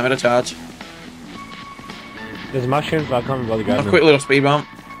 It's nighttime. It'll charge. There's mushrooms, but I can't remember the guy. A quick little speed bump.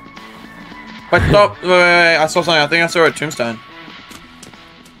 Wait, stop. Wait. I saw something. I think I saw a tombstone.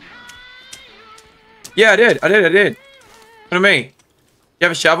 Yeah, I did. What do me? You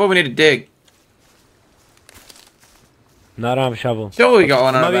have a shovel? We need to dig. No, I don't have a shovel. Sure, we got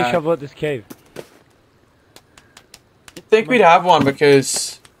one on Maybe our a back. shovel at this cave. I think we'd have one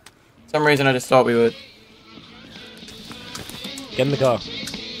because for some reason I just thought we would. Get in the car.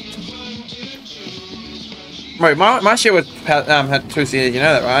 Wait, my shit was had 2 seaters. You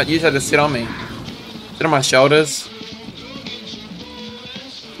know that, right? You just had to sit on me, sit on my shoulders.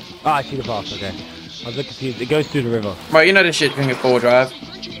 Ah, I see the path. Okay. I was a bit confused. It goes through the river. Right, you know this shit can get 4-wheel drive.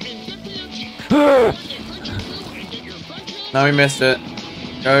 No, we missed it.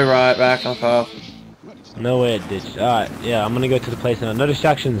 Go right back on the path. Nowhere ditch. Alright, yeah, I'm gonna go to the place now. No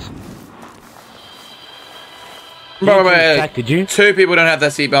distractions. You Bro, didn't wait, distract, did you? 2 people don't have their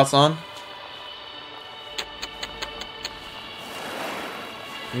seatbelts on.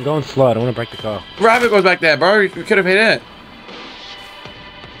 I'm going slow. I don't want to break the car. Rabbit was back there, bro. We could have hit it.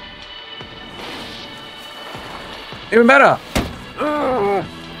 Even better.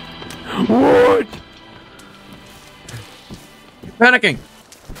 What? You're panicking.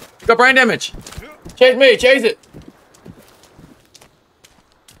 You got brain damage. Chase me. Chase it.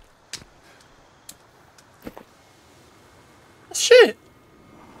 Shit.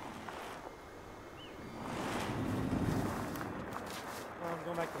 I'm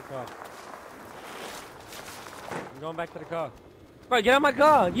going back to the car. I'm going back to the car. Bro, get out of my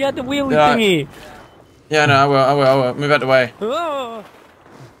car. You had the wheelie Yeah. thingy. Yeah, no, I will. Move out the way. Oh.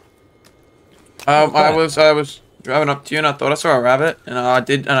 I was driving up to you and I thought I saw a rabbit and I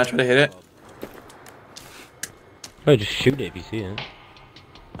tried to hit it. Bro, just shoot it if you see it.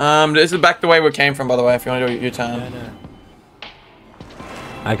 This is back the way we came from, by the way, if you want to do your turn. Yeah, no.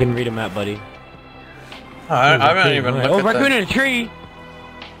 I can read a map, buddy. I haven't even looked Oh, at raccoon the... in a tree!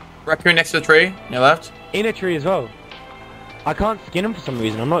 Raccoon next to the tree, on your left. In a tree as well. I can't skin him for some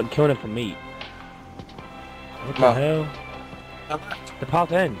reason. I'm not killing it for meat. What the Well. hell? The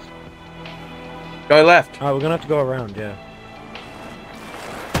path ends. Go left. Alright, we're gonna have to go around, yeah.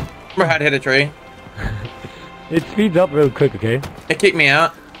 Remember how to hit a tree? It speeds up real quick, okay? It kicked me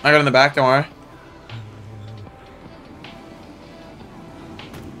out. I got in the back, don't worry.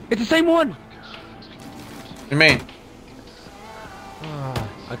 It's the same one! What do you mean?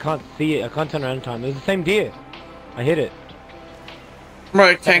 I can't see it. I can't turn around in time. It was the same deer. I hit it.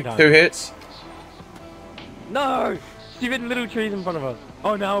 Right, tank time. 2 hits. No! Stupid little trees in front of us.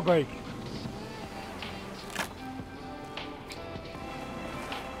 Oh, now I'll break.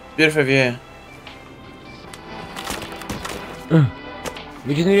 Beautiful view.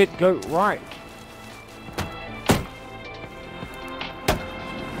 We just need to go right.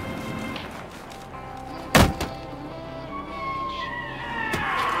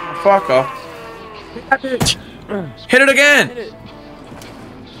 Fuck off. Hit it again! Hit it.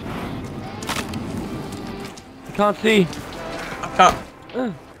 I can't see. I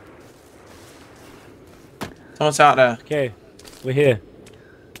can't. Someone's out there. Okay, we're here.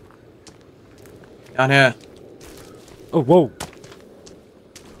 Down here. Oh, whoa.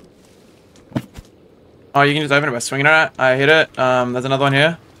 Oh, you can just open it by swinging it. I hit it. There's another one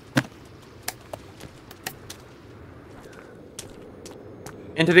here.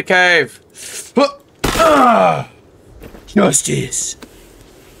 Into the cave. Justice.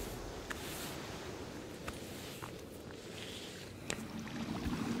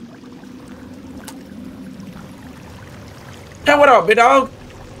 Hey, what up, big dog?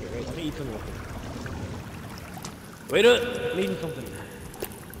 Wait, let me eat something. Wait up, I'm eating something.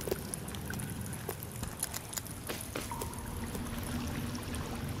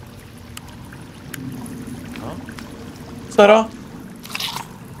 Stutter?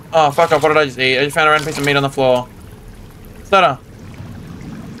 Oh, fuck off. What did I just eat? I just found a random piece of meat on the floor. Stutter.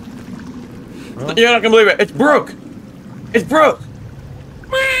 Huh? You're not gonna believe it. It's Brooke. It's Brooke.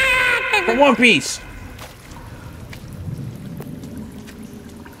 From One Piece.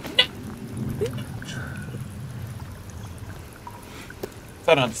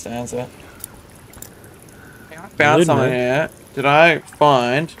 Stutter understands that. I found something here. Did I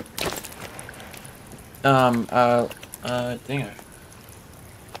find... dingo.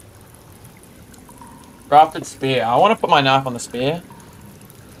 Crafted spear. I want to put my knife on the spear.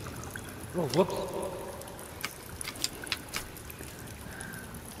 Oh, whoops.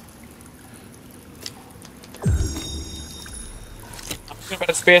 I'm thinking about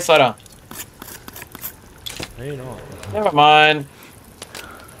a spear slider. No, you're not. Never mind.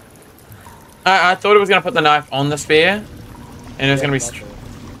 I thought it was going to put the knife on the spear. And it was going to be...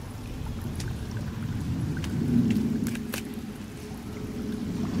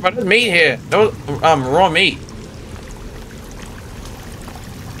 But there's meat here. There was raw meat.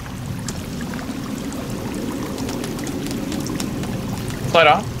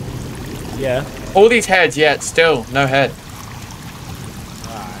 Slider. Yeah. All these heads, yet still no head.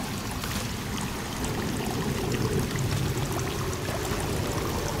 Alright.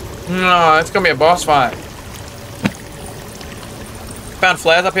 No, it's gonna be a boss fight. Found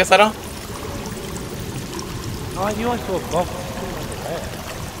flares up here, Slider. Oh, I knew I saw a box.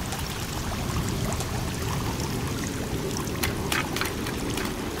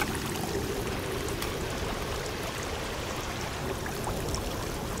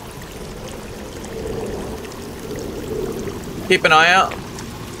 Keep an eye out.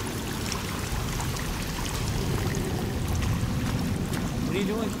 What are you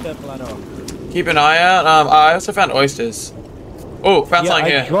doing, Stepladder? Keep an eye out. I also found oysters. Oh, found something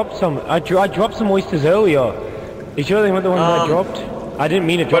here. I dropped some. I dropped some oysters earlier. You sure they weren't the ones I dropped? I didn't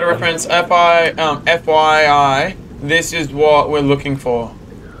mean to drop Put a them. reference. FYI. This is what we're looking for.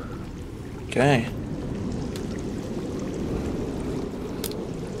 Okay.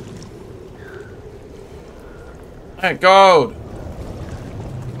 Hey, gold.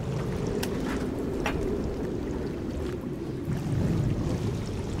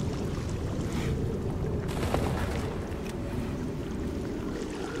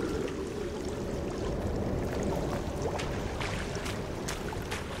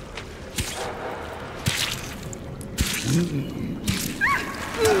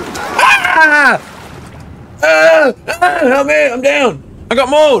 Help me! I'm down! I got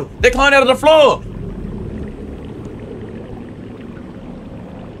mold! They climbed out of the floor!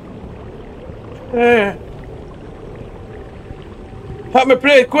 Help me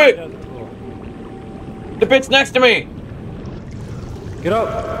please, quick! The bitch next to me! Get up!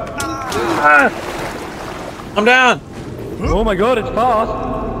 I'm down! Oh my god, it's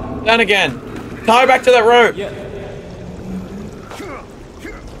fast! Down again! Tie back to that rope! Yeah.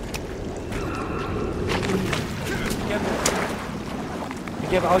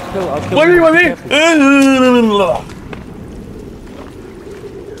 Yeah, I'll kill What do you want me?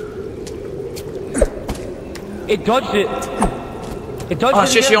 It dodged it! It dodged Oh it!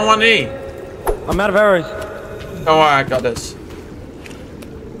 shit, she on one knee! I'm out of arrows. Don't worry, I got this.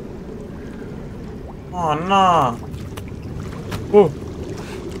 Oh no! Ooh.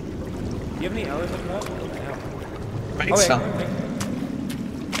 Do you have any arrows like that? Make Oh, wait, some. okay.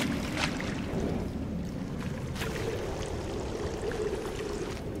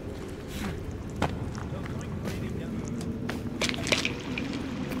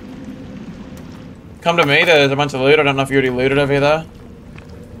 Come to me, there's a bunch of loot. I don't know if you already looted over here though.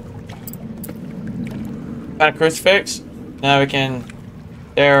 Found a crucifix. Now we can,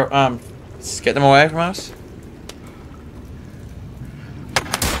 just get them away from us.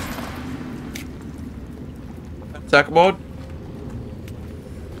 Circuit board.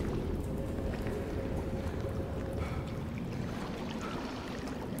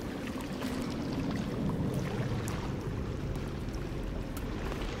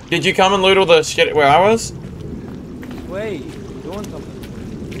 Did you come and loot all the shit where I was? Wait, doing something.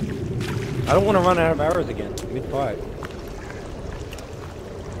 I don't want to run out of arrows again. Mid-fight.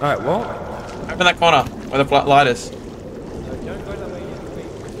 Alright, well. Open that corner where the light is. No, don't go that way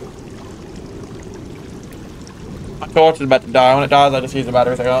yet. My torch is about to die. When it dies, I just use the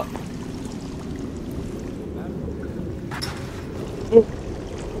batteries I got.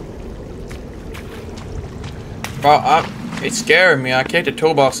 Bro, it's scaring me. I kicked a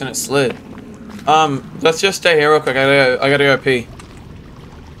toolbox and it slid. Let's just stay here real quick. I gotta go pee.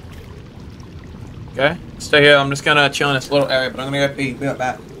 Okay? Stay here. I'm just gonna chill in this little area, but I'm gonna go pee. Be right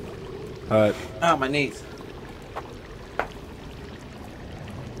back. Alright. Oh, my knees.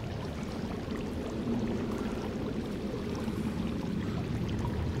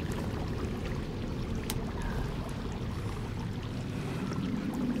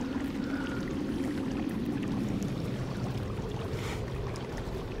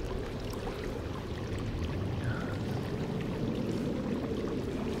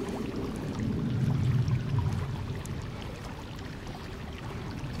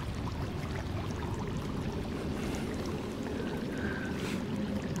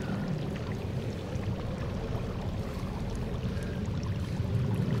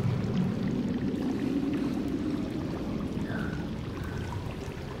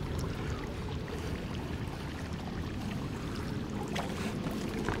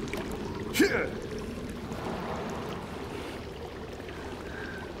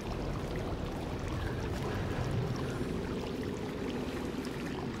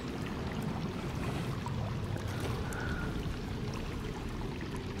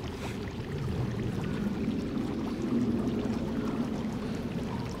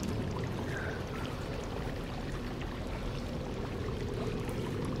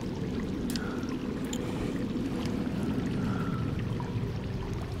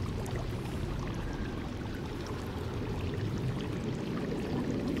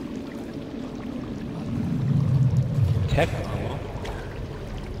 Tech.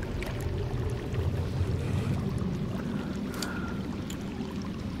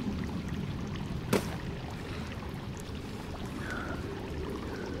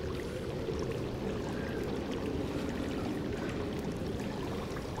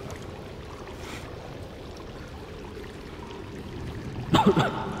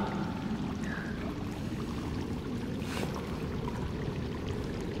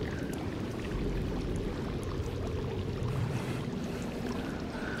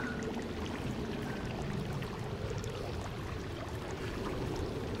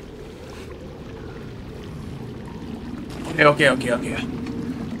 Okay.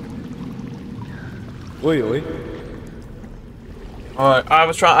 Oi, oi. Alright, I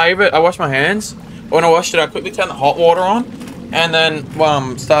washed my hands. When I washed it, I quickly turned the hot water on. And then,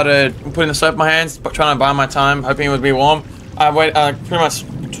 started putting the soap in my hands, but trying to buy my time, hoping it would be warm. I pretty much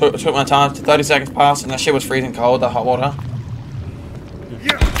took my time, 30 seconds passed, and that shit was freezing cold, the hot water.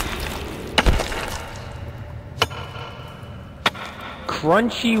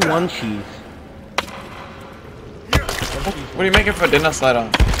 Crunchy Munchies. What are you making for dinner,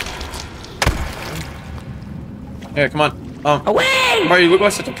 Slater? Yeah, come on. Away! Bro, you look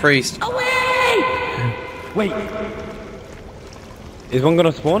like such a priest. Away! Wait. Is one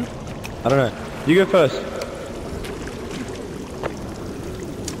gonna spawn? I don't know. You go first.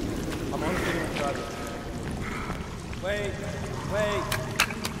 I'm on to Wait.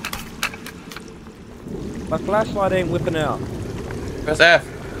 My flashlight ain't whipping out. Press F.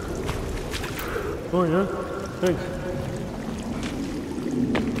 Oh yeah? Thanks.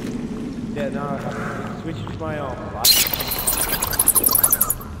 Yeah, no, I switch to my light.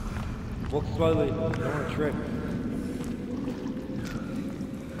 Walk slowly, I don't want to trip.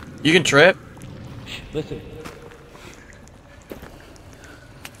 You can trip? Shh, listen.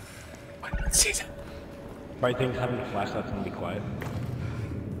 Let's see that. Probably thinks having a flashlight's gonna be quiet.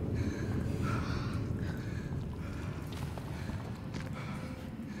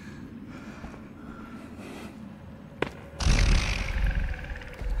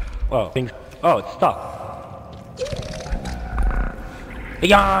 Oh, it's stuck. Be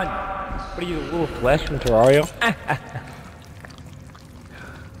gone! What are you, a little flesh from Terrario?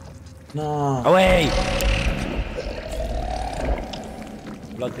 No. Away!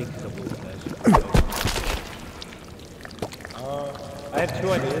 Blood thinks it's a little flesh. I have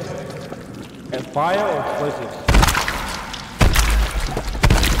 2 ideas. Fire or explosives?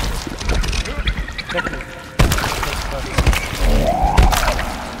 Definitely.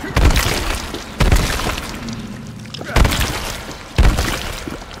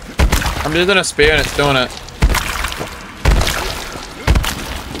 I'm using a spear and it's doing it.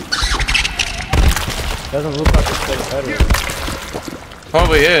 Doesn't look like it's getting better.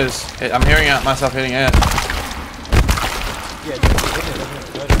 Probably is. I'm hearing out myself hitting it. Yeah, it doesn't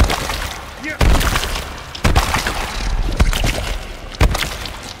explode.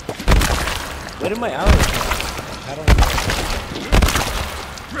 Where did my arrows go? I don't know.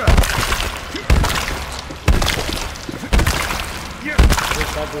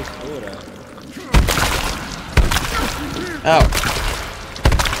 Where's that boy's sword at? Ow.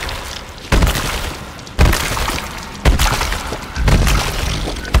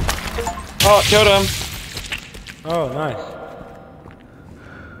 Oh, killed him. Oh, nice.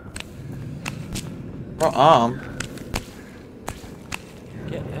 What arm?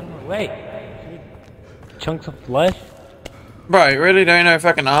 Get out of my way. Chunks of flesh? Bro, you really don't know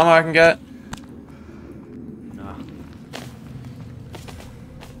fucking armor I can get? Nah.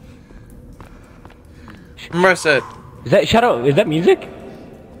 Remember I said. Is that Shadow? Is that music?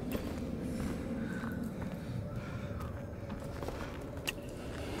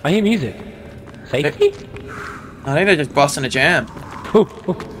 I hear music. Safety? I think they're just busting a jam. Ooh,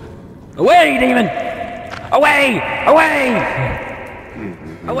 ooh. Away, demon! Away! Away!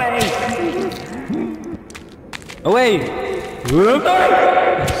 Away! Away!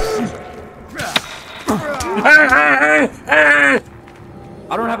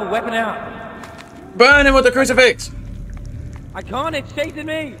 I don't have a weapon out. Burn him with the crucifix! I can't, it's chasing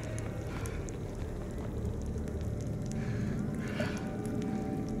me!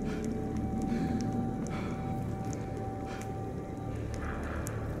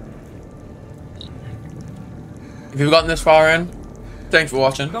 If you've gotten this far in, thanks for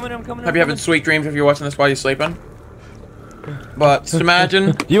watching. I'm coming, Hope you're having sweet dreams if you're watching this while you're sleeping. But just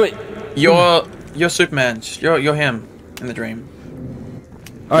imagine you're Superman. You're him in the dream.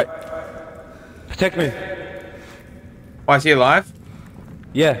 Alright. Protect me. Why, is he alive?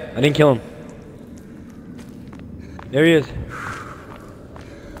 Yeah, I didn't kill him. There he is.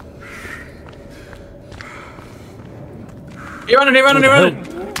 He running, he running, he running!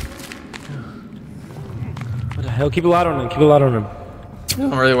 What the hell? Keep a light on him, keep a light on him.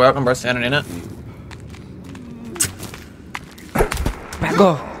 Doesn't really work when we're standing in it. Back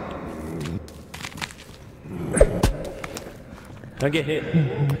off. Don't get hit.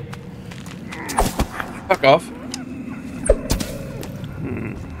 Fuck off.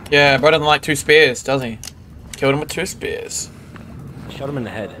 Yeah, bro doesn't like 2 spears, does he? Killed him with 2 spears. Shot him in the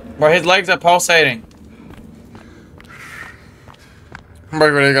head. Bro, his legs are pulsating. Bro,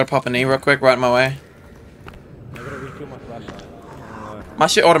 really gotta pop a knee real quick, right in my way. I gotta refill my flashlight. My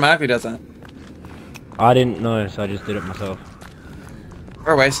shit automatically does that. I didn't know, so I just did it myself.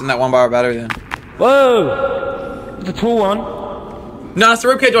 We're wasting that 1 bar of battery then. Whoa! It's a tall one. No, it's the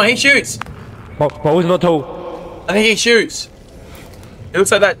ribcage one, he shoots! What was not tall? I think he shoots. He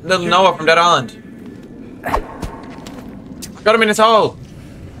looks like that little Noah from Dead Island. Got him in his hole.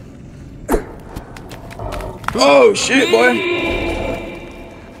 Oh shit, boy.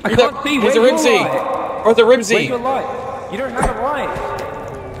 I can't see. He's a ribsy. Where's the Where's ribsy? your light? You don't have a light.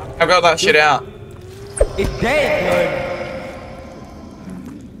 I've got that shit out. It's dead,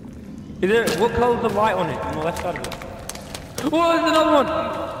 no. Is it? What color's the light on it? On the left side of it. Oh, there's another one.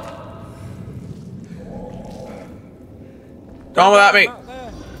 Go on without me.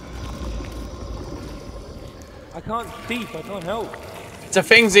 I can't see, so I can't help. It's a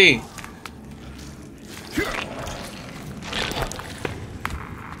Fingsy.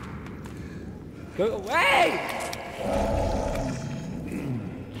 Go away!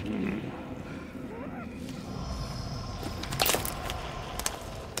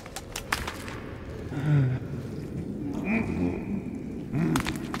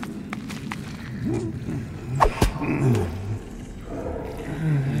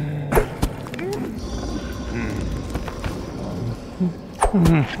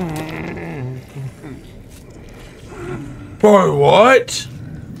 Bro, what?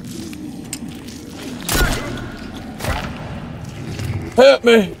 Hit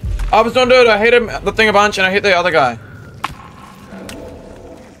me. I was gonna do it. I hit him, the thing a bunch, and I hit the other guy.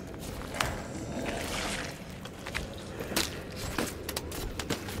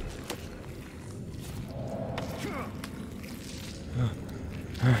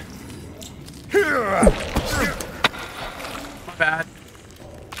 Bad.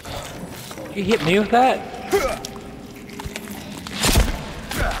 You hit me with that?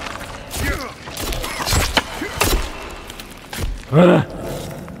 We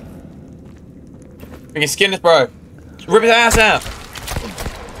can skin this bro. Rip his ass out.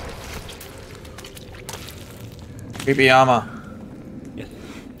 Creepy armor. Yes.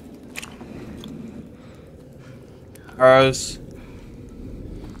 Arrows.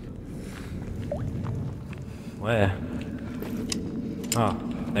 Where? Oh,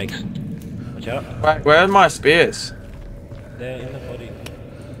 thanks. Watch out. Wait, where are my spears? They're in the body.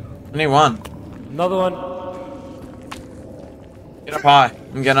 I need one. Another one. Get up high.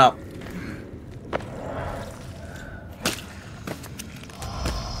 I'm getting up.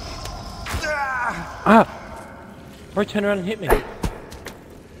 Ah! Bro, turn around and hit me.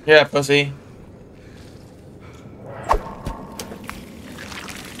 Yeah, pussy.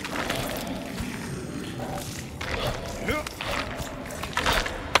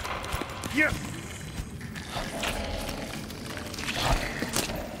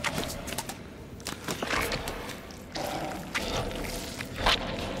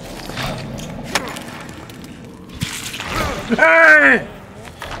 Hey!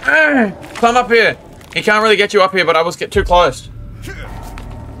 Hey! Climb up here. He can't really get you up here, but I was get too close.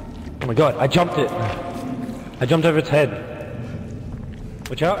 Oh my god, I jumped it. I jumped over its head.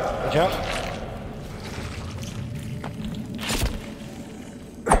 Watch out, watch out.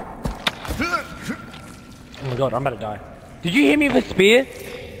 Oh my god, I'm about to die. Did you hit me with a spear?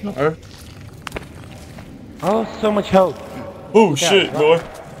 No. Oh, so much health. Oh shit, boy.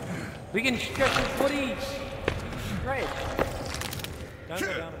 We can stretch his body. Stretch. Don't go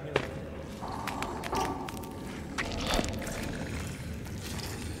down the hill.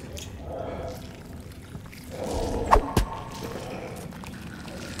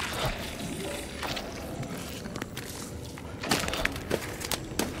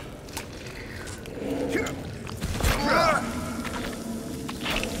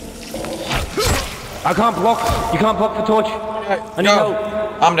 I can't block. You can't block the torch. I need help.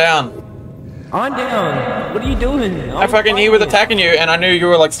 I'm down. I'm down. What are you doing? I fucking he was attacking you, and I knew you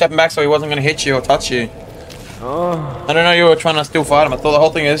were like stepping back, so he wasn't gonna hit you or touch you. Oh. I don't know you were trying to still fight him. I thought the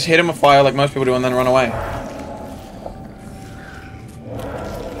whole thing is hit him with fire like most people do, and then run away.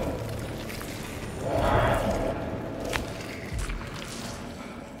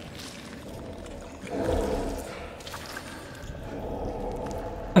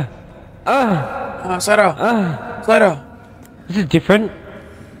 Slow down. Slow down. This is different.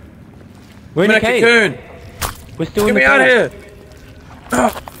 We're in I'm a in a cave. cocoon. We're still Get in the me out of cave.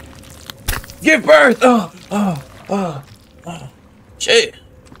 here. Give birth. Shit.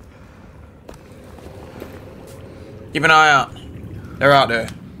 Keep an eye out. They're out there.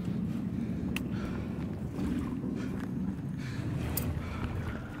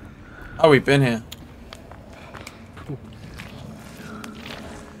 Oh, we've been here.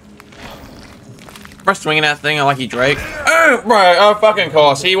 We're swinging that thing like he Drake. Oh, bro, oh, fucking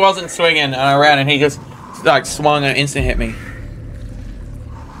course. He wasn't swinging around and he just, like, swung and instant hit me.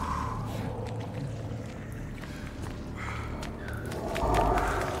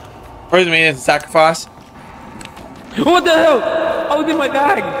 What does it mean? It's a sacrifice? What the hell? I was in my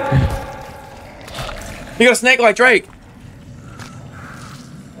bag. You got a snake like Drake.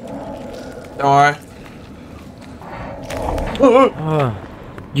 Don't worry.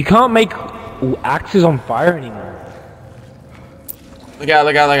 You can't make axes on fire anymore. Look out,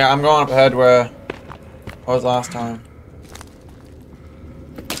 look out, look out. I'm going up ahead where I was last time.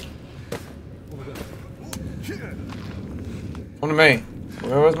 Come to me.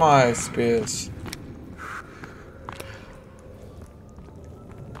 Where was my spears?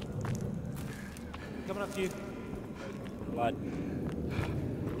 Coming up to you. Blood.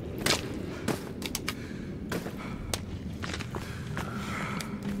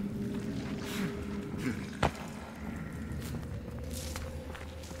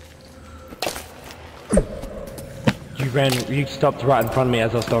 You stopped right in front of me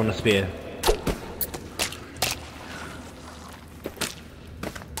as I was throwing a spear.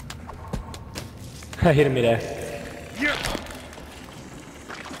 I hit him midair.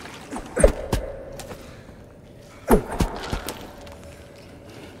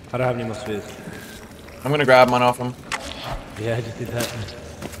 I don't have any more spears. I'm gonna grab mine off him. Yeah, I just did that.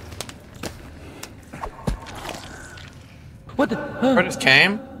 What the? I just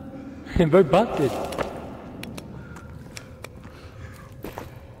came. Bro busted.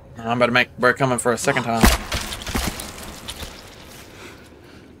 I'm about to make Bro coming for a second time.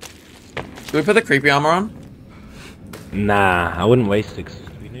 Do we put the creepy armor on? Nah, I wouldn't waste it.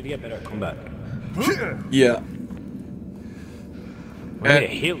 We need to get better at combat. Yeah. I need to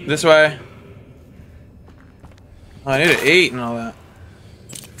heal. This way. Oh, I need to eat and all that.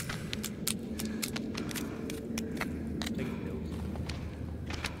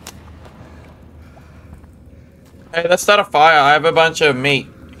 Hey, let's start a fire. I have a bunch of meat.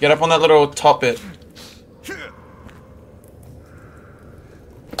 Get up on that little top bit.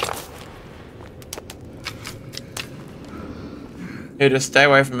 Here, just stay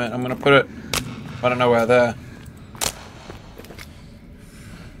away from it. I'm gonna put it, I don't know where, there.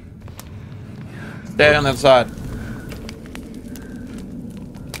 Stay on that side.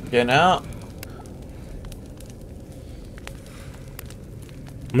 Yeah, now.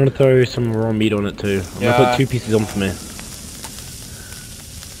 I'm gonna throw some raw meat on it too. I'm gonna put 2 pieces on for me.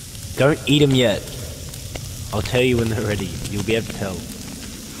 Don't eat them yet. I'll tell you when they're ready. You'll be able to tell.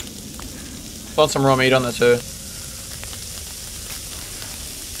 Put some raw meat on there too.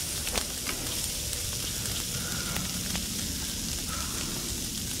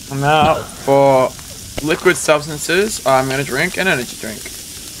 Now for liquid substances, I'm gonna drink an energy drink.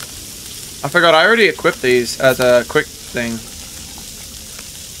 I forgot I already equipped these as a quick thing.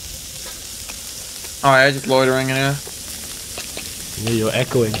 Oh yeah, just loitering in here. Yeah, you're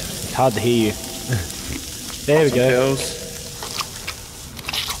echoing. It's hard to hear you. There we go. Pills.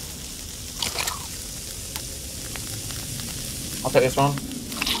 I'll take this one.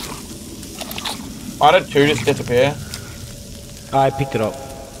 Why did 2 just disappear? I picked it up.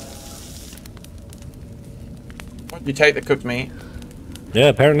 You take the cooked meat. Yeah,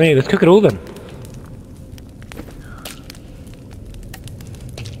 apparently. Let's cook it all then.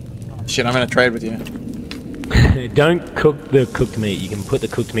 Shit, I'm gonna trade with you. Don't cook the cooked meat. You can put the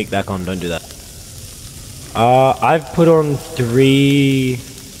cooked meat back on. Don't do that. I've put on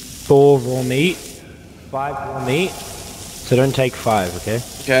 4 raw meat, 5 raw meat. So don't take 5, okay?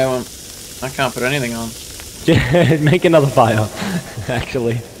 Okay, well, I can't put anything on. Make another fire.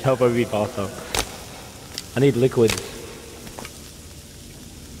 Actually, help over be faster. I need liquids.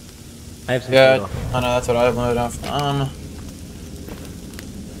 I have some. Yeah, soda. I know, that's what I've loaded off.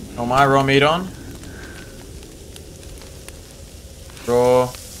 Got my raw meat on. Raw.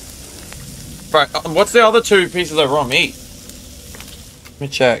 Right, what's the other 2 pieces of raw meat? Let me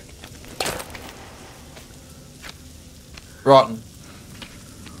check. Rotten.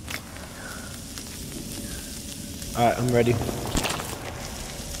 Alright, I'm ready.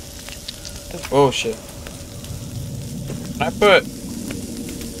 Oh shit. Can I put...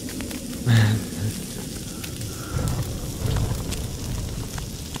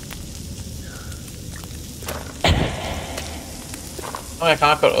 Oh, I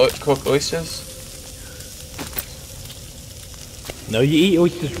can't put cooked oysters? No, you eat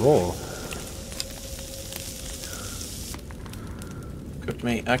oysters raw. Cooked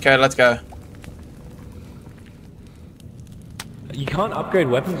meat. Okay, let's go. You can't upgrade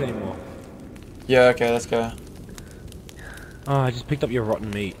weapons anymore. Yeah, okay, let's go. Oh, I just picked up your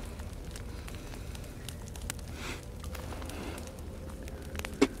rotten meat.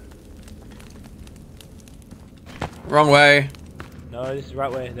 Wrong way. No, this is the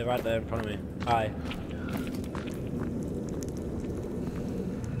right way. They're right there in front of me. Hi.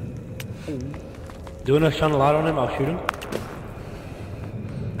 Do enough shine a light on him, I'll shoot him.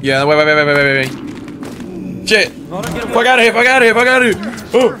 Yeah, wait. Shit! No, don't get him. Fuck out of here, fuck out of here, fuck out of here!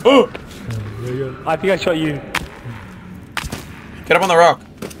 Oh! I think I shot you. Get up on the rock.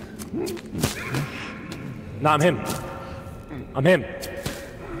 Nah, I'm him. I'm him.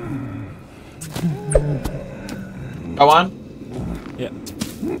 Got one? Yeah.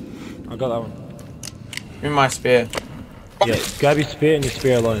 I got that one. Give me my spear. Yeah, grab your spear and your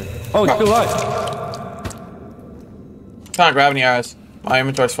spear alone. Oh, it's still alive. Can't grab any arrows. My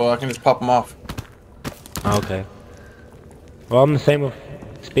inventory's full, I can just pop them off. Oh, okay. Well, I'm the same with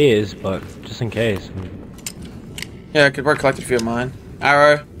spears, but just in case. Yeah, I could probably collect a few of mine.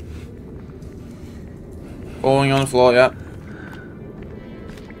 Arrow. Falling on the floor, yeah.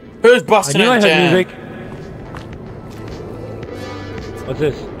 Who's I busting knew I in heard jam? music. What's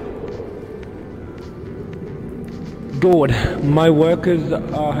this? Gord, my workers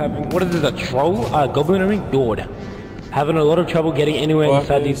are having... What is this, a troll? Goblin, I mean? Gord. Having a lot of trouble getting anywhere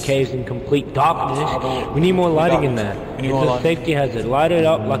inside these caves in complete darkness. We need more lighting in there. It's a safety hazard. Light it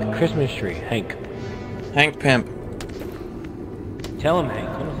up like a Christmas tree. Hank. Hank Pimp. Tell him, Hank,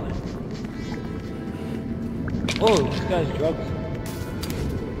 honestly. Oh, this guy's drugs.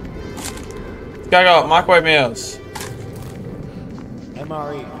 This guy got microwave meals.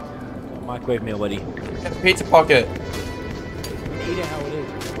 MRE. Microwave meal, buddy. Get the pizza pocket. Eat it how it is.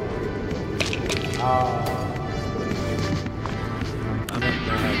 I don't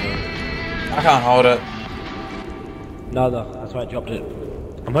know how to. I can't hold it. No, that's why I dropped it.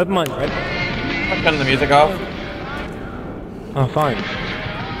 I'm hoping mine's red. I'm turning the music off. Oh, fine.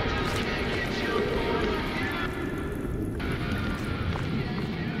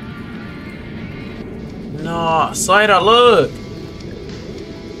 No, No, Slater, look.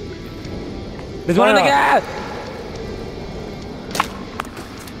 There's one in the gas.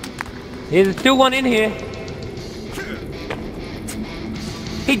 There's still one in here.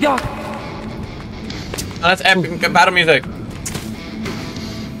 He died. Oh, that's epic battle music.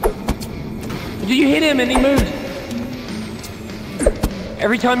 Did you hit him and he moved?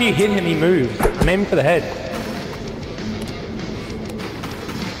 Every time you hit him, he moves. I'm aiming for the head.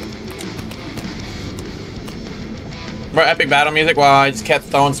 Bro, epic battle music while I just kept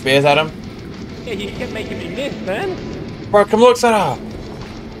throwing spears at him. Yeah, you kept making me miss, man. Bro, come look, Slater.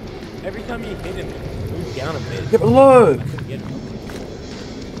 Every time you hit him, he moves down a bit. Yeah, but look. I couldn't get him.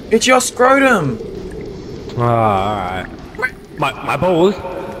 It's your scrotum. Oh, alright. My balls?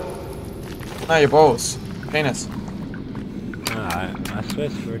 No, your balls. Penis. Alright, I swear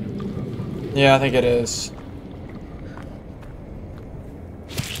screwed. Yeah, I think it is.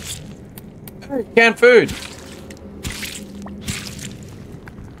 Canned food.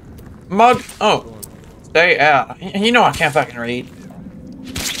 Mug. Oh. Stay out. You know I can't fucking read.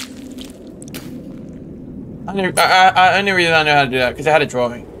 I only reason I know how to do that because I had a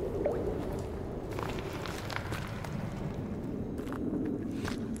drawing.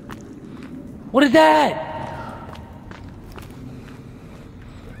 What is that?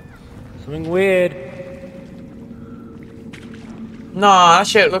 Something weird. Nah, that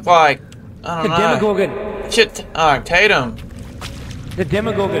shit looked like I The don't know. Demogorgon. Shit. Tatum. The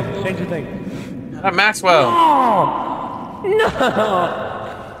Demogorgon. Stranger Things. That Maxwell. Oh! No!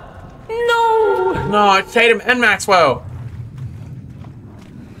 No! No, it's Tatum and Maxwell.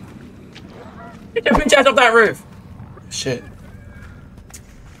 Get your bitch ass off that roof. Shit.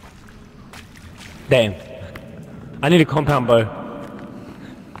 Damn. I need a compound bow.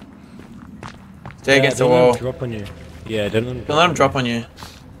 Stay against the don't let wall. them drop on you. Yeah, don't let them. Don't let him drop on you.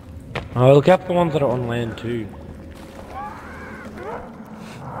 Oh, look out for the ones that are on land too.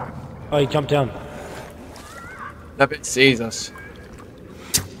 Oh, he jumped down. That bitch sees us.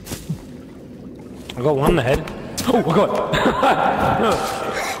 I got one in the head. Oh, I got.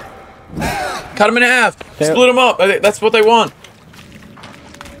 Cut him in half. There- Split him up. I think that's what they want.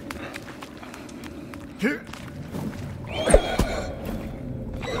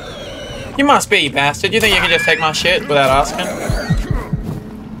 You must be, you bastard. You think you can just take my shit without asking?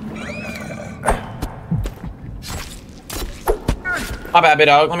 My bad, big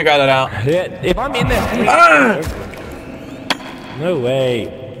dog. Let me grab that out. Yeah, if I'm in there. No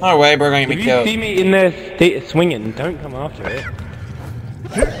way. No way, bro. Gonna get If me you killed. see me in there swinging, don't come after it.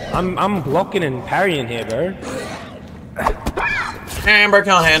 I'm blocking and parrying here, bro. Amber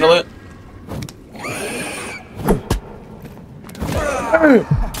can't handle it.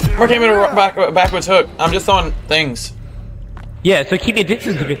 Amber came in a backwards hook. I'm just on things. Yeah, so keep your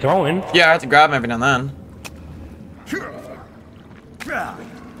distance if you're throwing. Yeah, I have to grab him every now and then.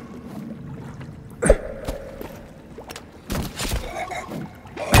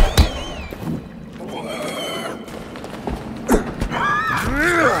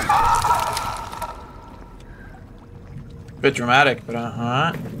 Bit dramatic, but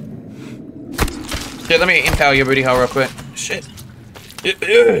alright. Yeah, let me impale your booty hole real quick. Shit.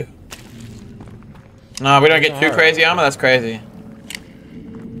 No, we don't get too crazy armor. That's crazy.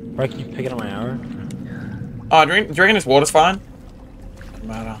 Bro, keep picking up my arrow. Oh, do you reckon this water's fine? Doesn't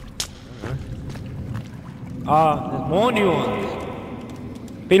matter. There's more new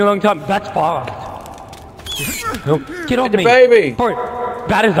ones. Been a long time. That's fast. No, get off The me. baby. Bro,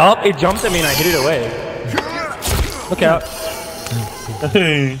 bat is up. It jumped at me and I hit it away. Look out.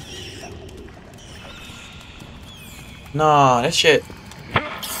 No, that shit.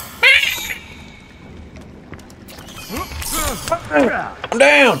 I'm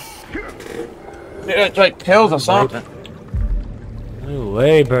down. It's like pills or something. No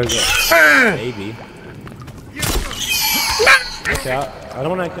way, burger. Baby. Look out. I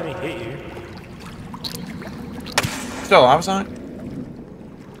don't want to accidentally hit you. Still alive, son?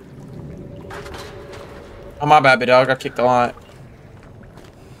 Oh, my bad, big dog. I kicked a lot.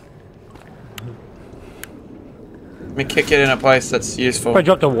 Let me kick it in a place that's useful. I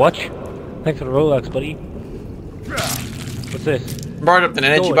dropped a watch. Thanks for the Rolex, buddy. What's this? Brought up an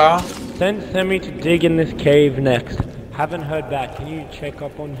energy Door. bar. Send me to dig in this cave next. Haven't heard back. Can you check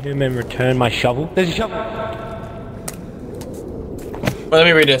up on him and return my shovel? There's a shovel. Well, let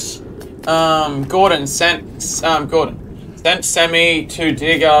me read this. Gordon sent Semi to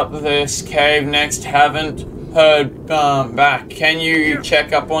dig up this cave next. Haven't heard back. Can you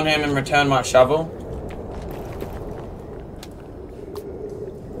check up on him and return my shovel?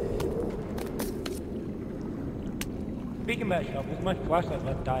 Speaking about shovels, my flashlight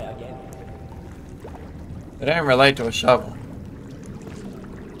must die again. They don't relate to a shovel.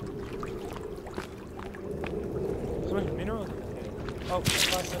 So much minerals. Oh,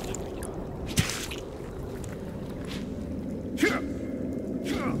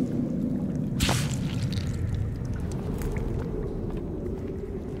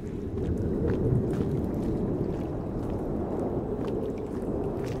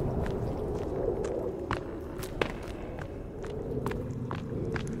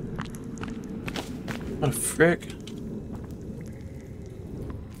 What a frick.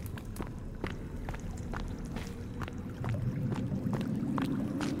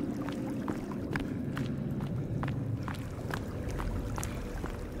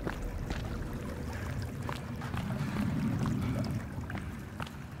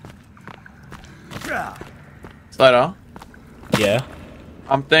 Slater. yeah.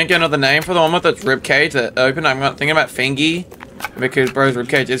 I'm thinking of the name for the one with its ribcage that opened. I'm not thinking about Fingy because bro's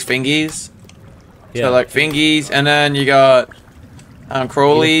ribcage is Fingies. Yeah. So like Fingies, and then you got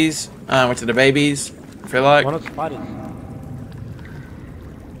Crawlies, which are the babies. I feel like Why not spiders?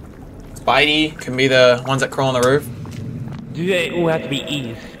 Spidey can be the ones that crawl on the roof. Do they all have to be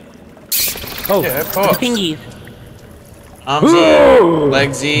E's? Oh, Yeah, of course. the thingies. Armsy,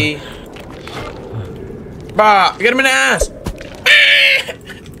 Legsy. Bah! Get him in the ass!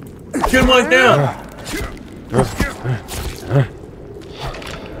 Get him like down!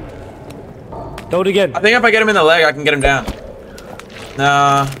 Do it again. I think if I get him in the leg, I can get him down.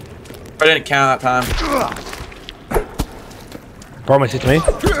 Nah. I didn't count that time. Promise it to me.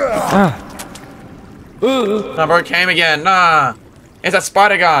 Ah. Nah, bro, it came again. Nah. It's that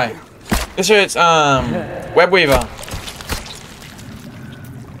spider guy. This shit's, Web Weaver.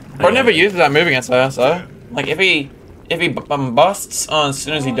 Bro never uses that move against her, so. Like, if he busts on as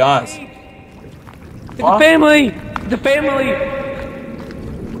soon as he dies. It's a family! It's a family!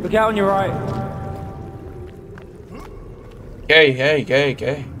 Look out on your right. Gay.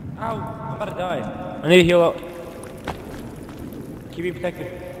 Ow, I'm about to die. I need to heal up. Keep me protected.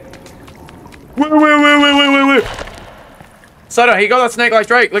 Wait. Soda, he got that snake like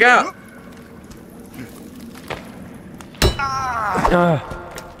Drake. Look out.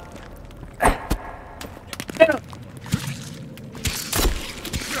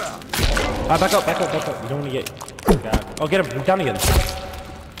 Back up. You don't want to get... Oh, get him. He's down again.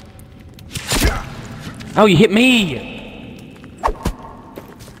 Oh, you hit me!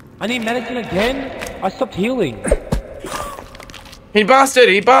 I need medicine again? I stopped healing. He busted.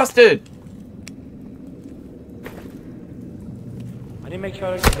 I need to make sure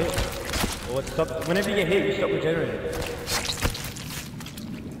I don't get hit. Or stop. Whenever you get hit, you stop regenerating.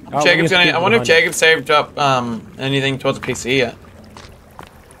 Oh, Jacob's gonna. I wonder if Jacob saved up anything towards the PC yet.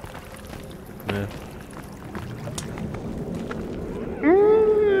 Yeah.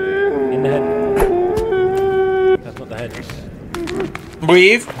 In the head. That's not the head.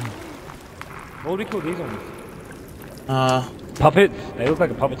 Weave. What would we call these ones? Puppets? They look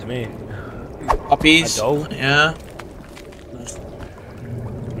like a puppet to me. Puppies. A doll? Yeah.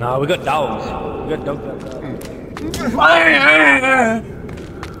 No, we got dolls. We got dogs like that.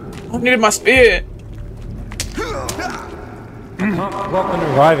 I needed my spear. Rock and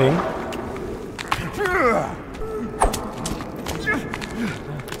reviving.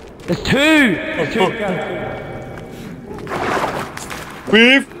 There's two! There's two.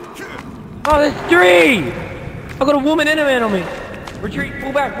 Weave. Oh, there's three! I got a woman and a man on me. Retreat,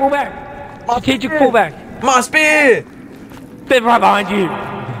 pull back. Strategic pullback. My spear. They're right behind you.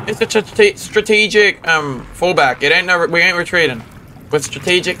 It's a strategic fallback. It ain't we ain't retreating. We're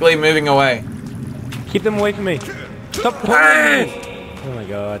strategically moving away. Keep them away from me. Stop pulling me. Oh my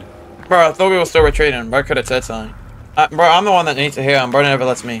god. Bro, I thought we were still retreating. Bro could have said something. Bro, I'm the one that needs to heal, and bro never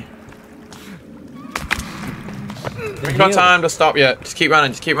lets me. We've got time to stop yet. Just keep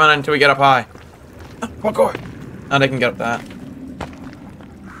running until we get up high. Oh god. Now they can get up that.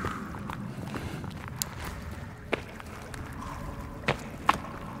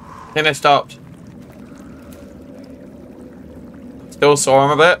 I think they stopped. Still saw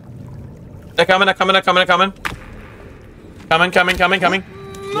him a bit. They're coming. Coming. I'm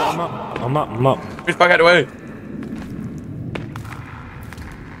up. Who's back out the way?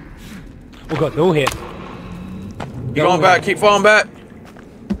 Oh god, they're all here. Keep going back, keep falling back.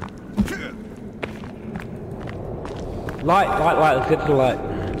 Light, let's get to the light.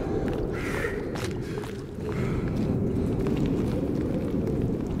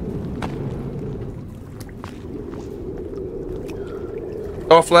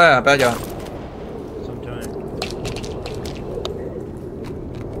 Go flare, I bet ya. Sometime.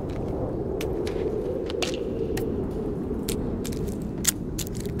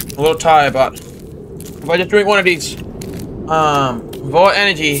 A little tired, but If I just drink one of these, Vault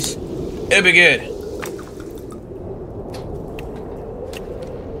Energies, it'll be good.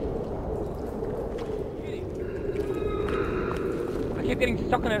 I kept getting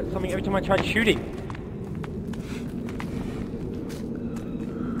stuck on something every time I tried shooting.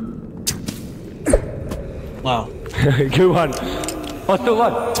 Wow. Good one. Oh, still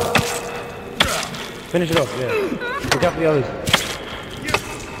one. Finish it off, yeah. Look out for the others.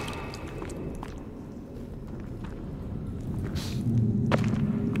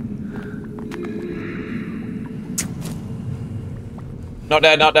 Not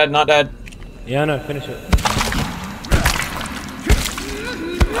dead, not dead, not dead. Yeah, I know, finish it.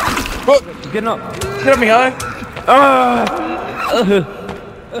 What? He's getting up. Get up me high.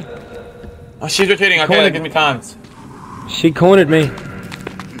 Oh, she's retreating. Okay, that gives me time. She cornered me.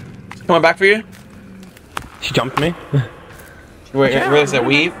 She's coming back for you. She jumped me. Wait, really? Is that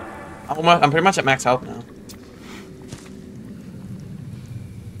weave? I'm pretty much at max health now.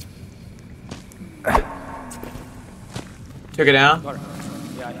 Took it down.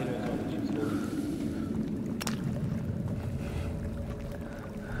 Yeah, I hit her as well, but she was falling.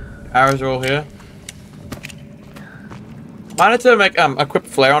 Arrows are all here. I wanted to make equip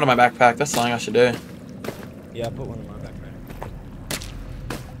flare onto my backpack. That's something I should do. Yeah, I put one in my backpack.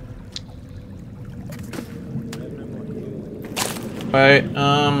 Wait,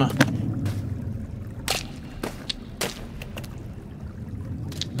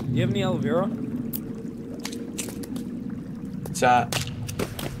 Do you have any aloe vera? what's that?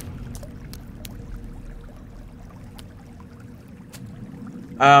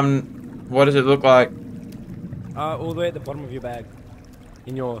 What does it look like? All the way at the bottom of your bag.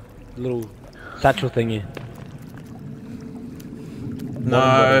 In your little satchel thingy.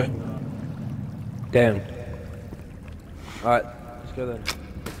 No. Damn. Alright, let's go then.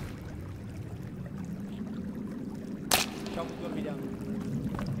 Shovel's gotta be down.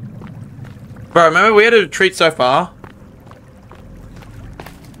 Bro, remember we had to retreat so far?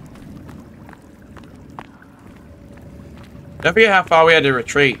 Don't forget how far we had to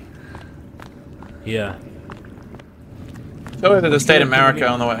retreat. Yeah. Tell her there's a state of America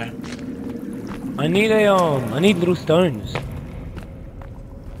on the way. I need I need little stones. Do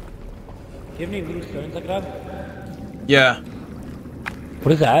you have any little stones I could have? Yeah.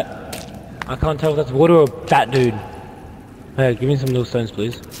 What is that? I can't tell if that's water or that dude. Hey, give me some little stones,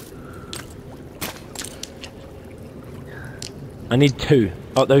 please. I need 2.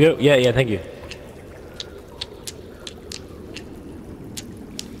 Oh, there we go. Yeah, yeah, thank you.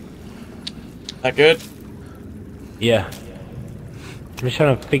 That good? Yeah. I'm just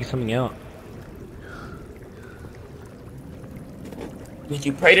trying to figure something out. Did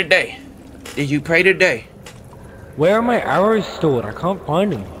you pray today? Did you pray today? Where are my arrows stored? I can't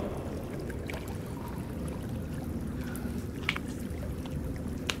find them.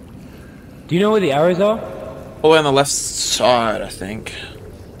 Do you know where the arrows are? All the way on the left side, I think.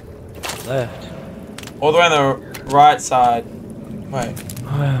 Left. All the way on the right side. Wait.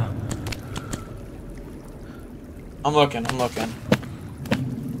 Oh, yeah. I'm looking, I'm looking.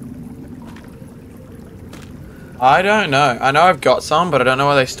 I don't know. I know I've got some, but I don't know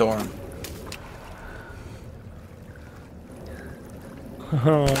where they store them.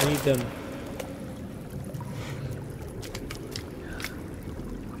 Oh, I need them.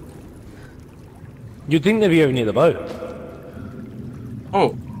 You'd think they'd be over near the boat.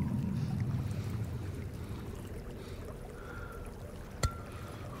 Oh.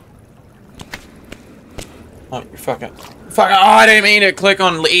 Oh, you fucking. Fucking. Oh, I didn't mean to click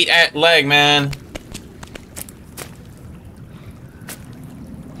on eat at leg, man.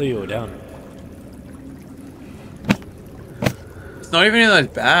 So you were down. It's not even in those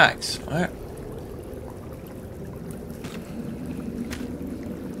bags. What?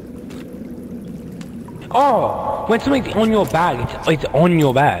 Oh, when something's on your bag, it's on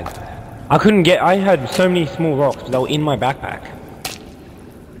your bag. I couldn't get. I had so many small rocks, but they were in my backpack.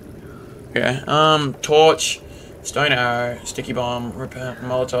 Okay. Torch, stone arrow, sticky bomb, repent,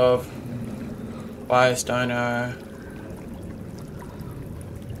 Molotov, fire, stone arrow.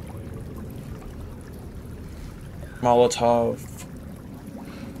 Molotov.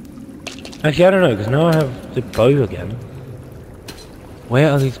 Actually, I don't know, because now I have the bow again. Where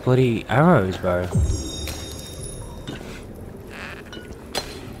are these bloody arrows, bro?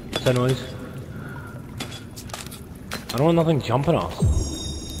 What's that noise? I don't want nothing jumping us.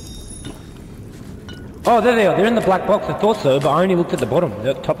 Oh, there they are. They're in the black box. I thought so, but I only looked at the bottom,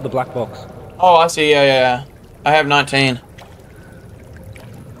 the top of the black box. Oh, I see. Yeah, yeah, yeah. I have 19.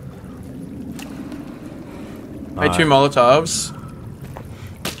 Made 2 Molotovs.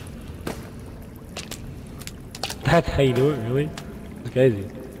 That's how you do it, really? It's crazy.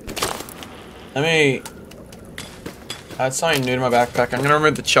 Let me add something new to my backpack. I'm gonna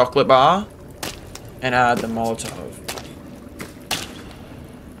remove the chocolate bar and add the Molotov.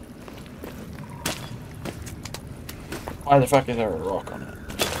 Why the fuck is there a rock on it?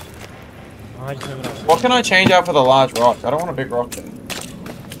 I just never know. What can I change out for the large rock? I don't want a big rock then.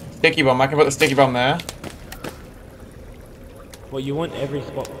 Sticky bomb. I can put the sticky bomb there. Well, you want every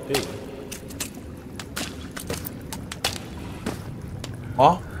spot filled.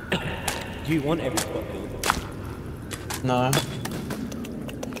 What? Do you want every spot filled? No.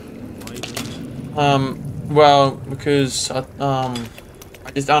 Why are you doing Well, because I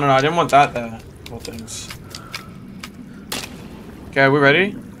just I don't know. I didn't want that there. All things. Okay, we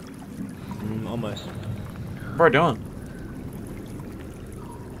ready? that? Almost. What are we doing?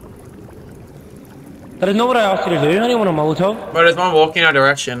 That is not what I asked you to do. I didn't want a Molotov. But there's one walking in our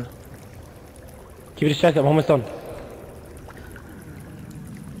direction. Keep it a second. I'm almost done.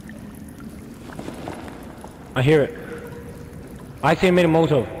 I hear it. I see him made a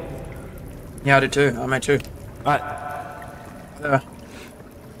Molotov. Yeah, I did too. I made two. Alright. There.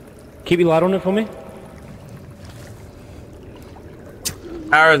 Keep your light on it for me.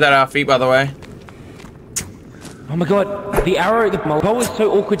 Arrows at our feet, by the way. Oh my god. The arrow, the Molotov is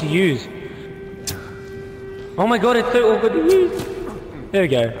so awkward to use. Oh my god, it's so awkward to use. There we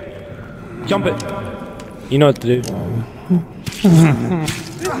go. Jump it. You know what to do.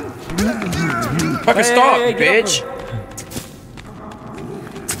 Fucking stop, hey, bitch!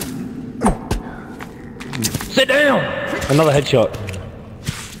 Sit down! Another headshot.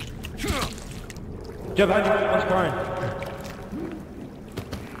 Jump out, I was crying.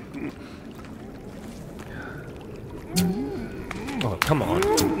 Oh, come on.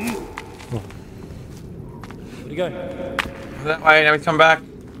 Oh. Where'd he go? That way, now we come back.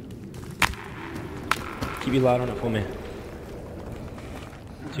 Keep your light on it for me.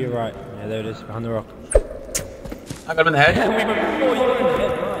 To your right. Yeah, there it is, behind the rock. I got him in the head.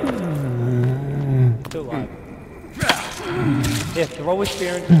 Still alive. Yeah, throw a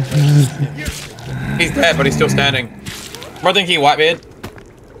spear into He's dead, but he's still standing. What think he, Whitebeard?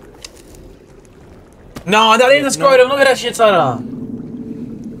 No, that ain't the scrotum. Look at that shit, Sutter.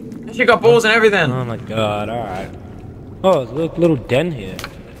 That shit got balls and everything. Oh my god, alright. Oh, there's a little den here.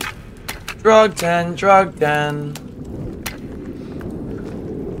 Drug den, drug den.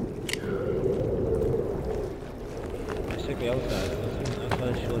 Let's check the other side.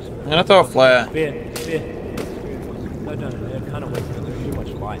 I'm gonna throw a flare. Spear, spear. No, they're kind of weak, but there's too much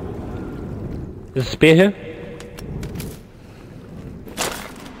light. There's a spear here?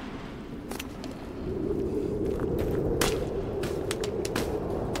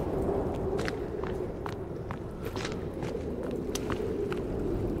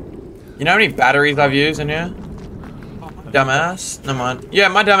 You know how many batteries I've used in here? Dumbass. Never mind. Yeah,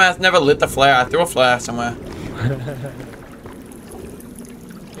 my dumbass never lit the flare. I threw a flare somewhere.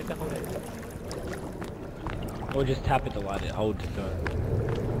 Or just tap it to light it, hold to do it.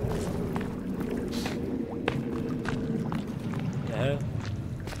 What the hell?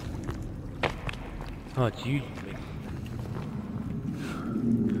 Oh, it's you.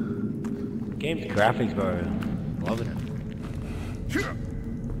 Game's graphics, bro. Loving it.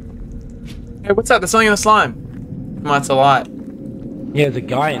 Hey, what's that? There's something in the slime. Oh, it's a light. Yeah, there's a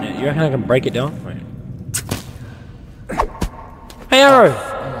guy in it. You reckon I can break it down? Wait. Hey, arrow!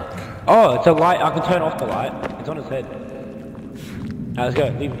 Oh, it's a light. I can turn off the light. It's on his head. Alright, let's go.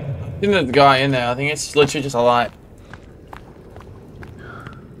 Leave him. I think there's a guy in there. I think it's literally just a light.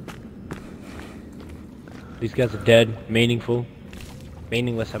 These guys are dead. Meaningful.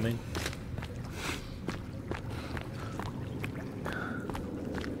 Meaningless, I mean.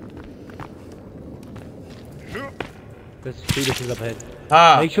 There's fetuses up ahead.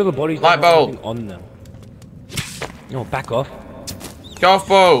 Ah, Make sure the body's light not bulb. something on them. No, back off. Golf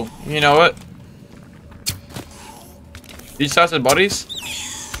ball. You know it. These types of bodies.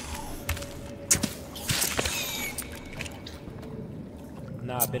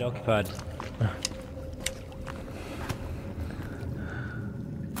 Nah, a bit occupied.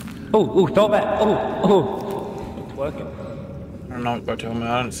 Oh, stop that! Oh! It's working. I don't know what to tell me.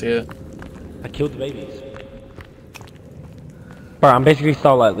 I don't see it. I killed the babies. Bro, I'm basically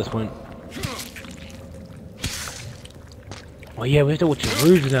Starlight at this point. Oh yeah, we have to watch the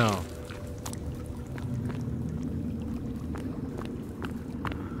roofs now.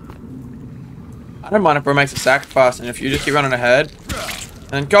 I don't mind if bro makes a sacrifice, and if you just keep running ahead.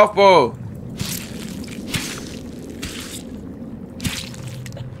 And golf ball.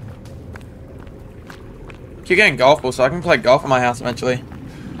 Keep getting golf ball so I can play golf at my house eventually.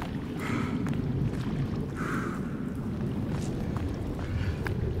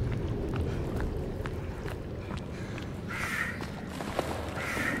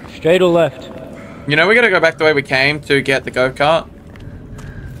 Straight or left? You know we gotta go back the way we came to get the go-kart?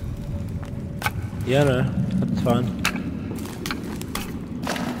 Yeah, no. That's fine.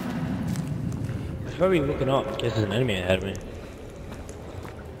 I should probably be looking up in case there's an enemy ahead of me.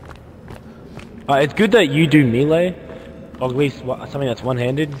 It's good that you do melee, or at least something that's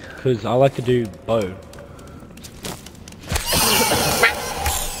one-handed, because I like to do bow.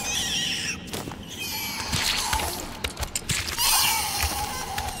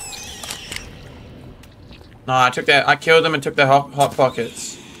 No, I killed them and took their hot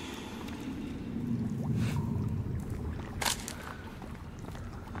pockets.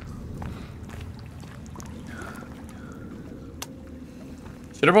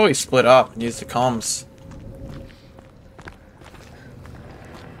 Should have probably split up and used the comms.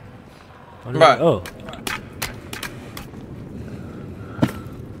 Right. Oh.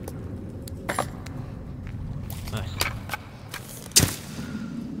 Nice.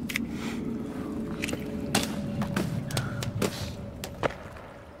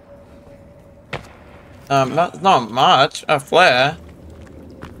 Not much. A flare.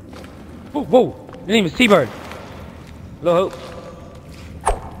 Whoa, whoa! His name is Seabird. Low hope.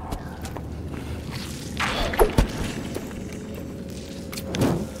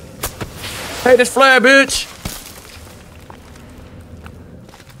 Hey, this flare, bitch!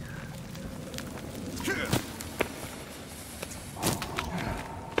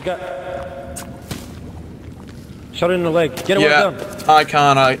 Shot it in the leg. Get it Yeah, well done. I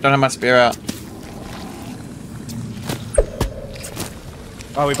can't. I don't have my spear out.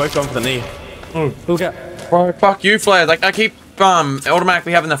 Oh, we both gone for the knee. Oh, Look out. bro, fuck you, flares. Like I keep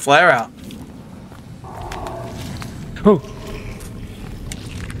automatically having the flare out. Oh.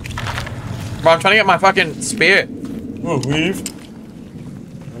 Bro, I'm trying to get my fucking spear. Oh, leave.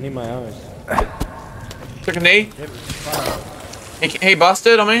 I need my arrows. Took a knee. He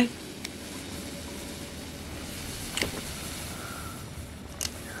busted on me.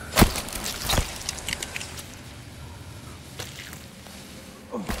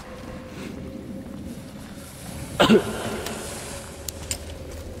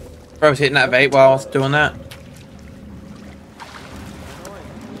 Bro, I was hitting that vape while I was doing that.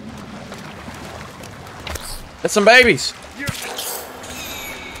 There's some babies.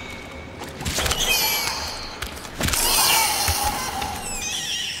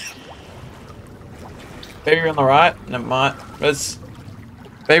 Baby on the right. Never mind. There's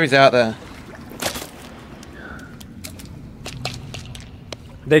babies out there.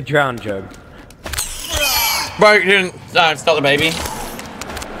 They drowned, Job. Bro, you didn't stop the baby.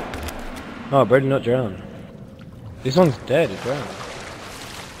 Oh, bro did not drown. This one's dead, it drowned.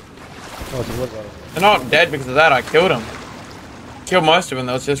 Oh, so what? They're not dead because of that. I killed them. Killed most of them.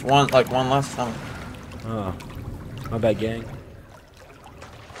 There was just one last time. Oh, my bad, gang.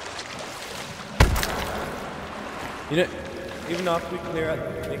 You know, even after we clear out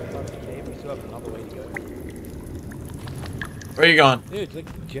the big part of the game, we still have another way to go. Where are you going? Dude, it's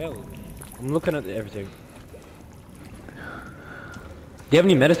like gel. I'm looking at everything. Do you have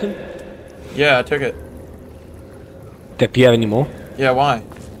any medicine? Yeah, I took it. Do you have any more? Yeah, why?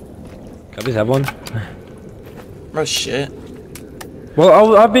 Can I just have one? Oh shit.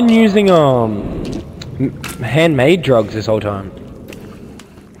 Well, I've been using handmade drugs this whole time.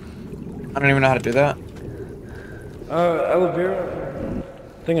 I don't even know how to do that. Aloe vera,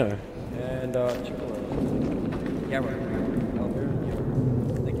 thingo, and chicken oil. Yeah, right. Aloe vera, yeah.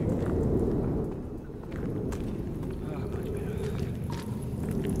 Thank you.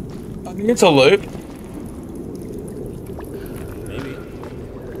 I think it's a loop. Maybe.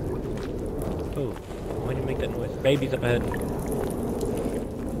 Oh, why did you make that noise? Baby's up ahead.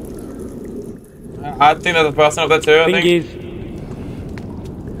 I think there's a person up there too. I think. Fingies.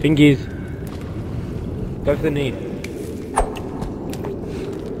 Fingies. Go for the knee.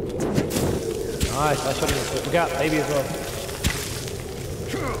 Nice, I shot him in the foot. Look out, baby as well.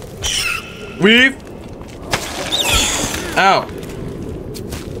 Weave. Ow.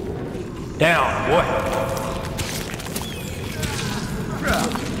 Down, boy.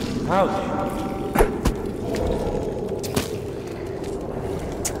 Ouch.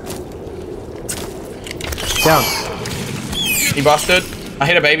 Down. He busted. I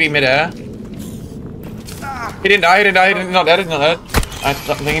hit a baby midair. He didn't die, he's not dead, he's not dead. I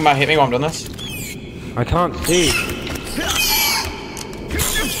think he might hit me while I'm doing this. I can't see.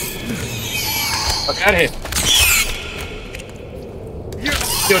 Fuck out of here.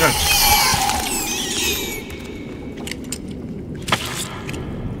 Children.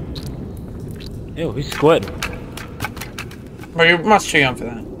 Ew, he's squid. Well, you're much too young for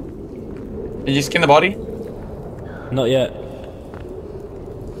that. Did you skin the body? Not yet.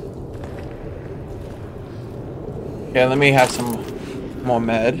 Yeah, let me have some more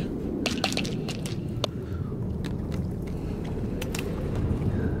med.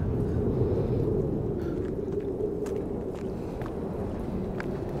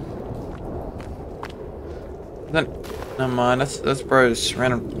 Then, never mind. That's bro's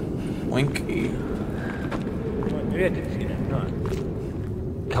random winky. Maybe I did skin it. No.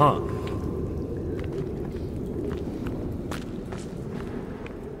 Can't.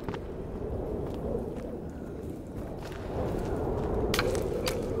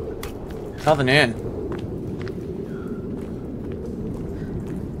 Nothing in.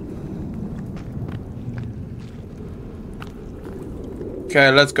 Okay,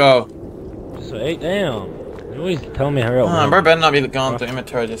 let's go. Sweet, damn. You always tell me hurry up. Oh, bro better not be going to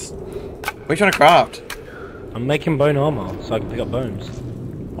inventory just... What are you trying to craft? I'm making bone armor so I can pick up bones.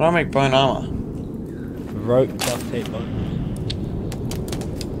 What do I make bone armor? Rope plus 8 bones.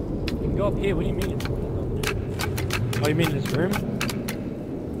 You can go up here, what do you mean? Oh, you mean this room?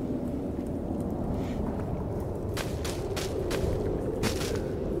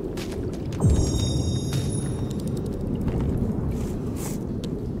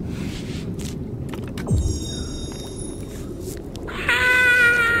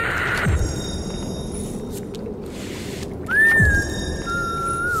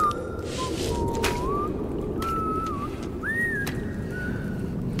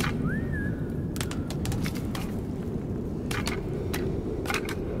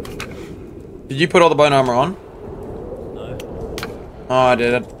 Did you put all the bone armor on? No. Oh, I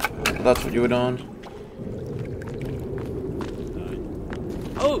did. That's what you were doing.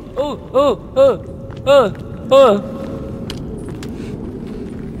 Oh, oh, oh, oh, oh, oh.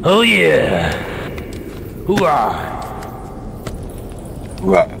 Oh yeah. Hoorah.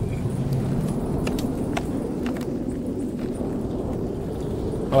 What?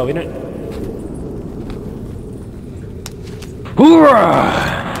 Oh, we don't. Hoorah!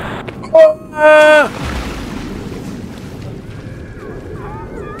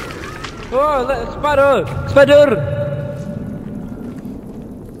 Oh, spider! Spider!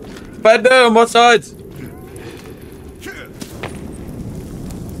 Spider on both sides!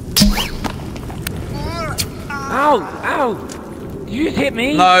 Ow! Ow! Did you just hit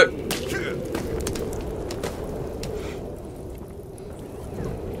me? No.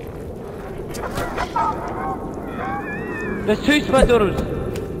 There's 2 spiders!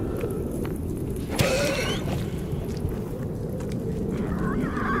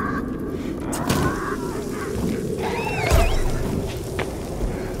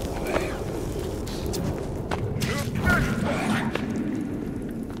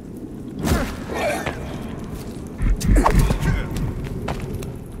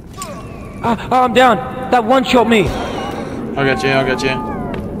 Oh, I'm down. That one shot me. I'll get you, I'll get you.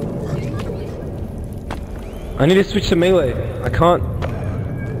 I need to switch to melee. I can't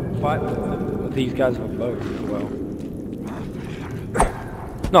fight with these guys with bow well.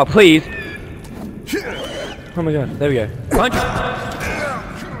 No, please. Oh my god, there we go. Punch!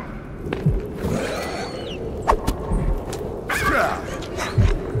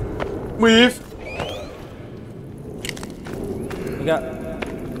 Weave. I got...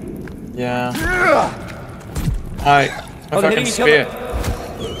 Yeah. Hi. A Oh, they're fucking hitting each spear.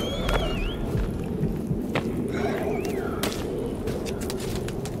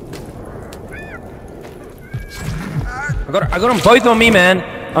 other. I got them both on me, man.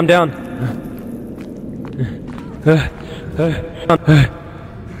 I'm down.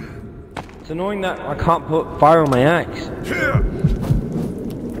 It's annoying that I can't put fire on my axe.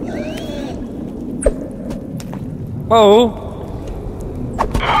 Whoa.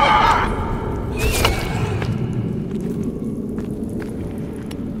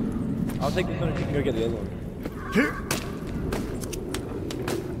 I'll take this one if you can go get the other one.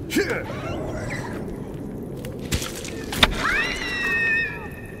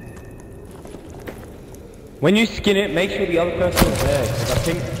 When you skin it, make sure the other person is there. Because I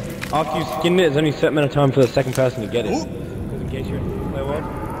think after you skin it, there's only a certain amount of time for the second person to get it. Because in case you're in play one.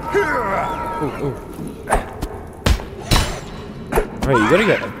 Ooh, ooh. Right, you gotta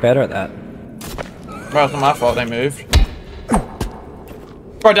get better at that. Bro, it's not my fault they moved.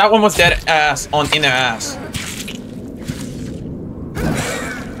 Bro, that one was dead ass in their ass.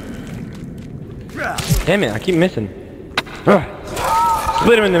 Damn it, I keep missing.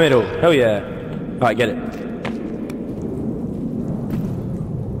 Split him in the middle. Hell yeah. Alright, get it.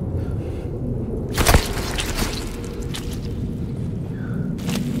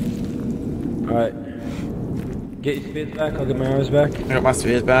 Alright. Get your spears back, I'll get my arrows back. I got my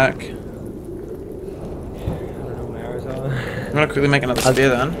spears back. I don't know where my arrows are. I'm gonna quickly make another spear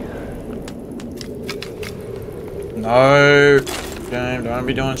then. No. Game, don't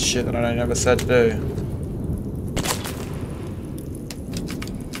be doing shit that I never said to do.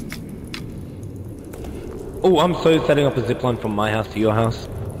 Oh, I'm so setting up a zipline from my house to your house.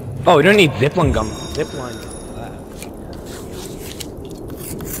 Oh, we don't need zipline gum. Zipline.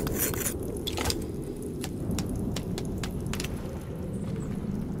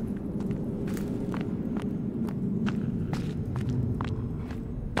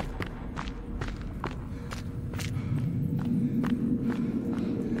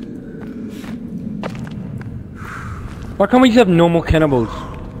 Why can't we just have normal cannibals?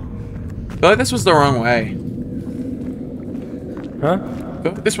 I feel like this was the wrong way. Huh? I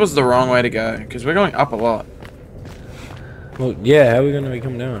feel like this was the wrong way to go, because we're going up a lot. Well, yeah, how are we gonna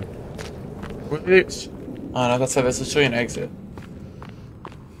come down? Oh no, that's so there's actually an exit.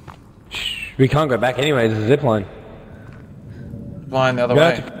 Shh, we can't go back anyway, there's a zipline. Flying the other We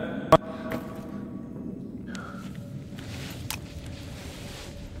way. have to-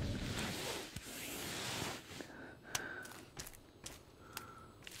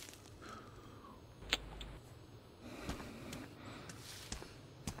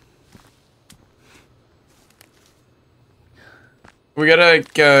 We gotta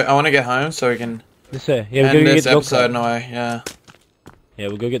go. I want to get home so we can This way. Yeah, we're end gonna this get the episode in go-kart. a way. Yeah. Yeah,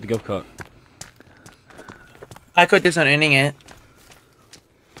 we'll go get the go-kart. I got this on earning it.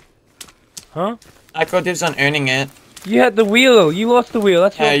 Huh? I got this on earning it. You had the wheel. You lost the wheel.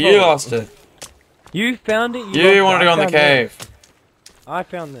 That's your Yeah, fault. you lost it. You found it. You lost wanted to it. go I in the found this. cave. I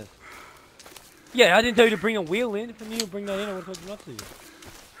found this. Yeah, I didn't tell you to bring a wheel in. If I knew to bring that in, I would have told you not to.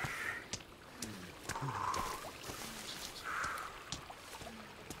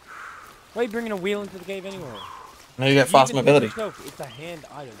 Why are you bringing a wheel into the cave anyway? Now you get fast even mobility. yourself, it's a hand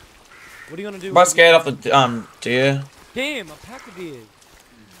item. What are you gonna do? Am I scared off the deer? Damn, a pack of deers.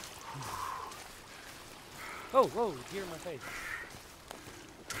 Oh, whoa, deer in my face.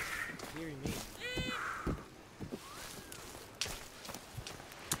 Deary me.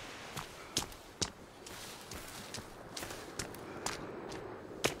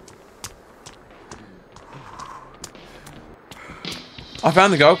 I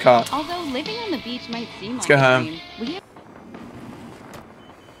found the go-kart. Although living on the beach might seem Let's like go a home. dream, we have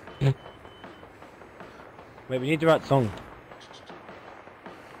Wait, we need the right song.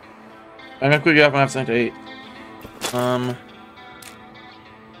 I'm gonna quickly up and have something to eat.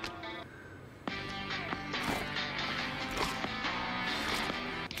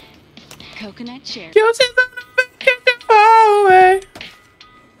 coconut cherry. You're just so far away.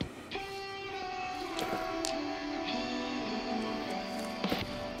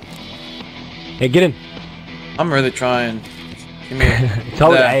 Hey, get in. I'm really trying. Give me It's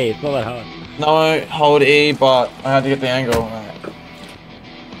hold there. A, it's not that hard. No, hold E, but I had to get the angle right.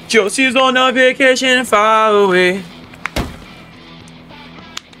 Josie's on a vacation far away.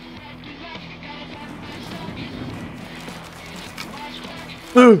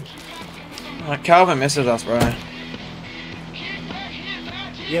 Ooh. Calvin misses us, bro.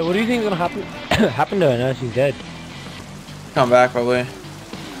 Yeah, what do you think is gonna happen happen to her now she's dead? Come back, probably.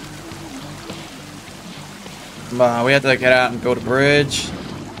 But we have to get out and build a bridge.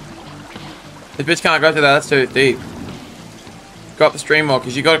 This bitch can't go through that, that's too deep. Go up the stream more,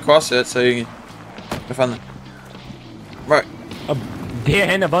 because you got to cross it, so you can find the... Right. A deer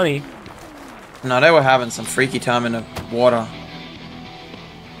and a bunny. No, they were having some freaky time in the water.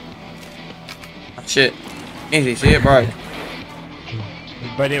 Oh, shit. Easy, see it, bro.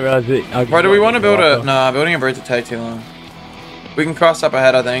 But I didn't realize it. Bro, do we want to build a... Nah, building a bridge would take too long. We can cross up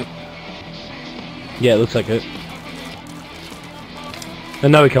ahead, I think. Yeah, it looks like it.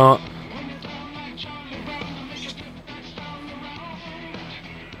 And no, we can't.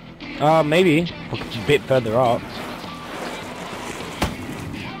 Maybe. A bit further up.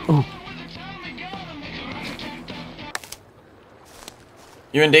 Ooh.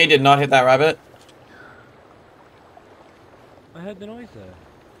 You indeed did not hit that rabbit. I heard the noise there.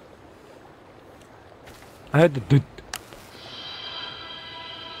 I heard the doot.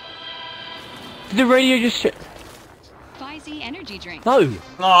 Did the radio just shit? Spicy energy drink. No. No,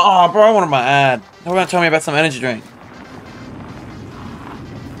 oh, bro, I wanted my ad. They were going to tell me about some energy drink.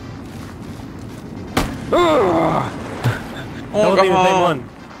 Ugh. I That want would to be go the same home. one.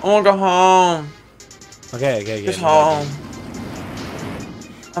 I want to go home. Okay. Just home.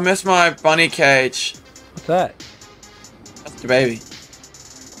 I miss my bunny cage. What's that? That's the baby.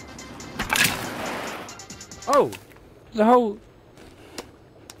 Oh, there's a whole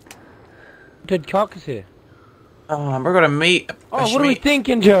dead carcass here. Oh, we're gonna meet. Oh, what are we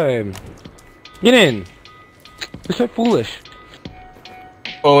thinking, Joe? Get in. We're so foolish.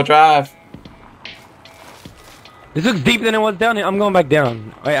 Full drive. This looks deeper than it was down here. I'm going back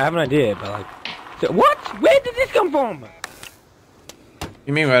down. Wait, I have an idea, but like... So, what? Where did this come from?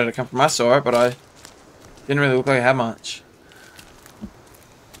 You mean where did it come from? I saw it, but I didn't really look like it had much.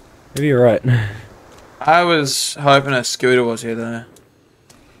 Maybe you're right. I was hoping a scooter was here though.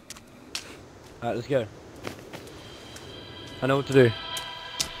 Alright, let's go. I know what to do.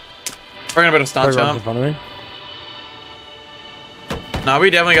 We're gonna build a stunt Probably runs in jump. front of me. No, we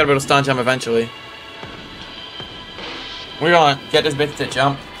definitely gotta build a stunt jump eventually. We're gonna get this bitch to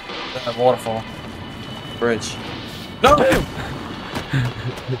jump the waterfall. Bridge. No!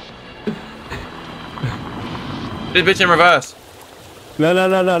 This bitch in reverse.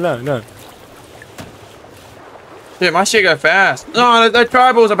 No. Dude, my shit go fast. No, the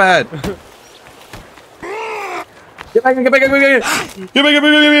tribal's up ahead. Get back, get back, get back, get back. Get back, get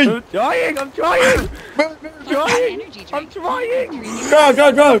back, get back. I'm trying! Fuzzy energy drink. I'm trying!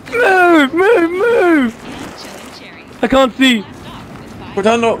 Go. Move! Chilling cherry. I can't see! Stop with five. Put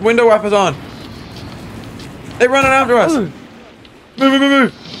on the window wipers on. They're running after us. Move.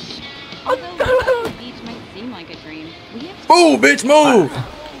 Although the beach might seem like a dream, we have Move, bitch, move.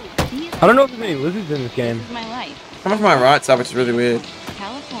 these I don't know if there's any lizards in this game. is my life. How much my right side, which is really weird.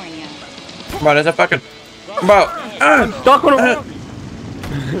 California. Bro, there's a fucking... Bro, Stuck on a rock!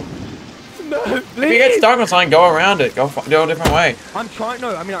 No, if you please! get stuck on something, go around it. Go a different way. I'm trying,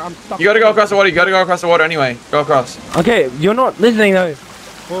 no, I mean, I'm stuck. You gotta go across the water. You gotta go across the water anyway. Go across. Okay, you're not listening though.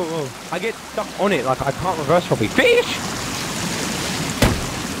 Whoa. I get stuck on it, like I can't reverse properly. Fish!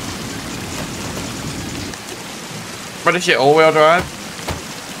 But this shit all-wheel drive.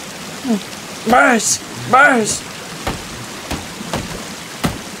 Burst!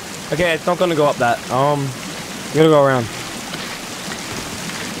 Okay, it's not gonna go up that. You gotta go around.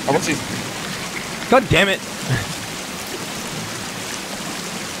 Oh, what's these? God damn it!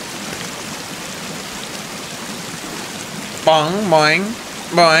 Boing.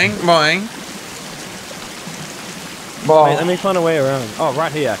 Wait, let me find a way around. Oh,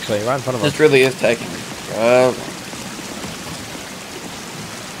 right here actually, right in front of us. This really is taking me forever.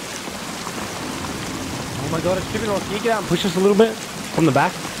 Oh my god, it's stupid. Can you get out and push us a little bit? From the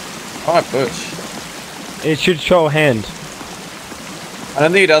back? Oh, I push. It should show a hand. I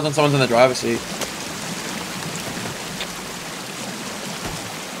don't think it does when someone's in the driver's seat.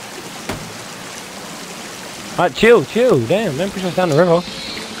 Alright, chill. Damn, don't push us down the river.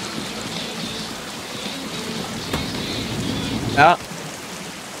 Yeah.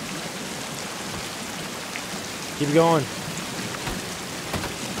 Keep going.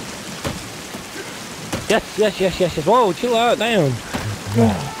 Yes. Whoa, chill out, damn.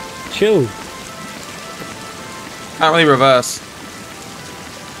 Chill. Can't really reverse.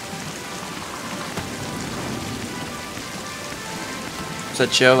 So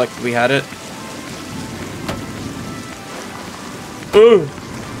chill, like we had it. Ooh.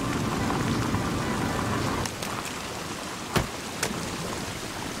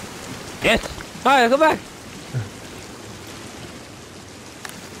 Yes. Alright, go back.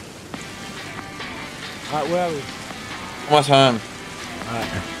 Alright, where are we? Almost home. Alright.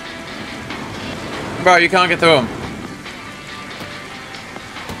 Bro, you can't get through him.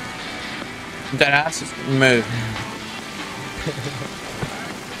 Dead ass, just move.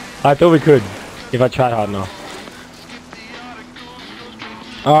 I thought we could, if I tried hard enough.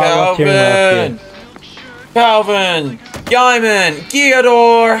 Oh, Calvin! Guyman!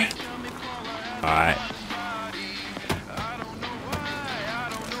 Geodor! Alright.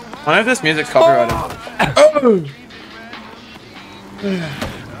 I wonder if this music's copyrighted. Oh! I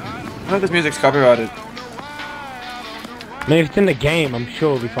wonder if this music's copyrighted. I mean, if it's in the game, I'm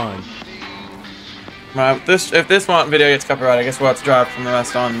sure it'll be fine. Right, if this one video gets copyrighted, I guess we'll have to drive from the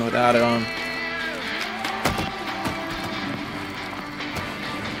rest on without it on.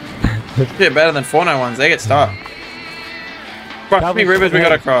 Shit, better than Fortnite ones, they get stuck. Bro, how many rivers we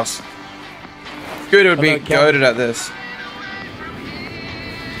gotta cross? Scooter would be goated at this.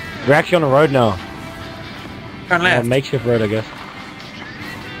 We're actually on a road now. Turn A left. makeshift road, I guess.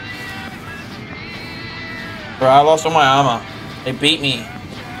 Bro, I lost all my armor. They beat me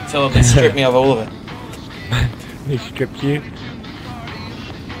until they stripped me of all of it. They stripped you.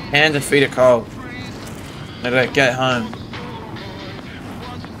 Hands and feet are cold. I gotta get home.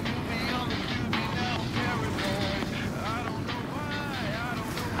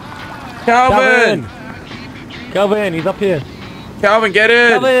 Calvin! Calvin, he's up here. Calvin, get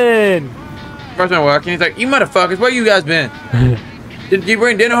in! Calvin! First one working, he's like, you motherfuckers, where you guys been? Did you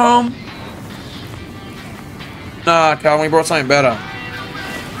bring dinner home? Nah, Calvin, we brought something better.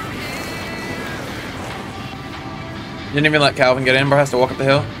 Didn't even let Calvin get in, bro, has to walk up the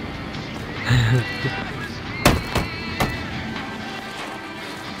hill.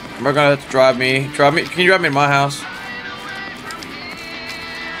 We're gonna have to drive me. Can you drive me to my house?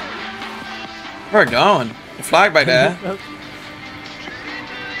 Where are we going? The flag back there.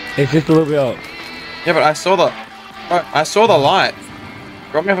 It's just a little bit up. Yeah, but I saw the light.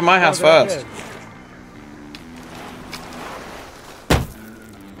 Drop me off at my house first.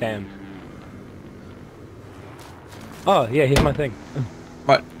 Damn. Oh, yeah, here's my thing.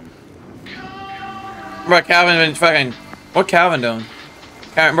 What? Right, Calvin been fucking... What Calvin doing?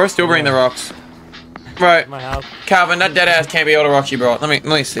 Calvin, bro, still bringing the rocks. Right. My house. Calvin, that dead ass can't be all the rocks you brought. Let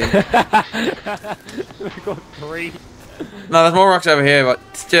me see. We got 3. No, there's more rocks over here, but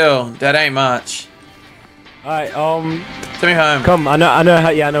still, that ain't much. Alright, Take me home. come, I know how,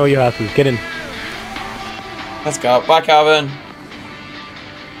 yeah, I know where your house is. Get in. Let's go. Bye, Calvin.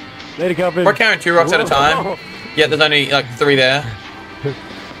 Later, Calvin. We're carrying 2 rocks at a time. Yeah, there's only like 3 there. We're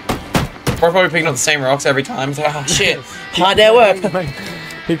probably picking up the same rocks every time. It's like, oh shit, hard day at work.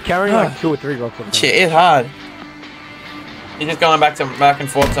 He's carrying like 2 or 3 rocks. Shit, it's hard. You're just going back and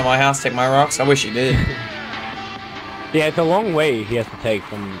forth to my house to take my rocks? I wish you did. Yeah, it's a long way he has to take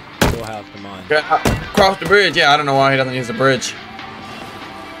from your house to mine. Cross the bridge. Yeah, I don't know why he doesn't use the bridge.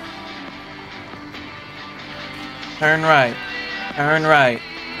 Turn right. Turn right.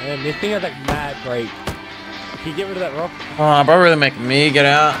 Man, this thing has like mad brakes. Can you get rid of that rock? Oh, bro, really making me get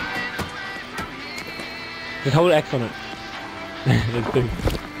out. Just hold X on it. Let's do.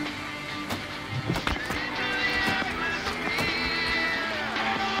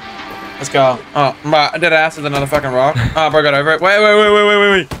 Let's go. Oh, bro, I did ass with another fucking rock. Oh, bro, got over it. Wait. I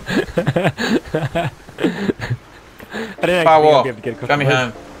didn't Fire actually walk. be able to get across Got me the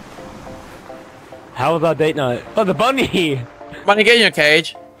road. home. How was our date night? Oh, the bunny! Bunny, get in your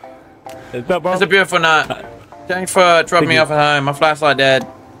cage. It's up, bro. It's a beautiful night. Thanks for dropping me off at home. My flashlight dead.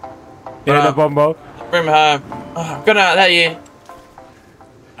 Yeah, no problem, bro. Bring me home. Oh, good night, that you.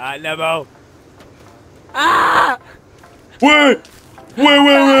 Alright, no, bro. Ah! Wait!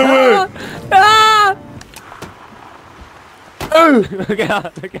 Ah! Oh! Look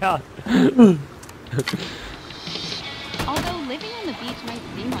out, look out. Although living on the beach might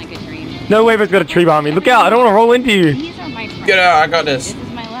seem like a dream. No way, there's got a tree behind me. Look out, I don't want to roll into you. These are my friends. Get out, I got this. This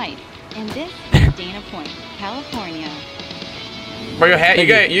is my life. And this is Dana Point, California. Bro, your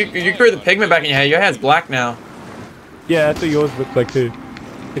hair, you grew the pigment back in your hair. Your hair's black now. Yeah, that's what yours looks like too.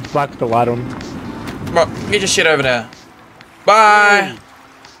 It's black with the light on. Bro, get your shit over there. Bye.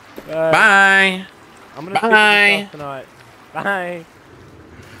 Bye. I'm gonna Bye. tonight. Bye.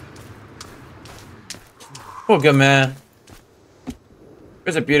 Oh, good man.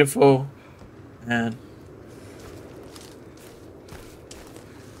 It's a beautiful man.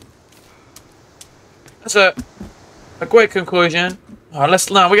 That's a great conclusion. Oh,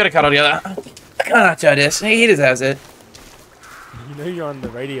 we gotta cut all the other. I can't tell this. He deserves it. You know you're on the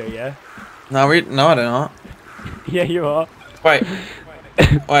radio, yeah? No, I don't know. Yeah, you are. Wait.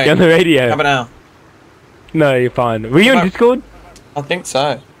 You're on the radio. How about now? No, you're fine. Were you on Discord? I think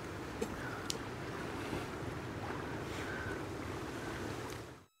so.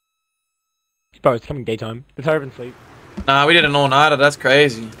 Bro, it's coming daytime. Let's hurry up and sleep. Nah, we did an all-nighter. That's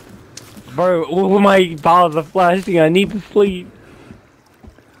crazy. Bro, all of my bars are flashing. I need to sleep.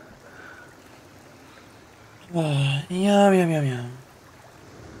 Yum.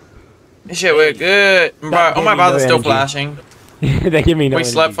 This shit, we're good. Bro, all my bars are still flashing. They give me no We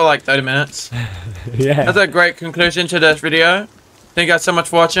slept for like 30 minutes. Yeah. That's a great conclusion to this video. Thank you guys so much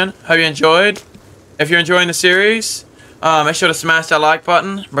for watching. Hope you enjoyed. If you're enjoying the series, make sure to smash that like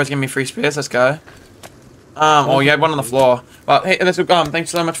button. Bro's giving me free spares. Let's go. Oh, you had one on the floor. Well, hey,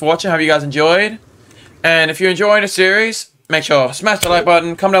 thanks so much for watching. Hope you guys enjoyed. And if you're enjoying the series, make sure smash the like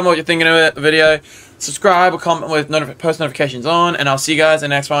button. Comment down what you're thinking of the video. Subscribe or comment with post notifications on. And I'll see you guys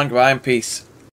in the next one. Goodbye and peace.